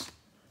leaders.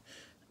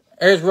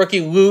 There's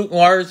rookie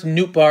Lars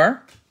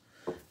Nootbaar,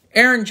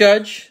 Aaron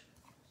Judge,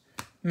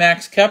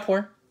 Max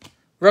Kepler,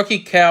 rookie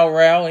Cal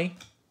Raleigh,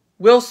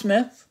 Will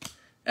Smith,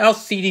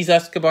 Alcides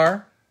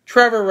Escobar,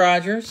 Trevor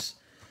Rogers.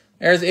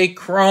 There's a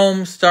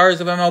Chrome Stars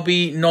of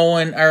MLB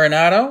Nolan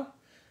Arenado,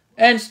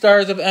 and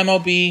Stars of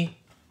MLB,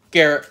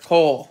 Garrett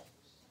Cole.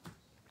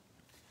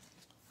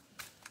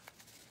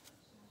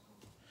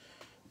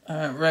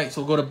 Alright,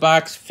 so we'll go to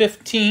box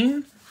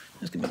 15.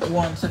 Just give me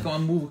 1 second. I'll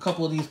move a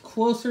couple of these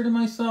closer to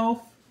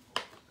myself.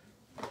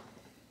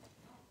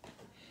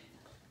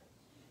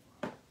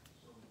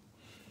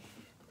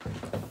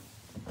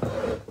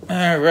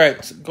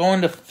 Alright, so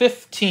going to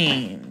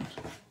 15.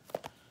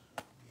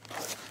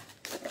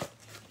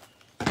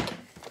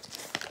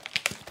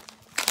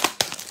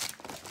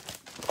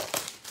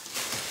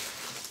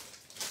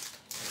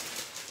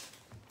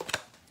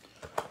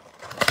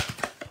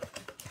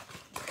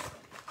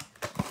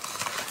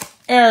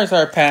 There's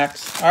our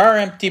packs, our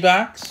empty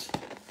box.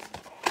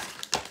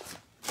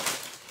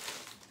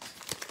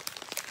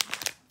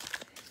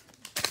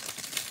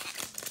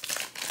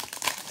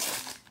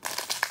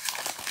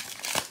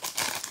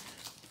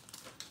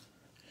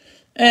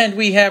 And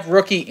we have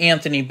rookie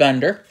Anthony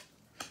Bender,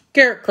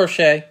 Garrett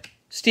Crochet,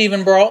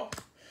 Stephen Brault,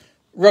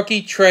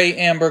 rookie Trey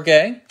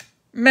Ambergay,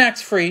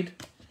 Max Fried,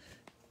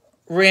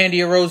 Randy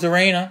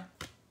Arozarena,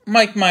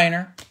 Mike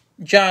Minor,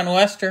 John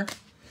Lester,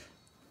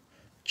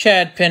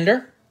 Chad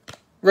Pinder,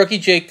 rookie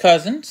Jake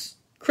Cousins,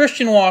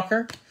 Christian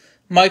Walker,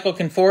 Michael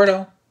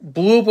Conforto,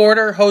 Blue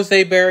Border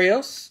Jose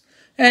Barrios,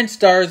 and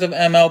stars of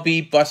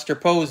MLB Buster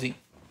Posey.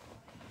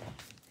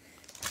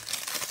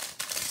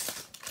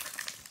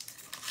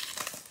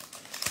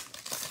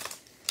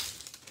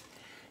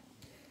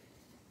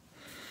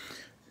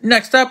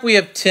 Next up, we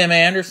have Tim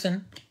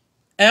Anderson,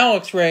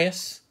 Alex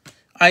Reyes,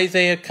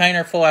 Isaiah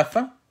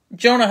Kiner-Falefa,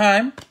 Jonah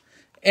Heim,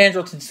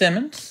 Andrelton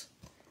Simmons,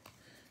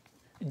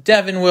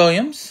 Devin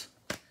Williams,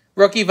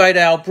 rookie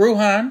Vidal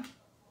Brujan,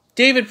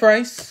 David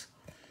Price,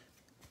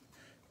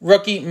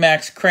 rookie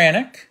Max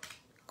Kranick,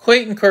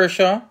 Clayton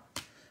Kershaw,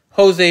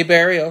 Jose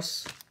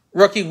Barrios,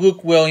 rookie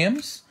Luke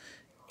Williams,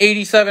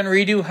 87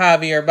 redo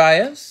Javier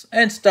Baez,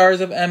 and stars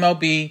of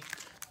MLB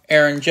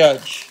Aaron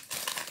Judge.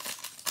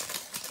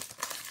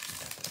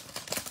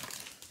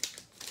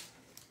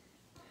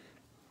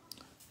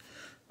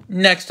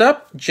 Next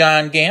up,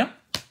 John Gant,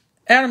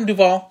 Adam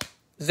Duvall,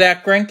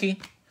 Zach Greinke.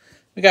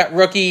 We got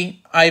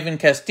rookie Ivan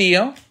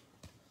Castillo,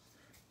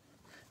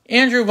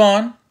 Andrew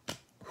Vaughn,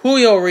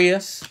 Julio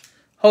Urias,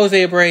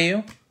 Jose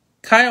Abreu,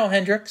 Kyle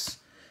Hendricks,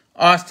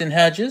 Austin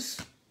Hedges,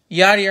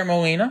 Yadier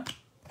Molina,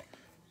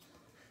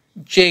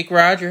 Jake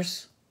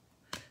Rogers,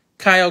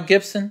 Kyle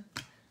Gibson.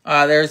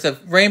 There's a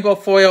rainbow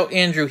foil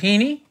Andrew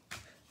Heaney,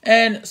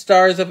 and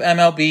stars of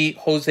MLB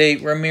Jose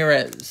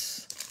Ramirez.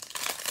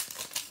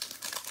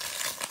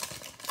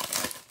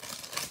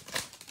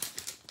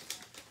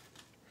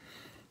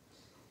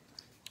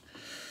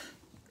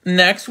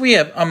 Next, we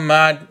have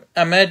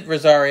Ahmed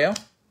Rosario,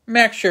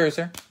 Max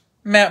Scherzer,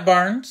 Matt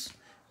Barnes,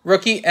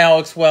 rookie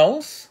Alex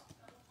Wells,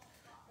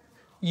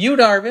 Yu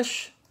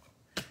Darvish,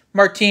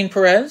 Martin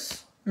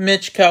Perez,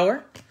 Mitch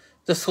Keller,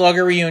 the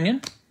Slugger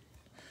Reunion,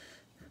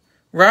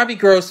 Robbie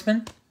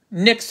Grossman,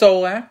 Nick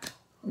Solak,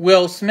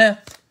 Will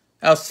Smith,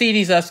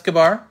 Alcides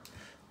Escobar,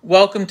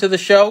 welcome to the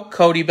show,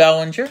 Cody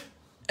Bellinger,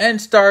 and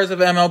stars of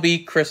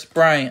MLB Chris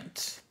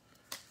Bryant.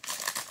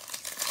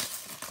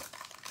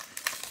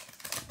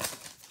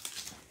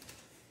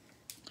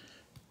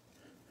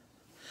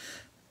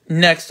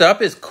 Next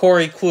up is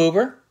Corey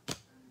Kluber,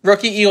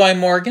 rookie Eli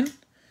Morgan,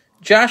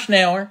 Josh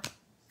Naylor,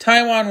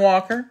 Taijuan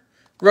Walker,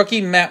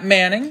 rookie Matt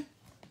Manning,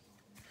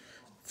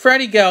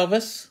 Freddie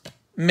Galvis,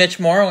 Mitch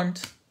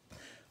Moreland,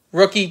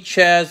 rookie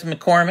Chaz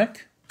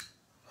McCormick,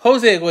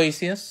 Jose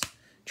Iglesias,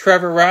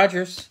 Trevor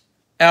Rogers,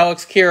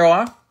 Alex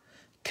Kirilloff,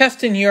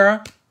 Keston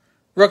Hiura,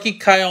 rookie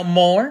Kyle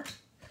Muller,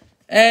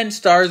 and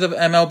stars of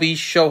MLB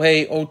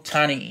Shohei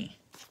Ohtani.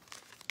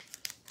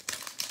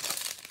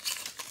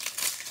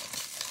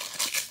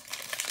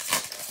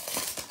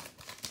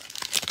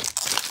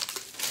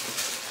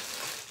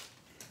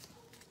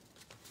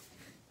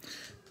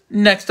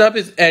 Next up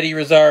is Eddie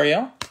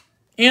Rosario,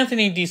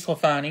 Anthony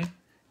DeSclafani,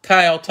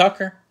 Kyle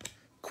Tucker,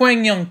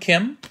 Kwang Young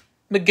Kim,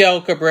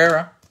 Miguel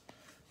Cabrera,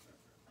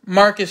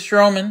 Marcus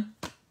Stroman,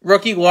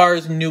 rookie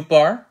Lars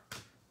Nootbaar,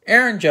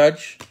 Aaron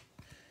Judge,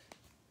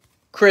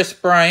 Chris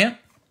Bryant,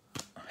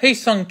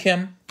 Hae-Sung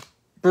Kim,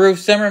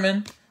 Bruce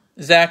Zimmerman,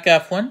 Zach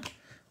Eflin.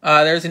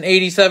 There's an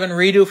 87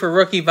 redo for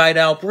rookie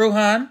Vidal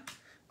Brujan,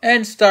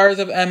 and stars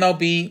of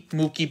MLB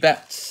Mookie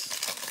Betts.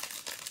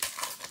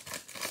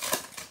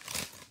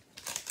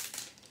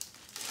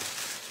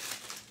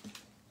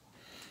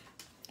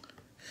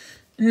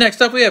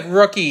 Next up, we have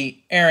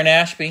rookie Aaron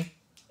Ashby,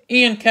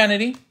 Ian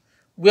Kennedy,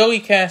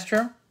 Willie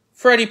Castro,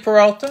 Freddie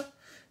Peralta,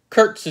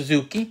 Kurt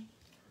Suzuki,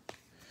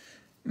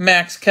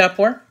 Max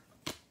Kepler,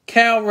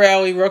 Cal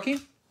Raleigh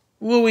rookie,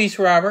 Luis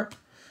Robert,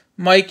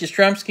 Mike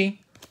Yastrzemski,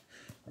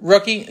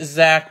 rookie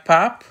Zach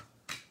Pop,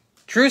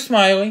 Drew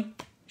Smyly,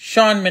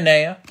 Sean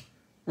Manaea,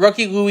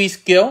 rookie Luis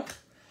Gil.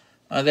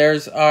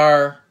 There's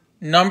our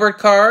numbered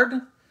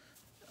card,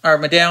 our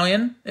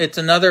medallion. It's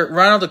another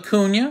Ronald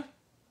Acuna.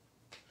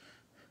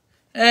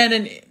 And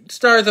in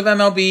stars of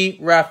MLB,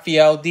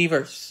 Rafael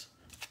Devers.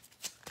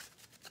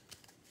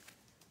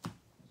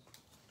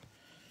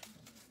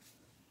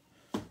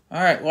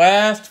 All right,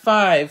 last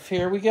 5.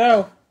 Here we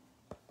go.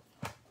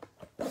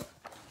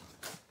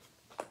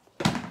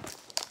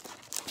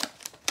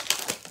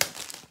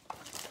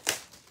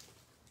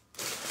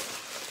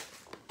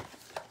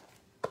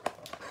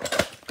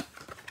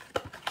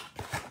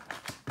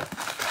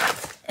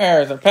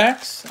 There's our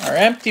packs, our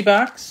empty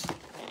box.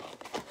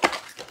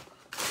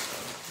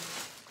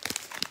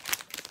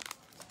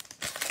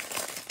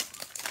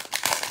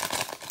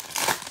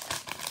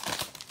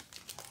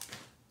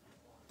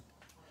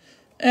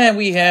 And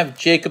we have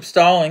Jacob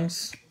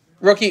Stallings,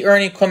 rookie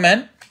Ernie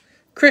Clement,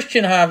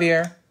 Christian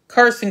Javier,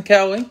 Carson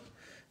Kelly,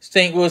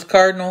 St. Louis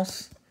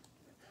Cardinals,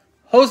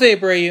 Jose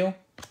Abreu,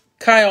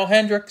 Kyle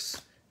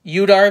Hendricks,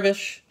 Yu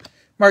Darvish,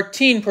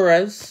 Martin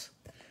Perez,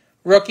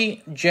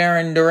 rookie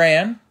Jarren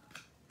Duran,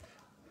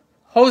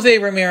 Jose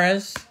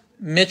Ramirez,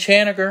 Mitch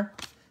Haniger,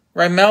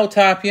 Raimel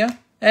Tapia,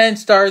 and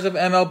stars of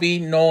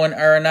MLB Nolan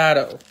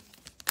Arenado.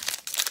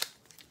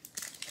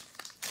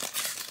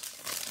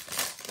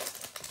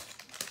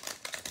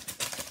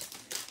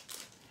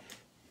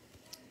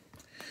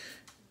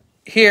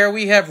 Here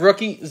we have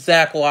rookie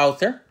Zach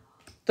Lowther,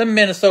 the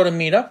Minnesota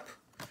Meetup,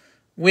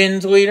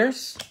 wins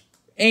leaders,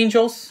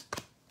 Angels,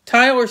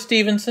 Tyler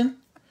Stevenson,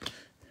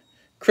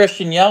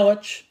 Christian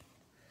Yelich,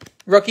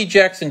 rookie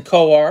Jackson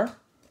Kowar,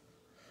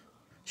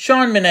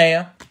 Sean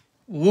Manaea,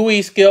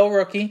 Luis Gil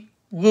rookie,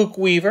 Luke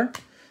Weaver,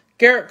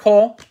 Garrett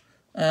Cole.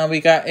 We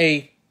got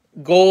a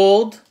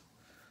gold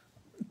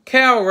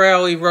Cal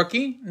Raleigh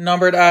rookie,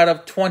 numbered out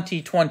of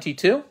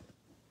 2022.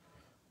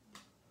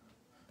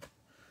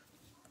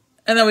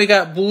 And then we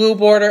got blue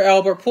border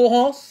Albert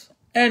Pujols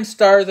and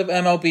stars of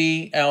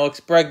MLB Alex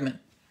Bregman.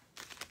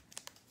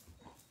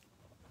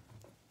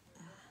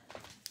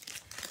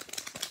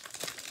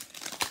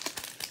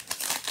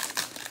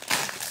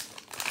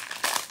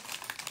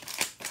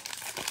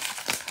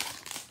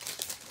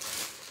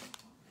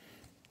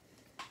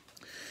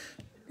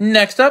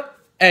 Next up,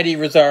 Eddie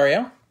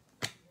Rosario,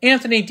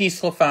 Anthony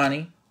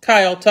DeSclafani,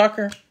 Kyle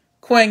Tucker,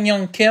 Kwang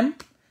Young Kim,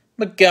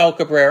 Miguel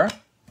Cabrera,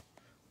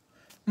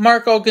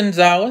 Marco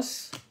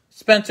Gonzalez,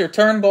 Spencer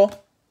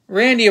Turnbull,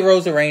 Randy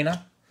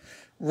Arozarena,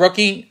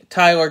 rookie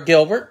Tyler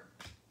Gilbert,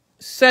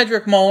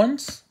 Cedric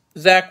Mullins,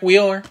 Zach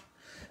Wheeler,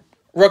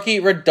 rookie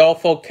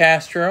Rodolfo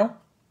Castro,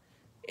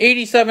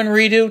 87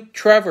 redo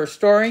Trevor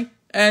Story,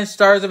 and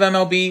stars of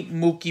MLB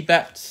Mookie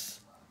Betts.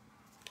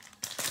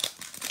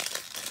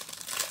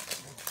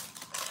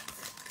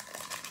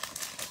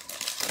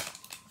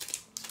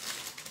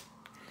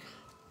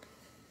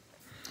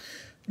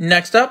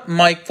 Next up,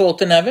 Mike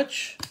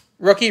Foltynewicz,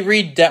 rookie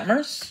Reed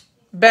Detmers,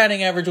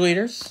 batting average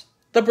leaders,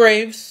 the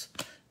Braves,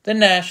 the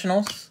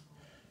Nationals,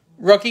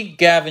 rookie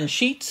Gavin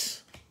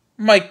Sheets,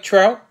 Mike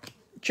Trout,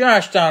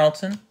 Josh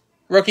Donaldson,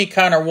 rookie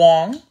Connor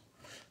Wong,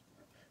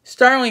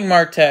 Starling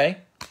Marte,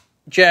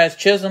 Jazz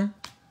Chisholm,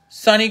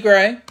 Sonny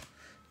Gray,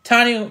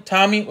 Tommy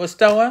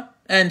Listella,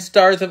 and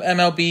stars of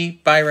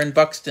MLB Byron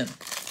Buxton.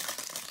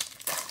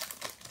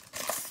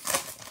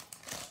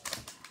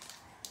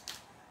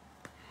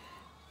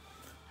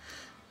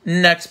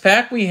 Next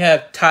pack, we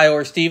have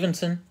Tyler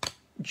Stevenson,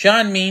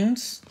 John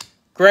Means,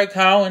 Greg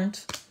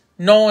Holland,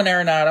 Nolan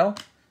Arenado,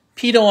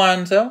 Pete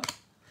Alonso,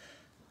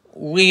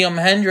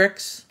 Liam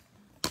Hendricks,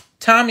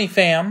 Tommy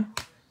Pham,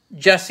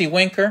 Jesse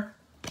Winker,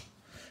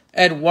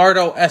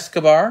 Eduardo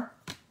Escobar,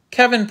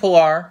 Kevin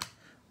Pillar,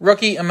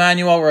 rookie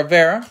Emmanuel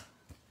Rivera,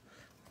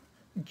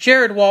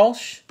 Jared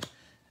Walsh,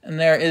 and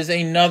there is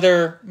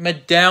another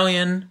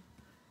medallion.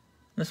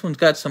 This one's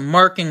got some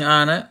marking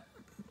on it.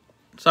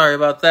 Sorry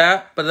about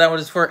that, but that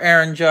was for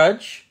Aaron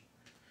Judge.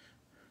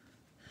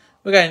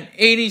 We got an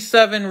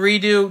 87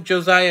 redo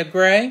Josiah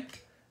Gray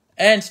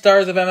and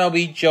stars of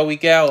MLB Joey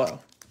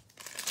Gallo.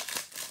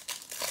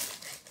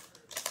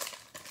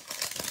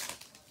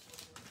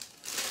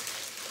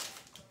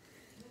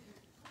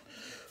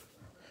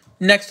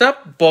 Next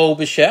up, Bo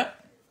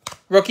Bichette,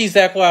 rookie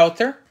Zach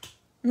Lowther,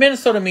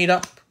 Minnesota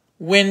Meetup,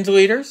 wins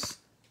leaders,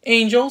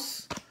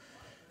 Angels,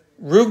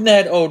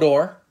 Rougned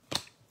Odor,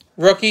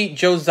 rookie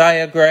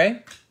Josiah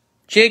Gray,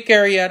 Jake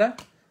Arrieta,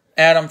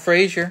 Adam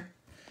Frazier,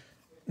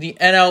 the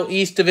NL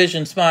East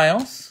Division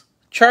Smiles,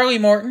 Charlie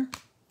Morton,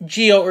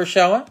 Gio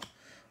Urshela,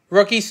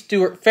 rookie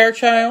Stuart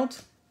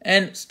Fairchild,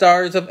 and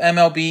stars of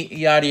MLB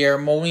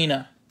Yadier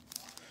Molina.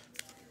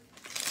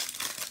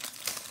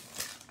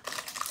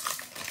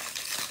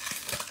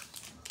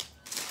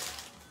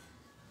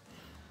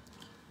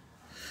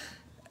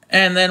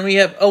 And then we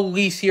have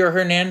Alicia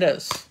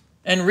Hernandez,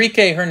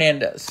 Enrique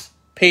Hernandez,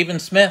 Pavin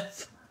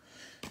Smith,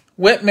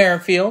 Whit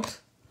Merrifield,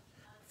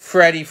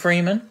 Freddie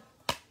Freeman,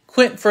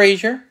 Clint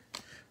Frazier,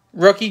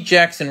 rookie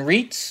Jackson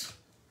Reitz,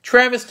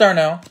 Travis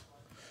Darnell,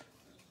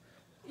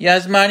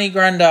 Yasmani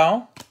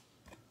Grandal,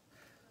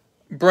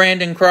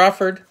 Brandon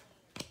Crawford,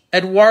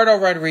 Eduardo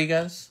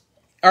Rodriguez,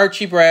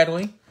 Archie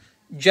Bradley,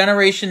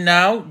 Generation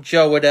Now,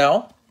 Joe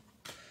Waddell,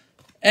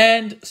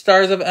 and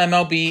stars of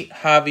MLB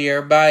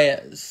Javier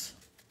Baez.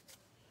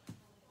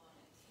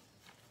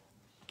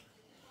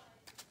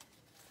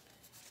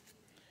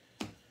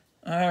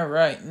 All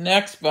right,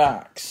 next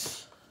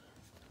box.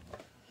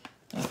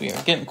 We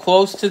are getting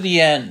close to the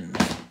end.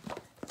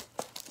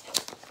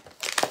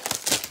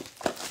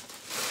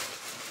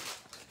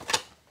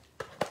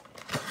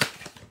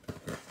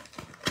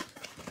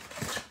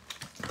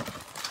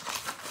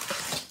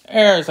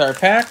 There's our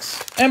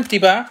packs. Empty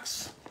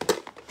box.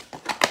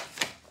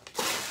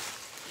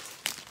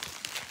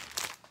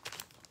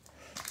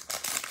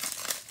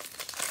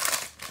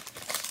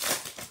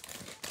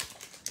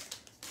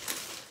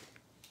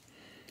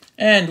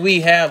 And we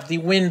have the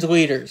wins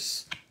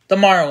leaders. The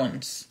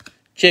Marlins,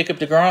 Jacob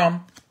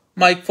deGrom,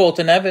 Mike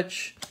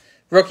Foltynewicz,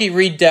 rookie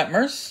Reed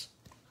Detmers,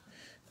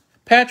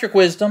 Patrick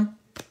Wisdom,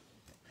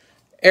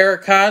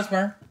 Eric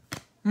Hosmer,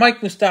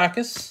 Mike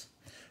Moustakas,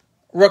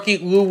 rookie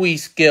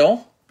Luis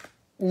Gill,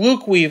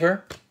 Luke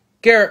Weaver,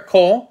 Garrett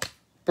Cole,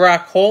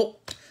 Brock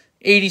Holt,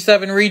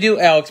 87 redo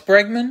Alex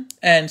Bregman,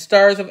 and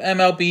stars of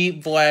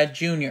MLB Vlad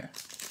Jr.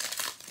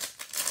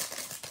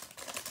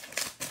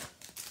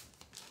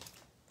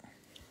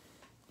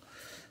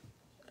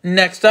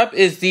 Next up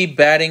is the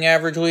batting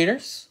average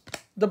leaders.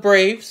 The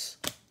Braves,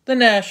 the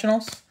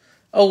Nationals,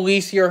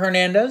 Alicia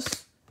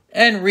Hernandez,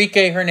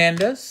 Enrique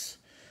Hernandez,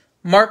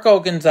 Marco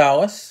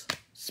Gonzalez,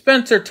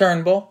 Spencer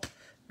Turnbull,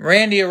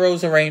 Randy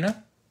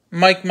Arozarena,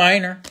 Mike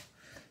Minor,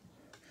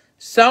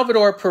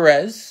 Salvador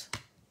Perez,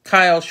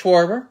 Kyle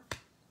Schwarber,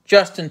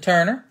 Justin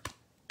Turner,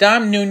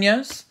 Dom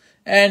Nunez,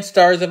 and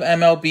stars of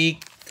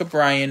MLB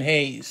Brian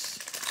Hayes.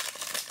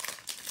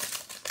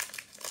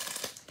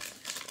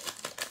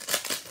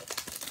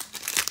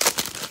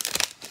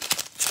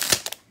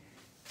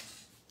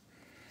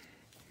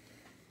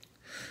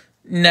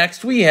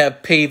 Next, we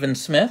have Pavin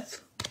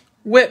Smith,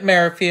 Whit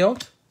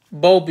Merrifield,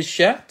 Bo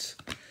Bichette,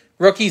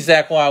 rookie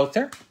Zach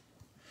Lowther,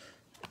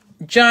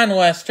 John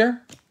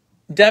Lester,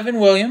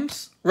 Devin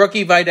Williams,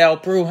 rookie Vidal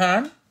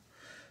Brujan,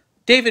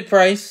 David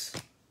Price,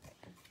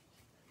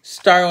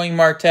 Starling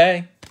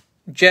Marte,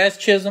 Jazz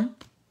Chisholm,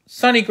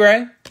 Sonny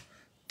Gray,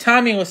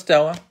 Tommy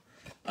LaStella,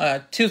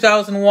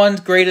 2001's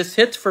greatest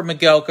hits for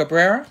Miguel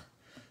Cabrera,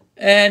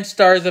 and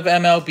stars of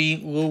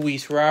MLB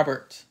Luis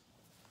Robert.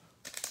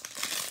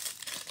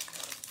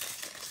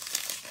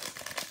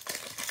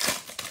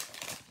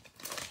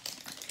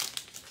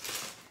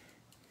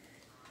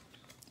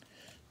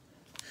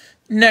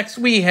 Next,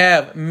 we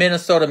have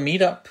Minnesota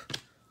Meetup,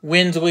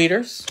 wins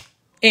leaders,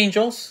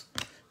 Angels,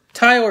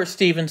 Tyler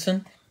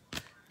Stevenson,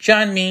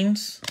 John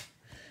Means,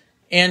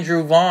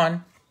 Andrew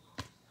Vaughn,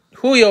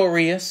 Julio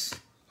Urias,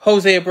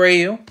 Jose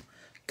Abreu,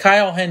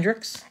 Kyle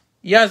Hendricks,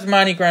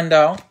 Yasmani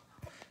Grandal,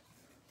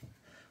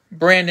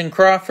 Brandon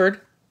Crawford,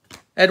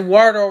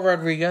 Eduardo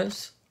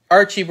Rodriguez,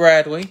 Archie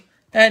Bradley,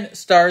 and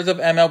stars of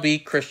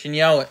MLB Christian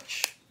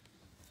Yelich.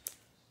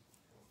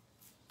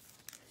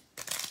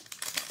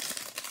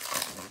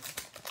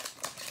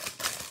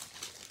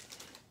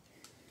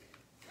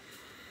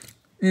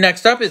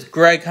 Next up is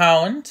Greg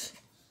Holland,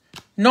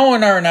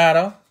 Nolan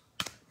Arenado,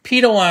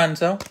 Pete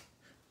Alonso,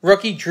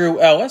 rookie Drew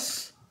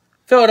Ellis,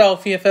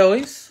 Philadelphia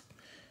Phillies,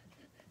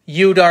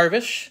 Yu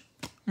Darvish,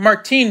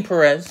 Martin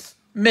Perez,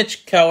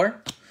 Mitch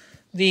Keller,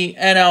 the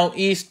NL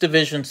East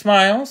Division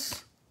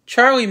Smiles,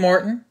 Charlie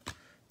Morton,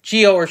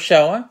 Gio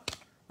Urshela,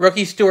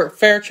 rookie Stuart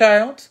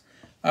Fairchild.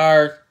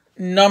 Our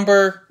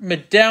number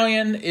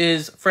medallion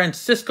is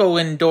Francisco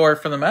Lindor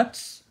for the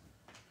Mets.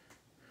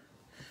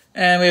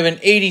 And we have an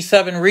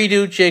 87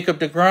 redo, Jacob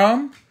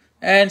deGrom,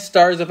 and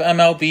stars of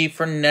MLB,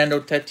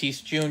 Fernando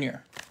Tatis Jr.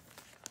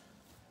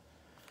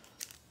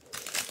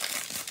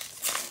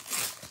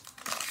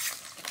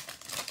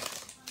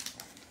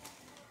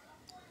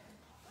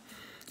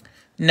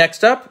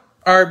 Next up,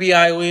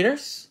 RBI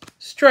leaders,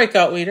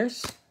 strikeout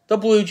leaders, the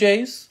Blue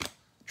Jays,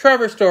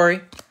 Trevor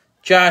Story,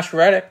 Josh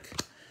Reddick,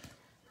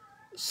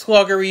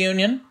 slugger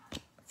reunion,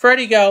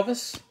 Freddie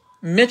Galvis,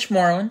 Mitch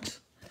Moreland,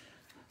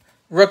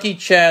 rookie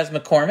Chas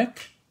McCormick,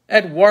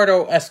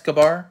 Eduardo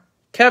Escobar,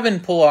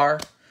 Kevin Pillar,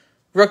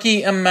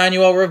 rookie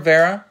Emmanuel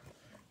Rivera,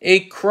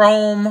 a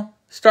chrome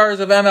stars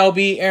of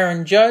MLB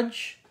Aaron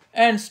Judge,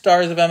 and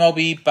stars of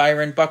MLB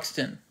Byron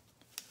Buxton.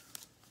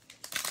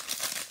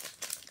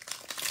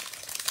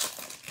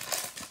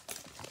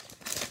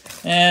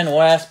 And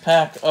last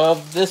pack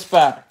of this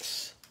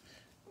box,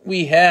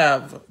 we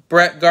have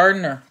Brett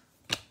Gardner,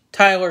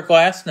 Tyler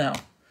Glasnow,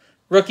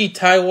 rookie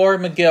Tylor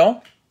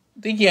McGill,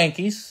 the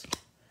Yankees,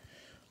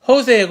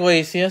 Jose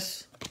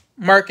Iglesias,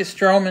 Marcus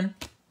Stroman,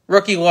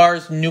 rookie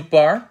Lars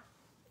Nootbaar,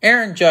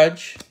 Aaron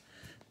Judge,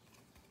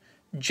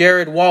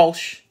 Jared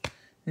Walsh,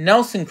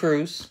 Nelson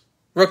Cruz,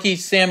 rookie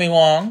Sammy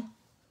Long,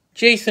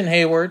 Jason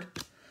Hayward,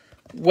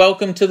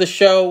 welcome to the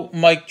show,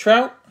 Mike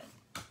Trout,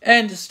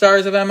 and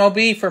stars of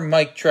MLB for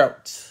Mike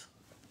Trout.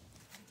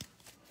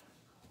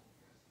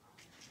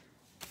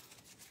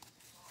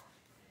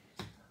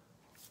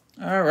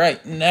 All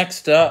right,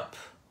 next up.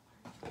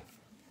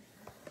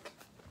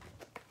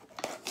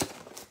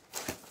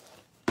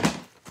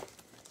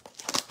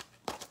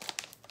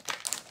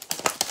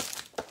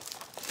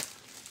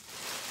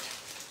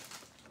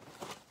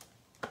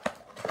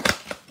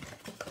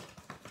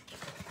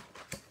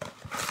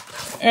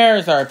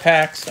 There's our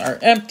packs, our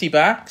empty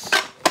box.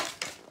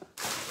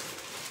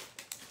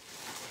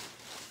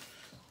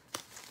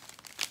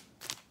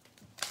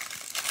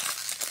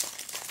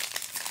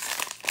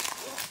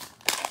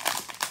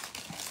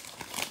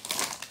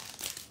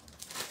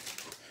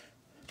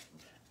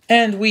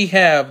 And we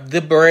have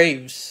the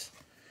Braves,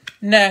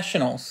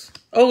 Nationals,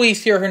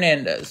 Alicia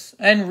Hernandez,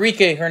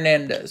 Enrique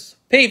Hernandez,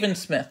 Pavin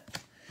Smith,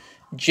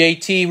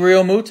 JT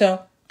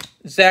Realmuto,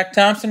 Zach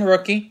Thompson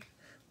rookie,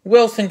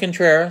 Wilson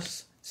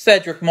Contreras,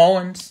 Cedric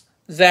Mullins,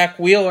 Zach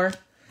Wheeler,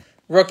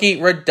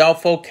 rookie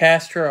Rodolfo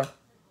Castro,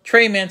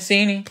 Trey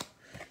Mancini,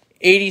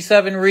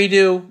 87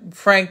 redo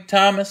Frank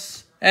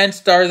Thomas, and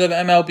stars of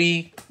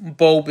MLB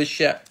Bo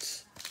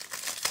Bichette.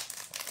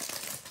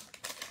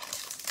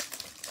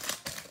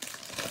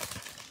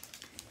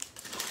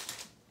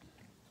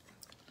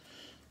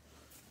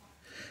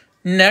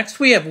 Next,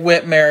 we have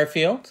Whit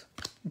Merrifield,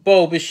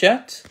 Bo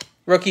Bichette,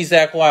 rookie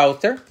Zach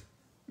Lowther,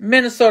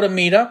 Minnesota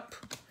Meetup,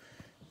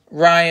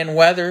 Ryan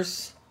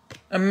Weathers,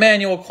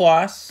 Emmanuel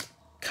Kloss,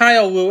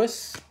 Kyle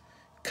Lewis,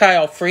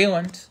 Kyle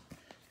Freeland,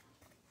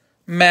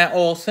 Matt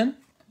Olson,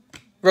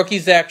 rookie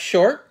Zach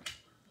Short,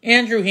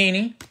 Andrew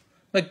Heaney,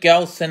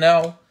 Miguel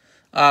Sano,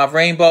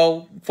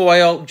 Rainbow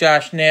Foil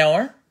Josh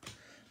Naylor.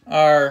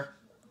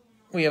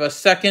 We have a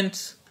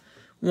second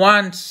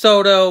Juan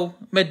Soto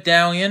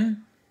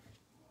medallion.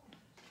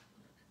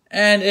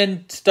 And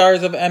in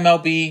Stars of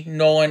MLB,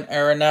 Nolan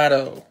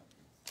Arenado.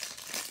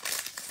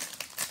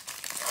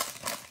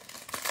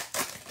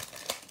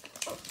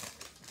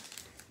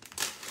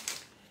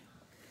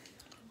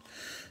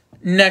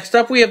 Next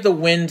up, we have the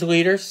Wins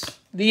leaders,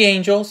 the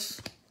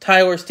Angels,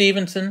 Tyler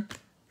Stevenson,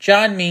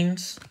 John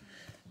Means,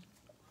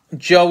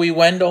 Joey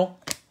Wendell,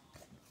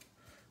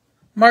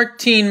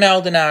 Martin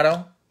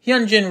Maldonado,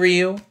 Hyunjin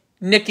Ryu,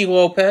 Nicky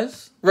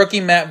Lopez, rookie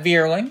Matt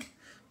Vierling,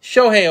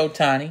 Shohei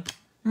Ohtani,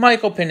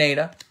 Michael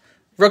Pineda,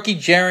 rookie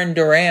Jarren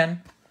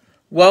Duran,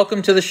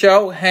 welcome to the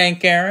show,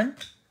 Hank Aaron,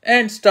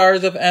 and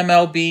Stars of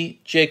MLB,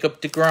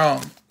 Jacob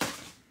deGrom.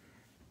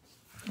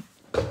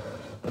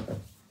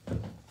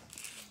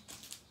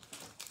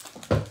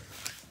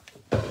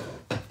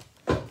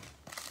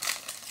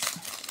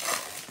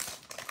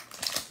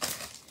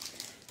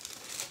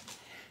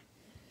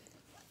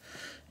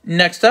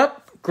 Next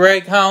up,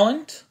 Greg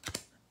Holland,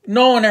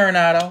 Nolan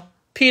Arenado,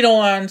 Pete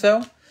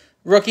Alonso,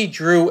 rookie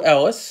Drew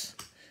Ellis,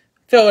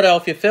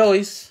 Philadelphia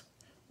Phillies,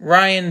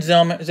 Ryan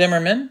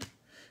Zimmerman,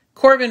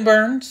 Corbin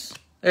Burns,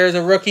 there's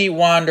a rookie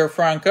Wander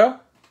Franco,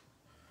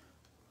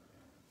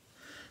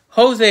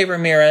 Jose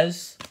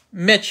Ramirez,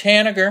 Mitch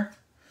Haniger,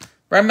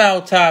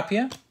 Ramel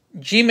Tapia,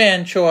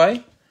 G-Man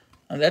Choi,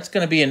 and that's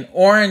going to be an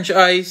Orange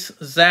Ice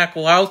Zach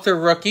Lowther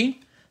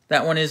rookie.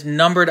 That one is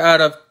numbered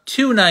out of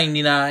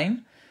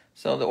 299.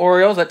 So the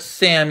Orioles, that's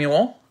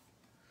Samuel.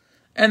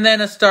 And then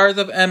a Stars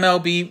of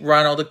MLB,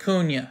 Ronald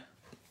Acuna.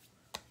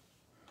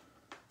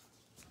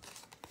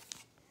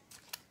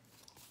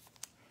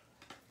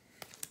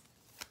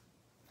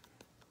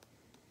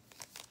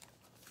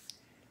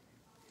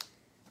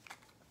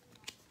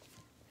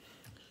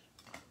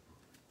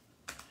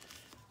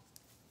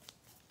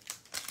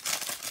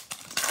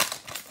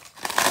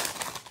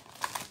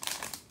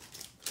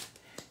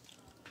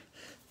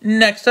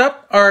 Next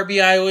up,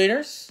 RBI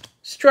leaders,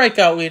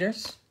 strikeout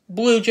leaders,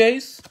 Blue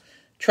Jays,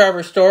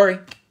 Trevor Story,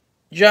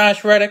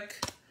 Josh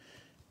Reddick,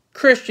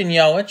 Christian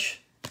Yelich,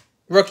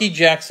 rookie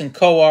Jackson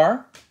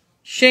Kowar,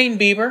 Shane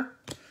Bieber,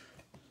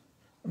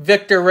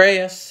 Victor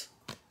Reyes,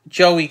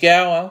 Joey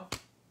Gallo,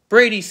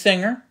 Brady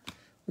Singer,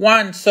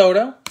 Juan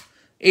Soto,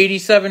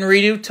 87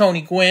 redo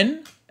Tony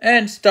Gwynn,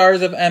 and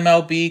Stars of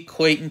MLB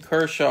Clayton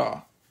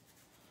Kershaw.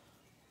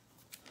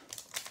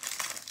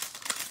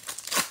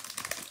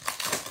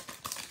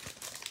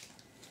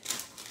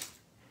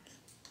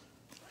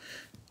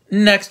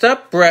 Next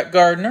up, Brett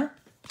Gardner,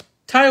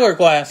 Tyler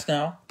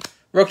Glasnow,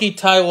 rookie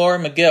Tyler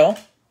McGill,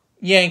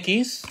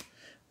 Yankees,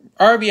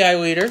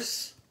 RBI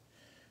leaders,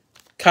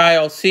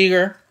 Kyle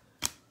Seager,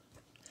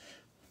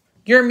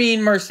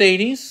 Yermin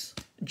Mercedes,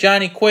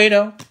 Johnny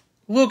Cueto,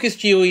 Lucas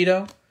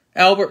Giolito,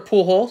 Albert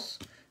Pujols,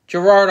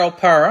 Gerardo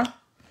Parra,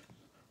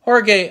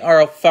 Jorge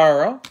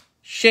Alfaro,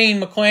 Shane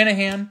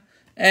McClanahan,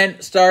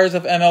 and Stars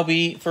of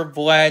MLB for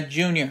Vlad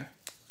Jr.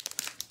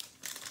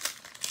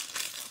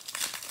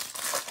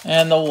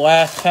 And the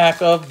last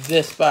pack of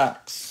this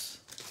box,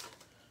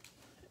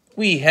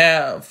 we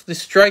have the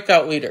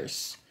strikeout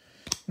leaders,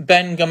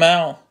 Ben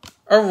Gamel,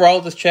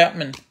 Aroldis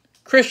Chapman,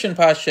 Christian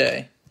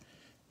Pache,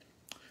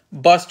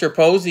 Buster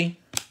Posey,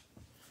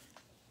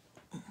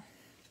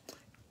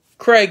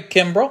 Craig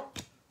Kimbrell,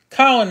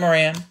 Colin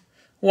Moran,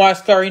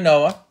 Huascar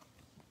Ynoa,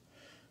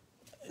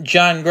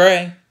 John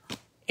Gray,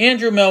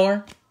 Andrew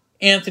Miller,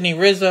 Anthony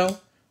Rizzo,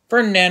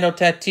 Fernando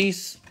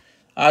Tatis,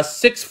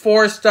 6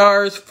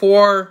 4-stars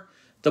for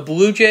the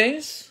Blue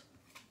Jays,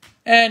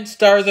 and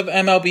Stars of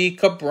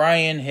MLB,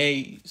 Brian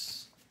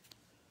Hayes.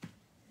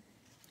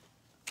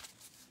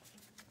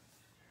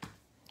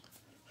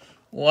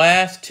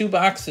 Last 2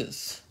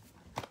 boxes.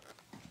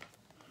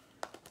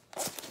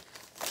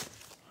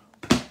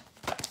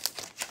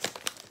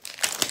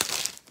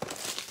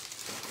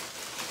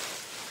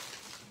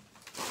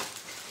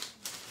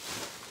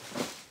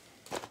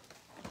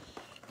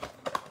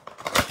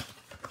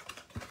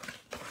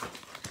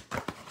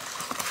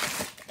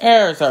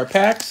 There's our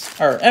packs,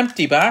 our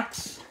empty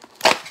box.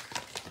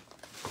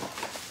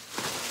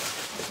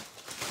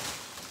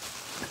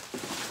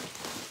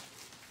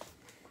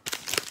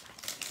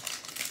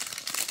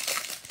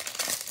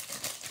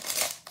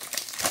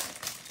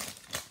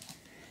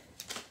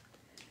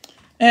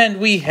 And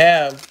we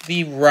have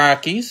the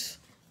Rockies,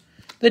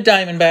 the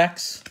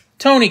Diamondbacks,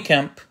 Tony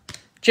Kemp,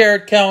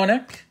 Jared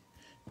Kelenic,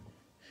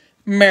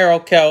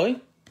 Merrill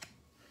Kelly,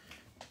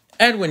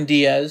 Edwin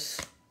Diaz,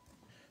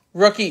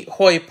 rookie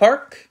Hoy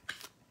Park,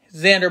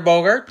 Xander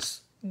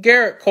Bogaerts,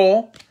 Garrett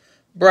Cole,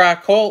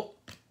 Brock Holt,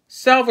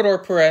 Salvador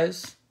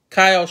Perez,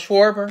 Kyle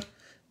Schwarber,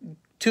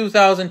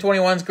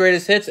 2021's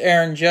Greatest Hits,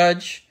 Aaron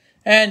Judge.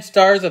 And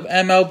Stars of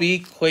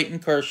MLB, Clayton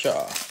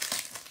Kershaw.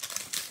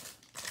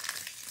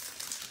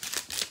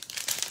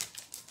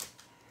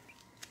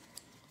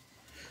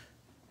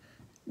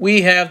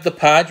 We have the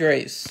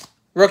Padres.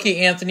 Rookie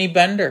Anthony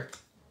Bender.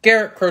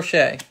 Garrett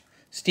Crochet.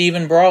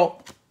 Stephen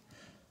Brault.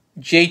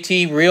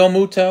 JT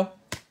Realmuto.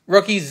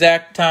 Rookie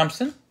Zach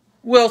Thompson.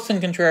 Wilson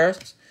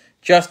Contreras.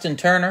 Justin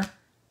Turner.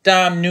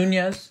 Dom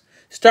Nunez.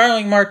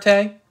 Starling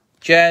Marte.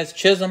 Jazz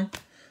Chisholm.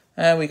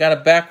 We got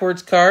a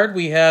backwards card.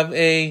 We have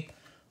a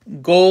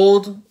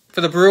gold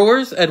for the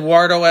Brewers,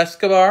 Eduardo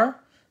Escobar.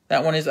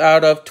 That one is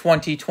out of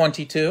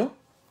 2022.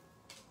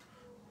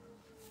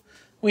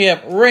 We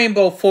have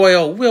rainbow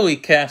foil, Willie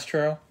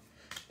Castro.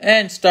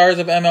 And Stars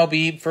of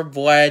MLB for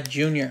Vlad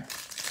Jr.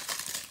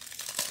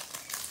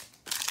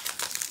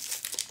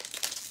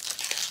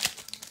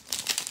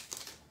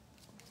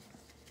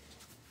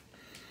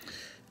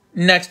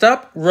 Next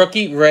up,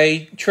 rookie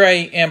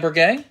Trey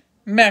Ambergay,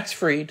 Max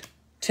Fried,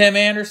 Tim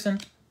Anderson,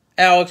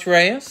 Alex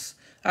Reyes,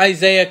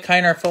 Isaiah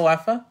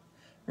Kiner-Falefa,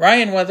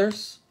 Ryan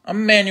Weathers,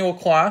 Emmanuel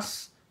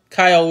Claus,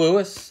 Kyle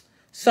Lewis,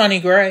 Sonny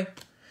Gray,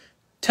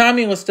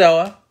 Tommy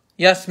LaStella,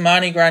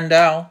 Yasmani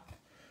Grandal,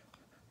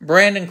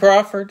 Brandon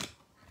Crawford,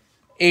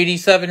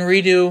 87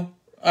 redo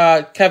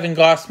Kevin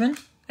Gossman,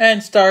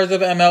 and Stars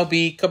of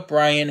MLB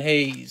Brian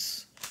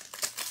Hayes.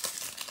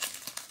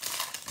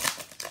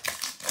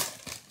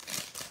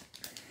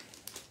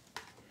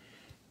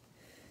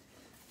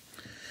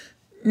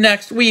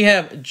 Next, we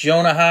have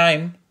Jonah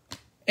Heim,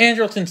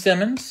 Andrelton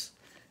Simmons,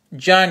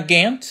 John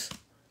Gant,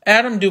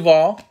 Adam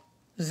Duvall,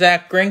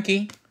 Zach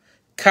Greinke,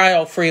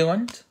 Kyle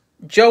Freeland,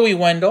 Joey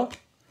Wendell,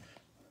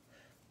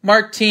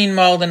 Martin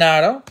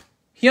Maldonado,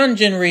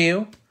 Hyunjin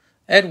Ryu,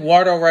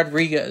 Eduardo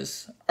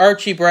Rodriguez,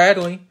 Archie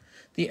Bradley,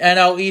 the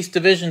NL East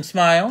Division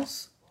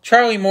Smiles,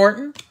 Charlie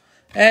Morton,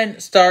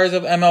 and Stars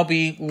of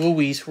MLB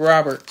Luis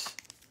Roberts.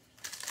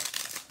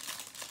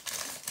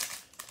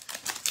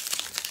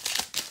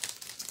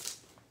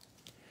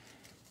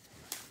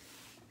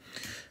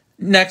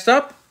 Next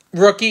up,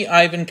 rookie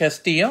Ivan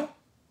Castillo,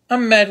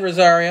 Ahmed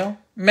Rosario,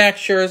 Max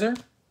Scherzer,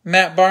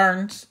 Matt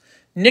Barnes,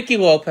 Nicky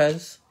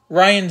Lopez,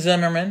 Ryan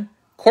Zimmerman,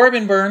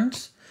 Corbin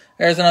Burns.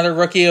 There's another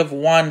rookie of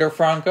Wander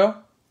Franco.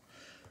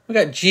 We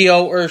got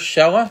Gio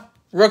Urshela,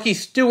 rookie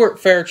Stuart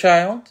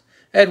Fairchild,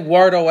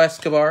 Eduardo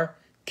Escobar,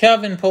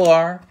 Kevin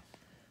Pillar.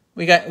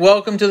 We got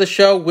Welcome to the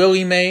Show,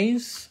 Willie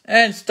Mays,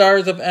 and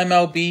Stars of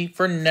MLB,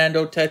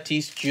 Fernando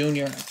Tatis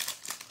Jr.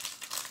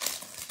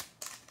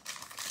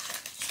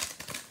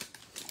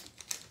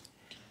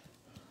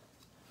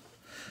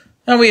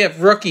 Now we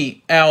have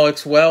rookie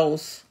Alex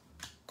Wells,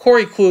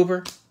 Corey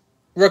Kluber,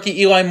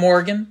 rookie Eli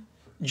Morgan,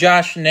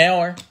 Josh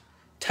Naylor,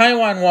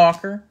 Taijuan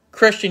Walker,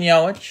 Christian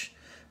Yelich,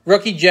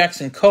 rookie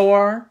Jackson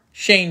Kowar,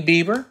 Shane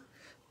Bieber,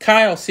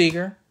 Kyle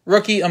Seager,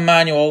 rookie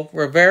Emmanuel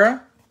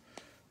Rivera,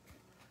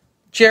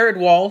 Jared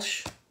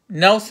Walsh,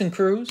 Nelson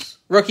Cruz,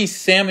 rookie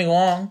Sammy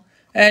Long,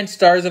 and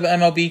Stars of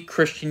MLB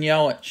Christian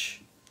Yelich.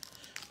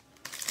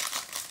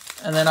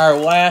 And then our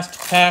last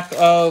pack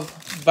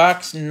of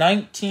box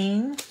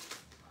 19.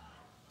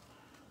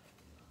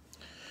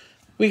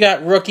 We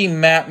got rookie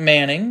Matt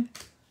Manning,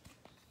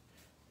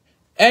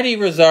 Eddie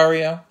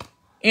Rosario,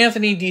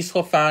 Anthony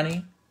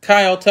DeSclafani,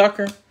 Kyle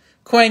Tucker,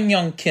 Kwang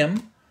Young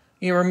Kim,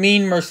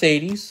 Ramin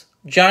Mercedes,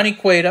 Johnny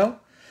Cueto,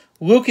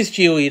 Lucas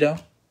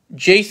Giolito,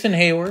 Jason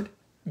Hayward,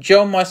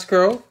 Joe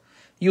Musgrove,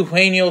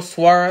 Eugenio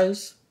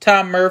Suarez,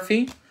 Tom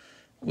Murphy.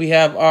 We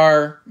have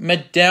our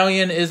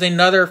medallion is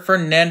another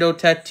Fernando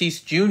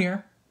Tatis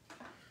Jr.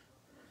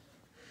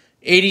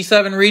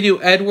 87 redo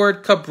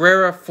Edward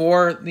Cabrera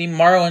for the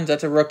Marlins.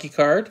 That's a rookie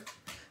card.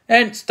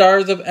 And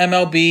Stars of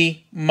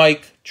MLB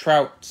Mike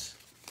Trout.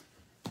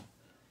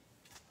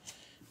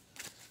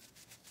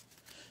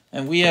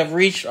 And we have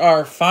reached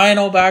our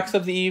final box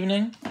of the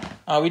evening.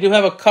 We do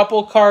have a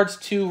couple cards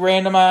to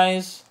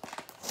randomize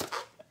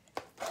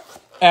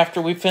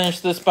after we finish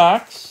this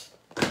box.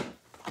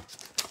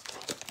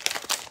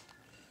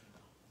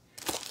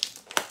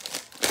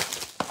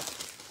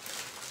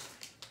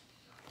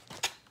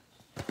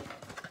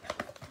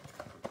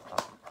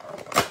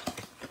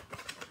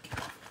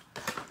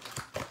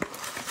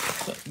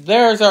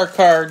 There's our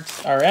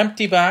cards, our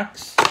empty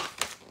box.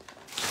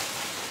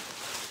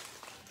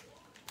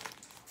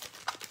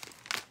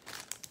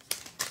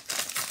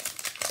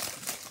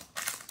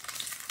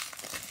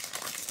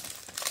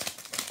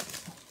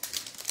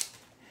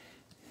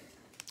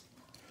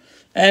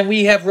 And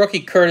we have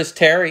rookie Curtis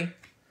Terry,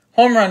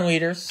 home run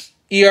leaders,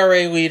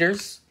 ERA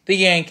leaders, the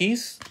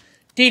Yankees,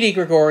 Didi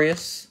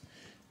Gregorius,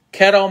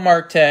 Ketel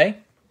Marte,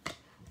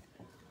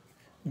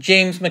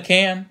 James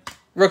McCann,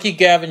 rookie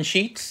Gavin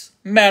Sheets,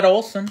 Matt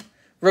Olson,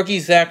 rookie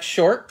Zach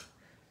Short,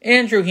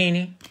 Andrew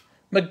Heaney,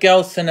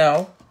 Miguel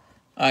Sano,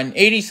 an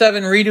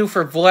 87 redo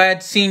for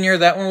Vlad Sr.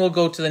 That one will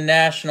go to the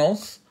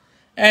Nationals,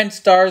 and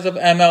Stars of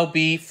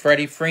MLB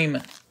Freddie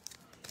Freeman.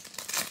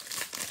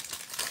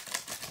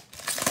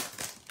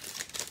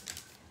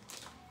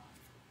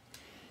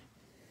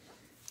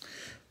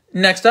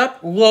 Next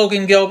up,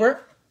 Logan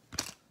Gilbert,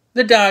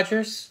 the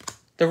Dodgers,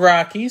 the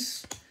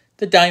Rockies,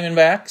 the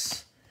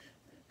Diamondbacks,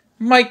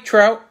 Mike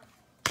Trout,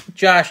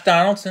 Josh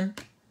Donaldson,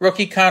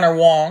 rookie Connor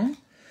Wong,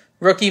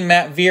 rookie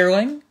Matt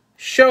Vierling,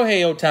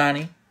 Shohei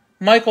Ohtani,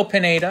 Michael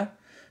Pineda,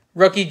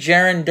 rookie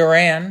Jarren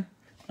Duran.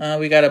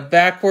 We got a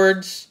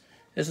backwards.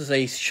 This is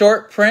a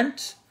short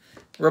print.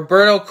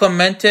 Roberto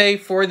Clemente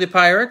for the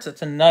Pirates.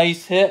 That's a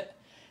nice hit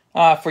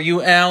for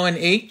you, Alan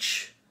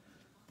H.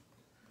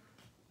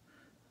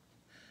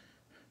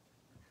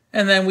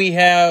 And then we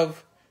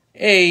have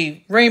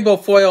a rainbow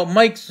foil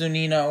Mike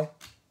Zunino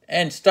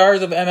and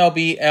Stars of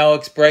MLB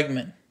Alex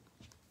Bregman.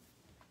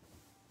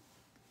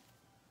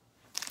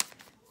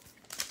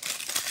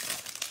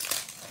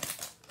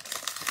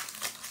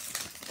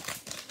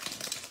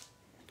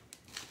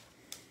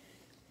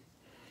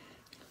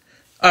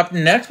 Up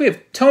next, we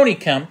have Tony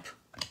Kemp,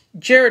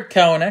 Jared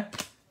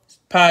Kelenic,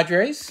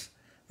 Padres,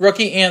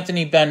 rookie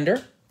Anthony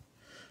Bender,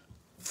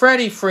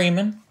 Freddie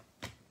Freeman,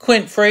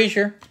 Clint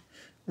Frazier,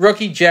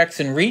 rookie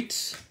Jackson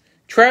Reitz,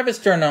 Travis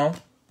d'Arnaud,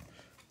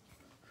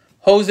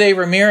 Jose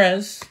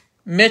Ramirez,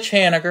 Mitch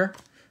Haniger,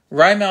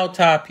 Raimel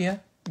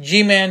Tapia,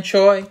 G-Man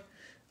Choi,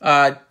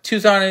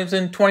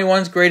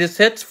 2021's greatest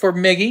hits for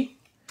Miggy,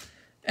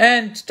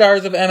 and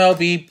Stars of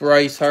MLB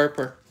Bryce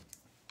Harper.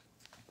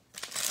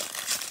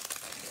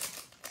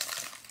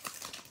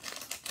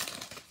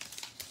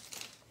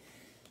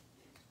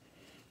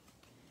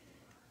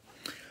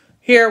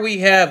 Here we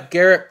have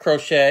Garrett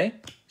Crochet,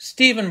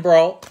 Stephen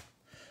Brault,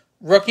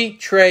 rookie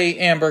Trey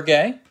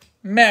Ambergay,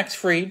 Max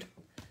Fried,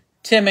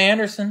 Tim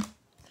Anderson,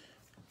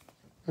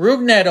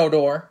 Rougned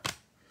Odor,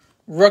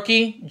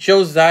 rookie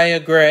Josiah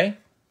Gray,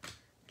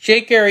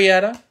 Jake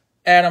Arrieta,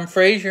 Adam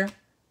Frazier,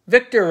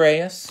 Victor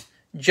Reyes,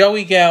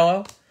 Joey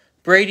Gallo,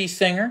 Brady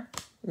Singer,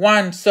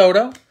 Juan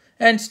Soto,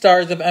 and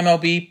Stars of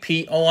MLB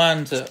Pete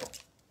Alonso.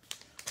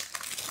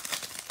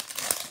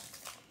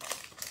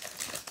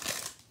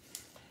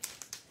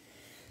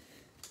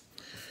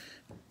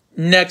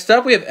 Next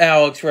up, we have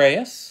Alex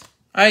Reyes,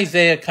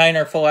 Isaiah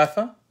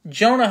Kiner-Falefa,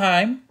 Jonah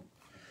Heim,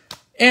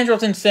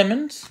 Andrelton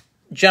Simmons,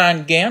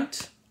 John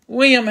Gant,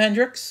 William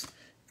Hendricks,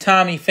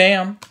 Tommy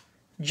Pham,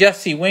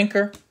 Jesse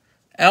Winker,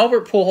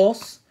 Albert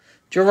Pujols,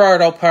 Gerard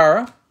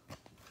Alpara,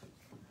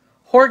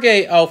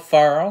 Jorge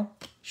Alfaro,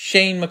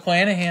 Shane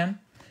McClanahan,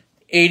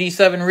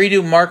 87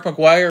 redo Mark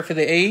McGwire for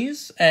the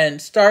A's, and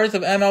Stars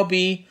of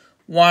MLB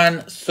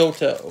Juan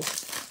Soto.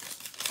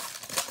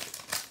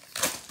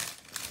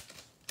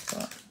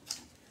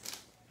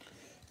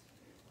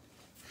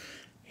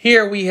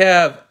 Here we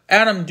have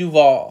Adam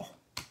Duvall,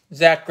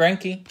 Zach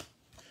Greinke,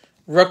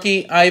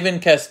 rookie Ivan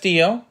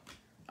Castillo,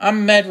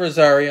 Ahmed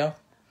Rosario,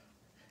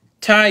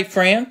 Ty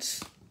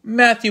France,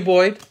 Matthew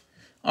Boyd,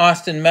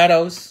 Austin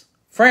Meadows,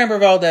 Framber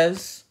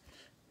Valdez,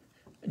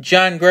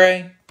 John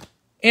Gray,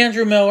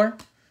 Andrew Miller,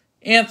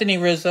 Anthony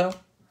Rizzo,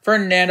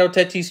 Fernando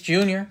Tatis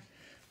Jr.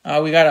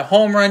 We got a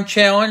home run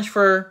challenge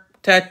for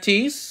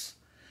Tatis,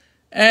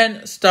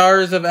 and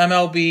Stars of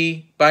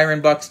MLB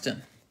Byron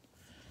Buxton.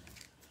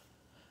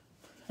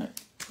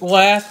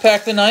 Last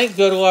pack tonight.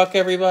 Good luck,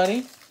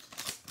 everybody.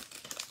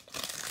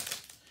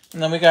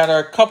 And then we got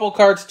our couple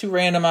cards to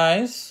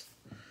randomize.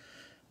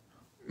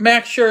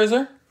 Max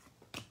Scherzer,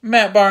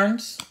 Matt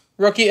Barnes,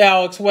 rookie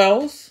Alex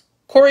Wells,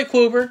 Corey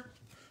Kluber,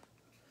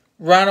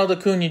 Ronald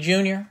Acuna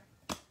Jr.,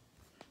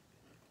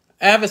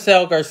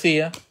 Avisel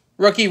Garcia,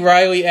 rookie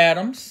Riley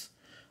Adams,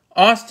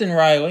 Austin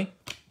Riley,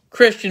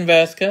 Christian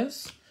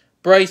Vasquez,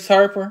 Bryce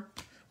Harper,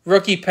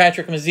 rookie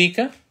Patrick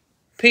Mazeika,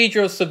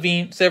 Pedro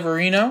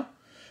Severino.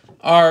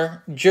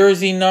 Our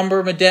jersey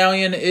number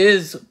medallion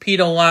is Pete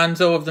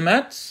Alonso of the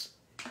Mets.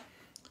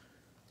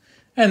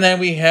 And then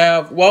we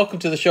have, welcome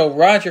to the show,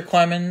 Roger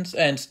Clemens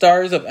and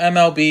Stars of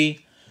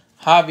MLB,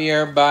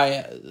 Javier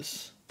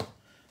Baez.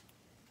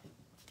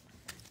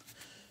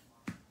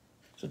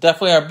 So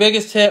definitely our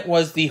biggest hit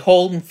was the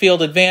home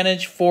field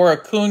advantage for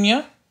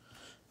Acuna.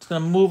 It's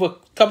going to move a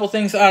couple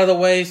things out of the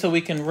way so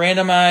we can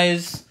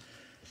randomize.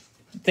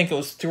 I think it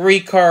was 3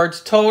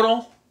 cards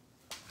total.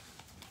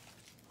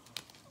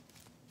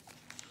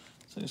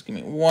 So just give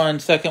me 1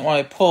 second while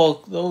I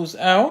pull those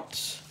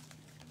out.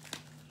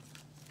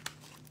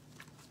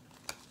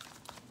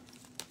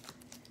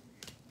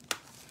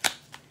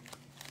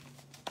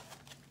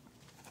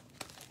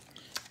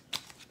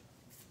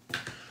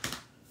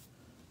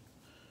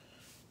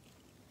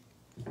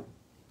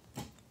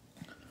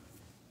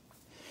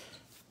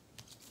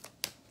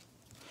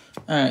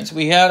 Alright, so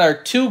we had our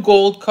 2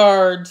 gold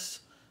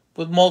cards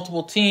with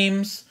multiple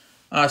teams.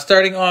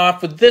 Starting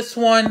off with this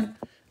one.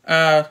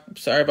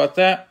 Sorry about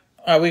that.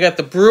 We got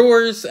the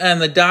Brewers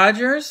and the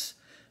Dodgers.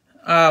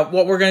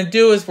 What we're going to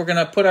do is we're going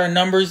to put our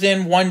numbers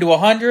in 1 to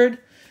 100.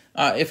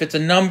 If it's a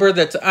number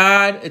that's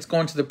odd, it's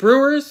going to the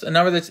Brewers. A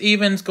number that's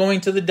even is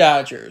going to the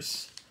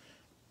Dodgers.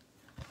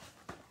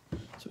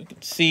 So we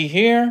can see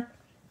here.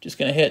 Just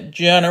going to hit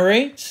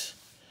generate.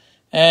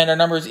 And our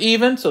number is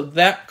even, so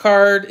that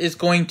card is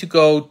going to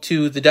go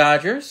to the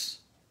Dodgers.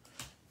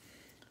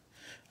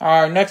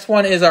 Our next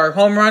one is our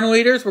home run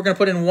leaders. We're going to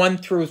put in 1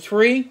 through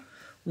 3.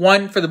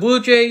 1 for the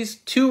Blue Jays,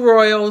 2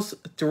 Royals,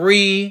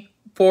 3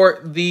 for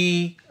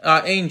the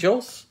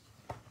Angels.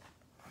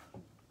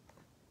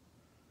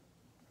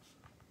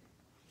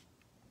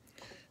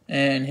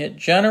 And hit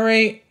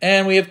generate,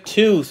 and we have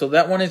 2. So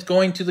that one is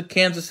going to the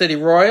Kansas City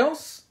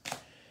Royals.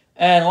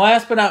 And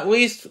last but not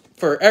least,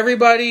 for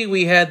everybody,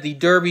 we had the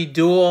Derby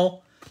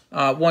Duel.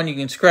 One you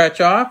can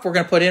scratch off. We're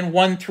going to put in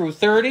 1 through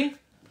 30.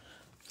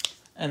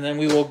 And then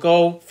we will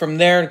go from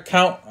there to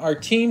count our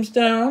teams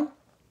down.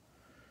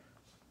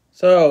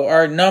 So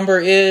our number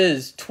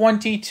is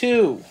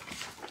 22.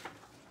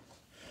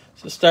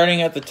 So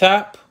starting at the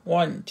top,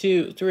 1,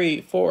 2,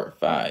 3, 4,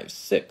 5,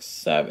 6,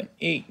 7,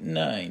 8,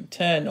 9,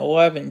 10,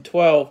 11,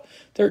 12,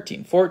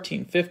 13,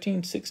 14,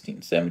 15,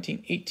 16,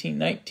 17, 18,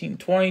 19,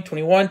 20,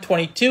 21,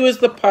 22 is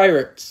the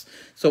Pirates.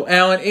 So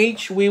Alan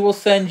H., we will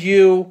send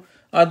you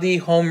the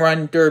Home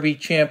Run Derby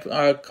champ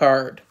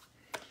card.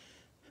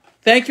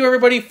 Thank you,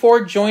 everybody,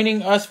 for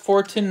joining us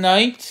for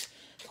tonight.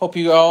 Hope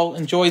you all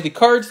enjoy the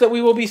cards that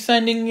we will be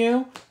sending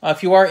you.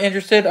 If you are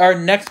interested, our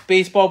next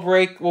baseball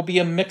break will be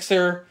a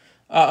mixer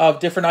of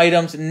different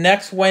items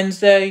next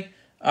Wednesday.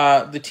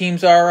 The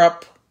teams are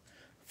up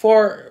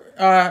for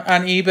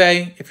on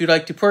eBay. If you'd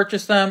like to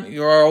purchase them,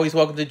 you are always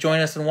welcome to join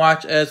us and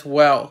watch as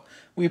well.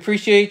 We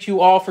appreciate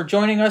you all for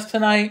joining us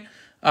tonight.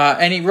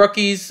 Any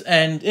rookies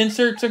and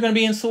inserts are going to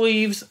be in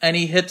sleeves.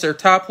 Any hits are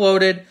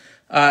top-loaded.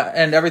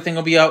 And everything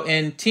will be out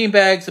in team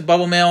bags and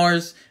bubble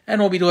mailers and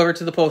will be delivered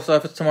to the post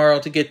office tomorrow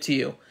to get to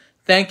you.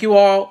 Thank you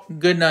all.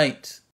 Good night.